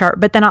sleep shirt.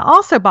 But then I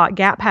also bought,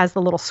 Gap has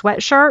the little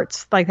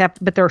sweatshirts like that,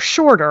 but they're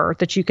shorter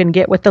that you can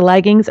get with the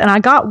leggings. And I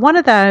got one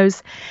of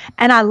those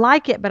and I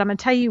like it, but I'm going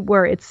to tell you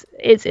where it's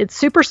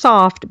super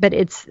soft, but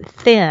it's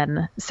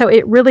thin. So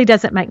it really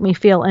doesn't make me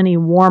feel any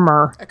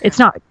warmer. Okay. It's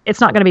not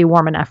going to be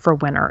warm enough for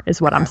winter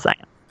is what I'm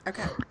saying.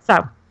 Okay.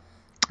 So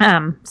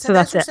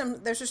that's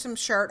it. Those are some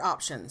shirt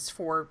options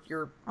for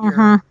your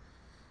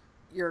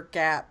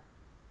Gap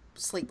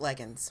sleep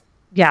leggings.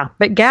 Yeah,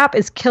 but Gap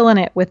is killing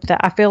it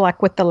I feel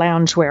like with the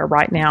loungewear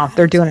right now.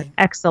 They're doing an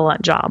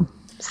excellent job.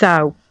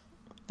 So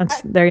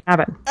there you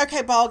have it.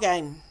 Okay, ball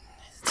game.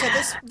 So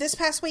this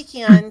past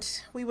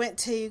weekend we went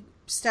to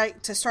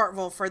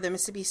Starkville for the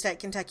Mississippi State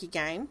Kentucky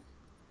game.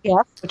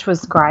 Yes, which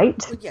was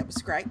great. Yeah, it was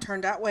great.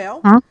 Turned out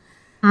well.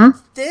 Mm-hmm.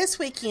 This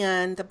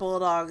weekend, the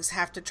Bulldogs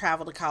have to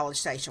travel to College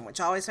Station, which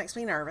always makes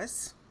me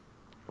nervous.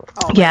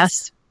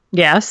 Always.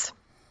 Yes.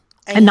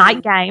 And a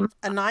night game.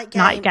 A night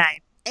game.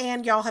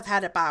 And y'all have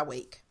had a bye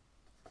week.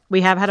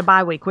 We have had a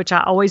bye week, which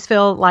I always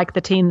feel like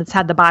the team that's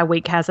had the bye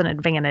week has an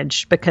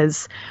advantage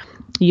because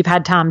you've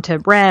had time to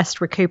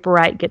rest,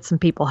 recuperate, get some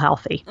people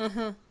healthy.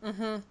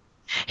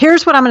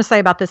 Here's what I'm going to say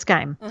about this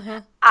game.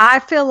 I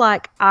feel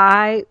like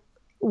I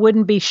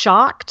wouldn't be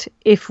shocked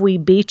if we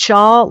beat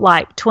y'all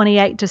like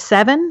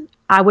 28-7.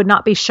 I would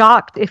not be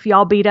shocked if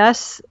y'all beat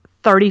us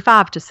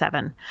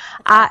 35-7.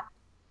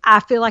 I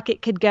feel like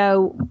it could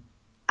go.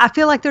 I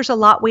feel like there's a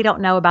lot we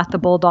don't know about the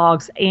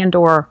Bulldogs and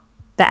or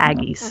the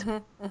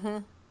Aggies.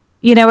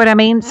 You know what I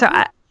mean? So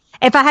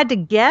if I had to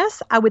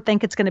guess, I would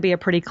think it's going to be a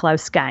pretty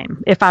close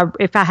game. If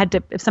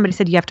somebody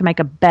said you have to make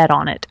a bet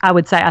on it, I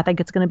would say I think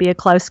it's going to be a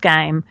close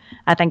game.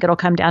 I think it'll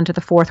come down to the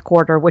fourth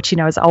quarter, which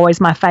is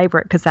always my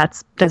favorite because that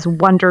does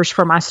wonders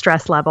for my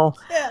stress level.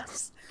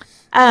 Yes.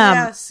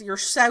 Yes, you're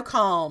so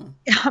calm.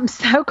 I'm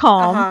so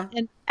calm,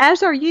 and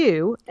as are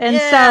you. And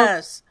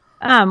yes.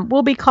 So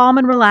we'll be calm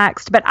and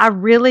relaxed. But I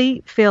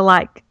really feel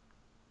like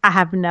I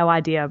have no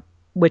idea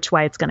which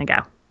way it's going to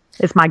go.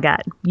 It's my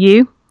gut.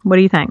 You? What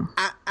do you think?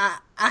 I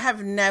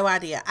have no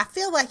idea. I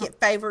feel like it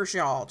favors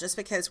y'all just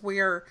because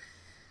we're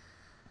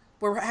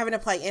having to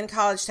play in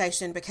College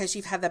Station because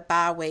you've had the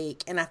bye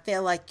week, and I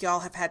feel like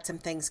y'all have had some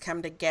things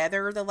come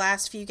together the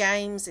last few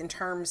games in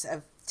terms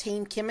of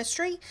team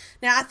chemistry.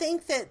 Now, I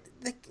think that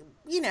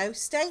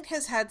State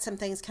has had some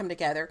things come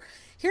together.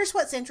 Here's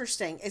what's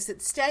interesting is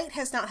that State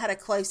has not had a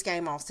close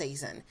game all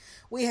season.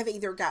 We have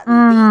either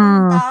gotten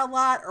beaten by a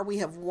lot or we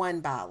have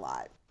won by a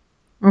lot.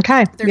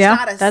 Okay. There's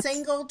not a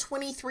single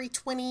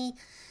 23-20,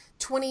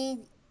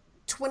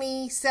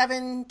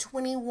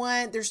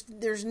 27-21.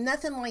 There's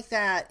nothing like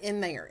that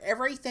in there.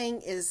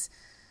 Everything is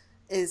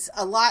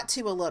a lot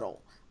to a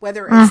little,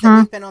 whether it's that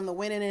we've been on the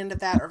winning end of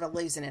that or the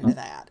losing end of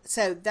that.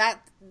 So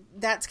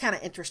that's kind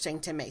of interesting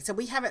to me. So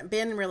we haven't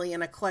been really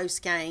in a close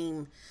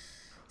game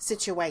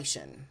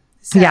situation.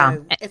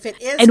 So if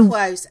it is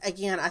close,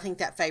 again, I think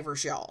that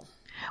favors y'all.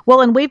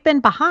 Well, and we've been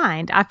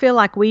behind. I feel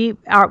like we've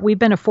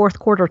been a fourth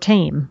quarter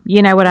team.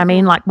 You know what I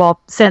mean? Like, well,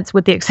 since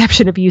with the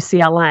exception of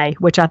UCLA,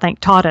 which I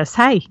think taught us,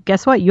 hey,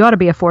 guess what? You ought to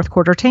be a fourth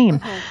quarter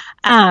team.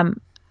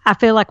 I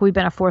feel like we've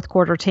been a fourth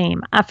quarter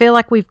team. I feel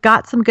like we've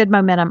got some good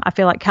momentum. I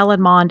feel like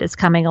Kellen Mond is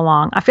coming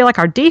along. I feel like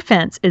our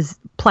defense is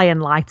playing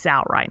lights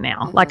out right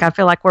now. Like, I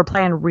feel like we're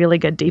playing really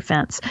good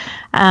defense.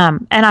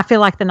 And I feel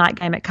like the night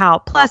game at Kyle.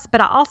 Plus,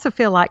 but I also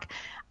feel like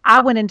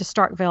I went into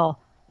Starkville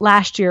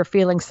last year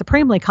feeling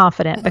supremely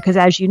confident because,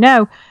 as you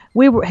know,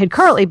 had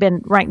currently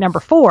been ranked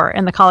number 4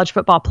 in the college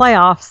football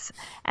playoffs.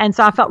 And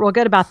so I felt real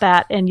good about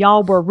that. And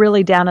y'all were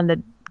really down in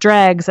the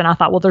dregs. And I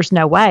thought, well, there's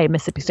no way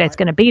Mississippi State's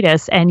going to beat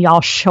us. And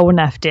y'all sure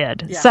enough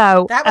did. Yeah.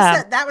 So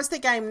that was the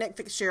game Nick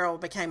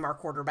Fitzgerald became our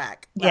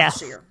quarterback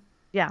last year.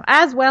 Yeah,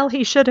 as well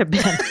he should have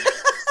been.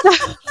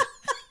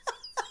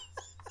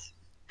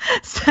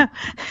 So I'm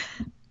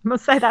going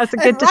to say that was a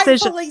good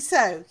decision. Rightfully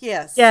so,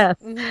 yes. Yes.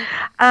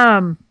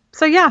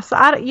 So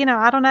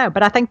I don't know,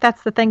 but I think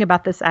that's the thing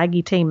about this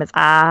Aggie team is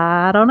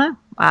I don't know.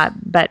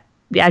 But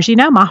as you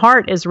know, my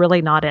heart is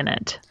really not in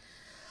it.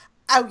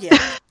 Oh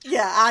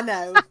yeah, I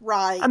know,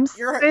 right? I'm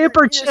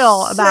super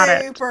chill about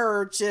it.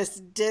 Super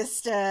just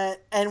distant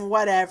and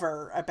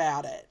whatever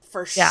about it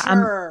for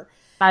sure.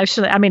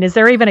 Actually, I mean, is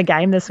there even a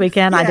game this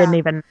weekend? Yeah. I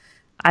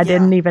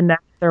didn't even know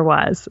there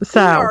was.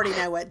 So you already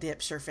know what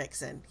dips you're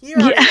fixing.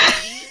 You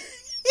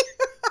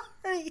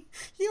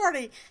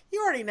already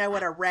know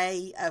what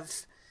array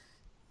of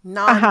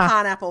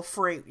non-pineapple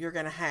fruit you're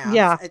going to have.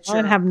 Yeah,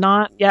 I have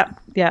not. Yep.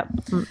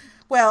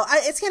 Well, I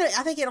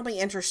think it'll be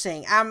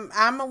interesting.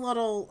 I'm a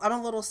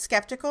little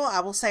skeptical. I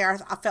will say I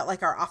felt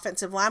like our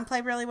offensive line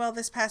played really well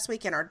this past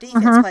week, and our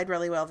defense played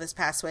really well this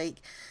past week.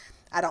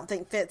 I don't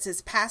think Fitz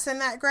is passing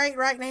that great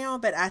right now,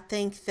 but I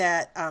think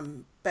that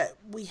but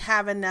we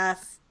have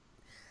enough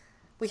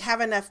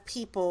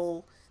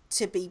people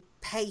to be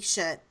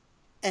patient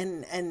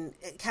and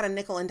kind of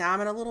nickel and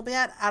dime it a little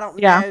bit. I don't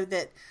know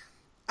that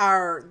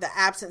the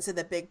absence of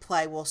the big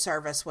play will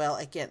serve us well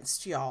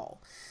against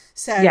y'all.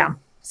 So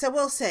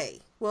we'll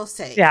see.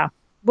 Yeah,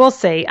 we'll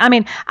see. I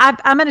mean,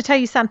 I'm going to tell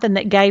you something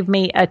that gave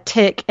me a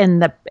tick in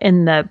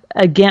the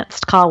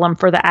against column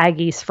for the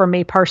Aggies for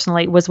me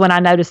personally was when I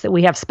noticed that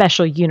we have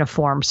special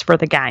uniforms for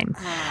the game.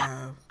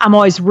 I'm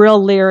always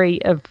real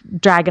leery of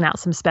dragging out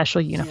some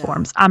special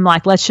uniforms. Yeah. I'm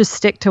like, let's just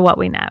stick to what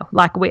we know.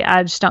 Like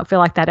I just don't feel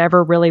like that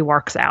ever really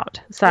works out.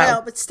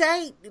 So but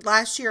State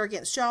last year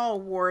against y'all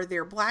wore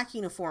their black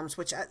uniforms,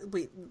 which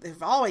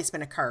they've always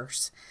been a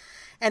curse.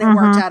 And it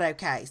worked out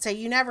okay. So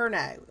you never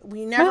know.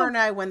 We never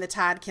know when the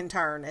tide can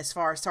turn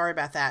sorry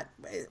about that,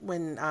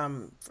 when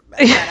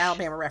that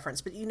Alabama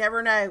reference, but you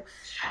never know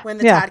when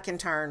the tide can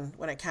turn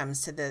when it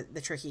comes to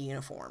the tricky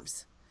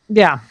uniforms.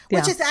 Yeah.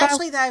 Which is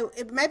actually, though,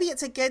 maybe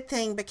it's a good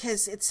thing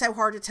because it's so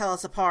hard to tell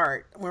us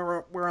apart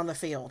when we're on the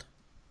field.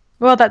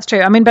 Well, that's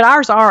true. I mean, but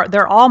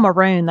they're all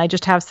maroon. They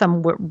just have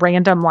some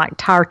random like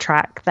tire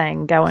track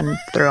thing going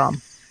through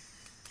them.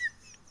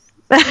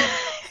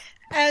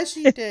 As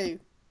you do.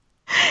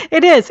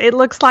 It is. It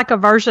looks like a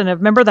version of,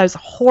 remember those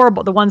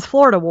horrible, the ones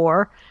Florida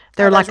wore?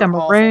 They're like a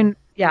maroon.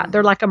 Awful. Yeah,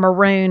 they're like a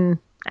maroon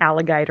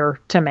alligator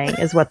to me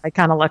is what they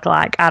kind of look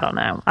like. I don't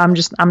know. I'm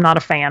not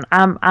a fan.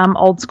 I'm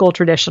old school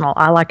traditional.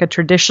 I like a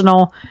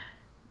traditional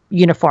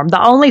uniform.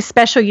 The only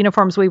special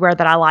uniforms we wear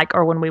that I like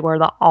are when we wear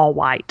the all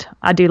white.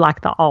 I do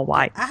like the all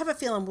white. I have a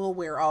feeling we'll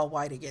wear all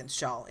white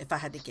against y'all if I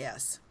had to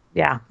guess.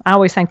 Yeah, I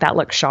always think that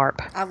looks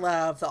sharp. I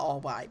love the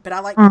all white, but I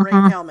like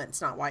maroon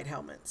helmets, not white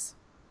helmets.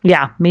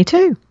 Yeah, me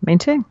too.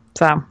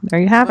 So there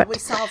you have it. We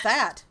solved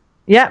that.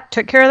 Yep,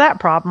 took care of that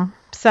problem.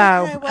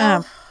 So, okay,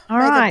 well, all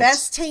may right. the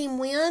best team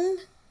win.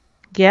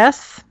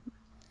 Yes.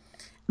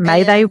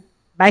 May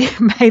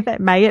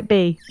it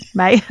be.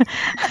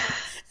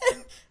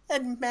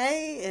 And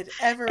may it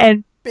ever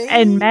be.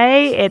 And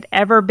may it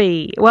ever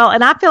be. Well,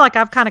 and I feel like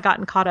I've kind of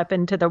gotten caught up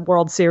into the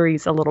World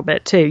Series a little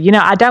bit too. You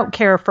know, I don't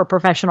care for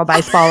professional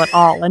baseball at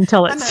all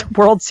until it's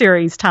World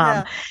Series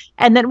time. Yeah.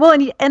 And then, well,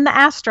 and the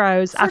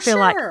Astros, I feel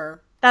like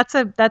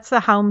that's a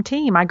home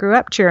team. I grew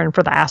up cheering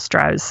for the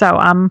Astros. So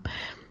I'm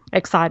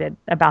excited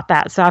about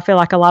that. So I feel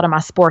like a lot of my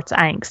sports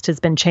angst has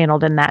been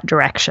channeled in that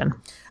direction.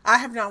 I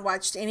have not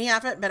watched any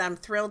of it, but I'm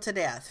thrilled to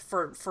death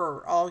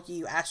for all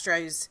you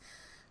Astros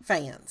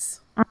fans.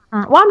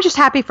 Well, I'm just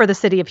happy for the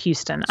city of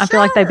Houston. I feel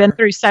like they've been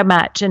through so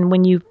much, and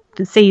when you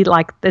see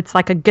like it's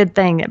like a good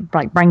thing, it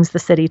like brings the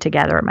city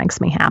together. It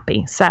makes me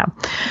happy. So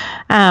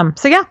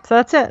that's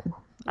it.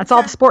 That's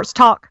all the sports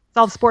talk. That's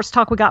all the sports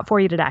talk we got for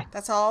you today.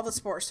 That's all the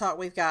sports talk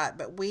we've got.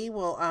 But we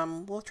will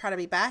we'll try to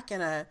be back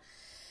in a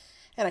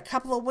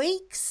couple of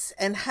weeks,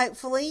 and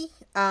hopefully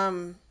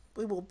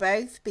we will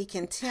both be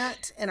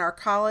content in our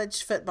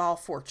college football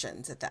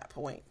fortunes at that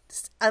point.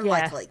 It's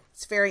unlikely. Yes.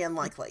 It's very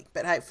unlikely,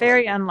 but hopefully.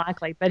 Very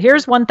unlikely. But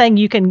here's one thing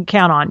you can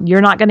count on.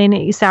 You're not going to eat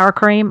any sour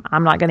cream.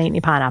 I'm not going to eat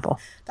any pineapple.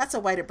 That's a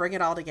way to bring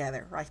it all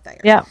together right there.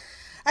 Yep.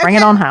 Okay. Bring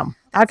it on home.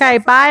 Okay.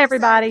 Bye,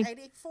 everybody.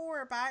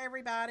 84. Bye,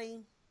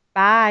 everybody.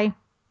 Bye.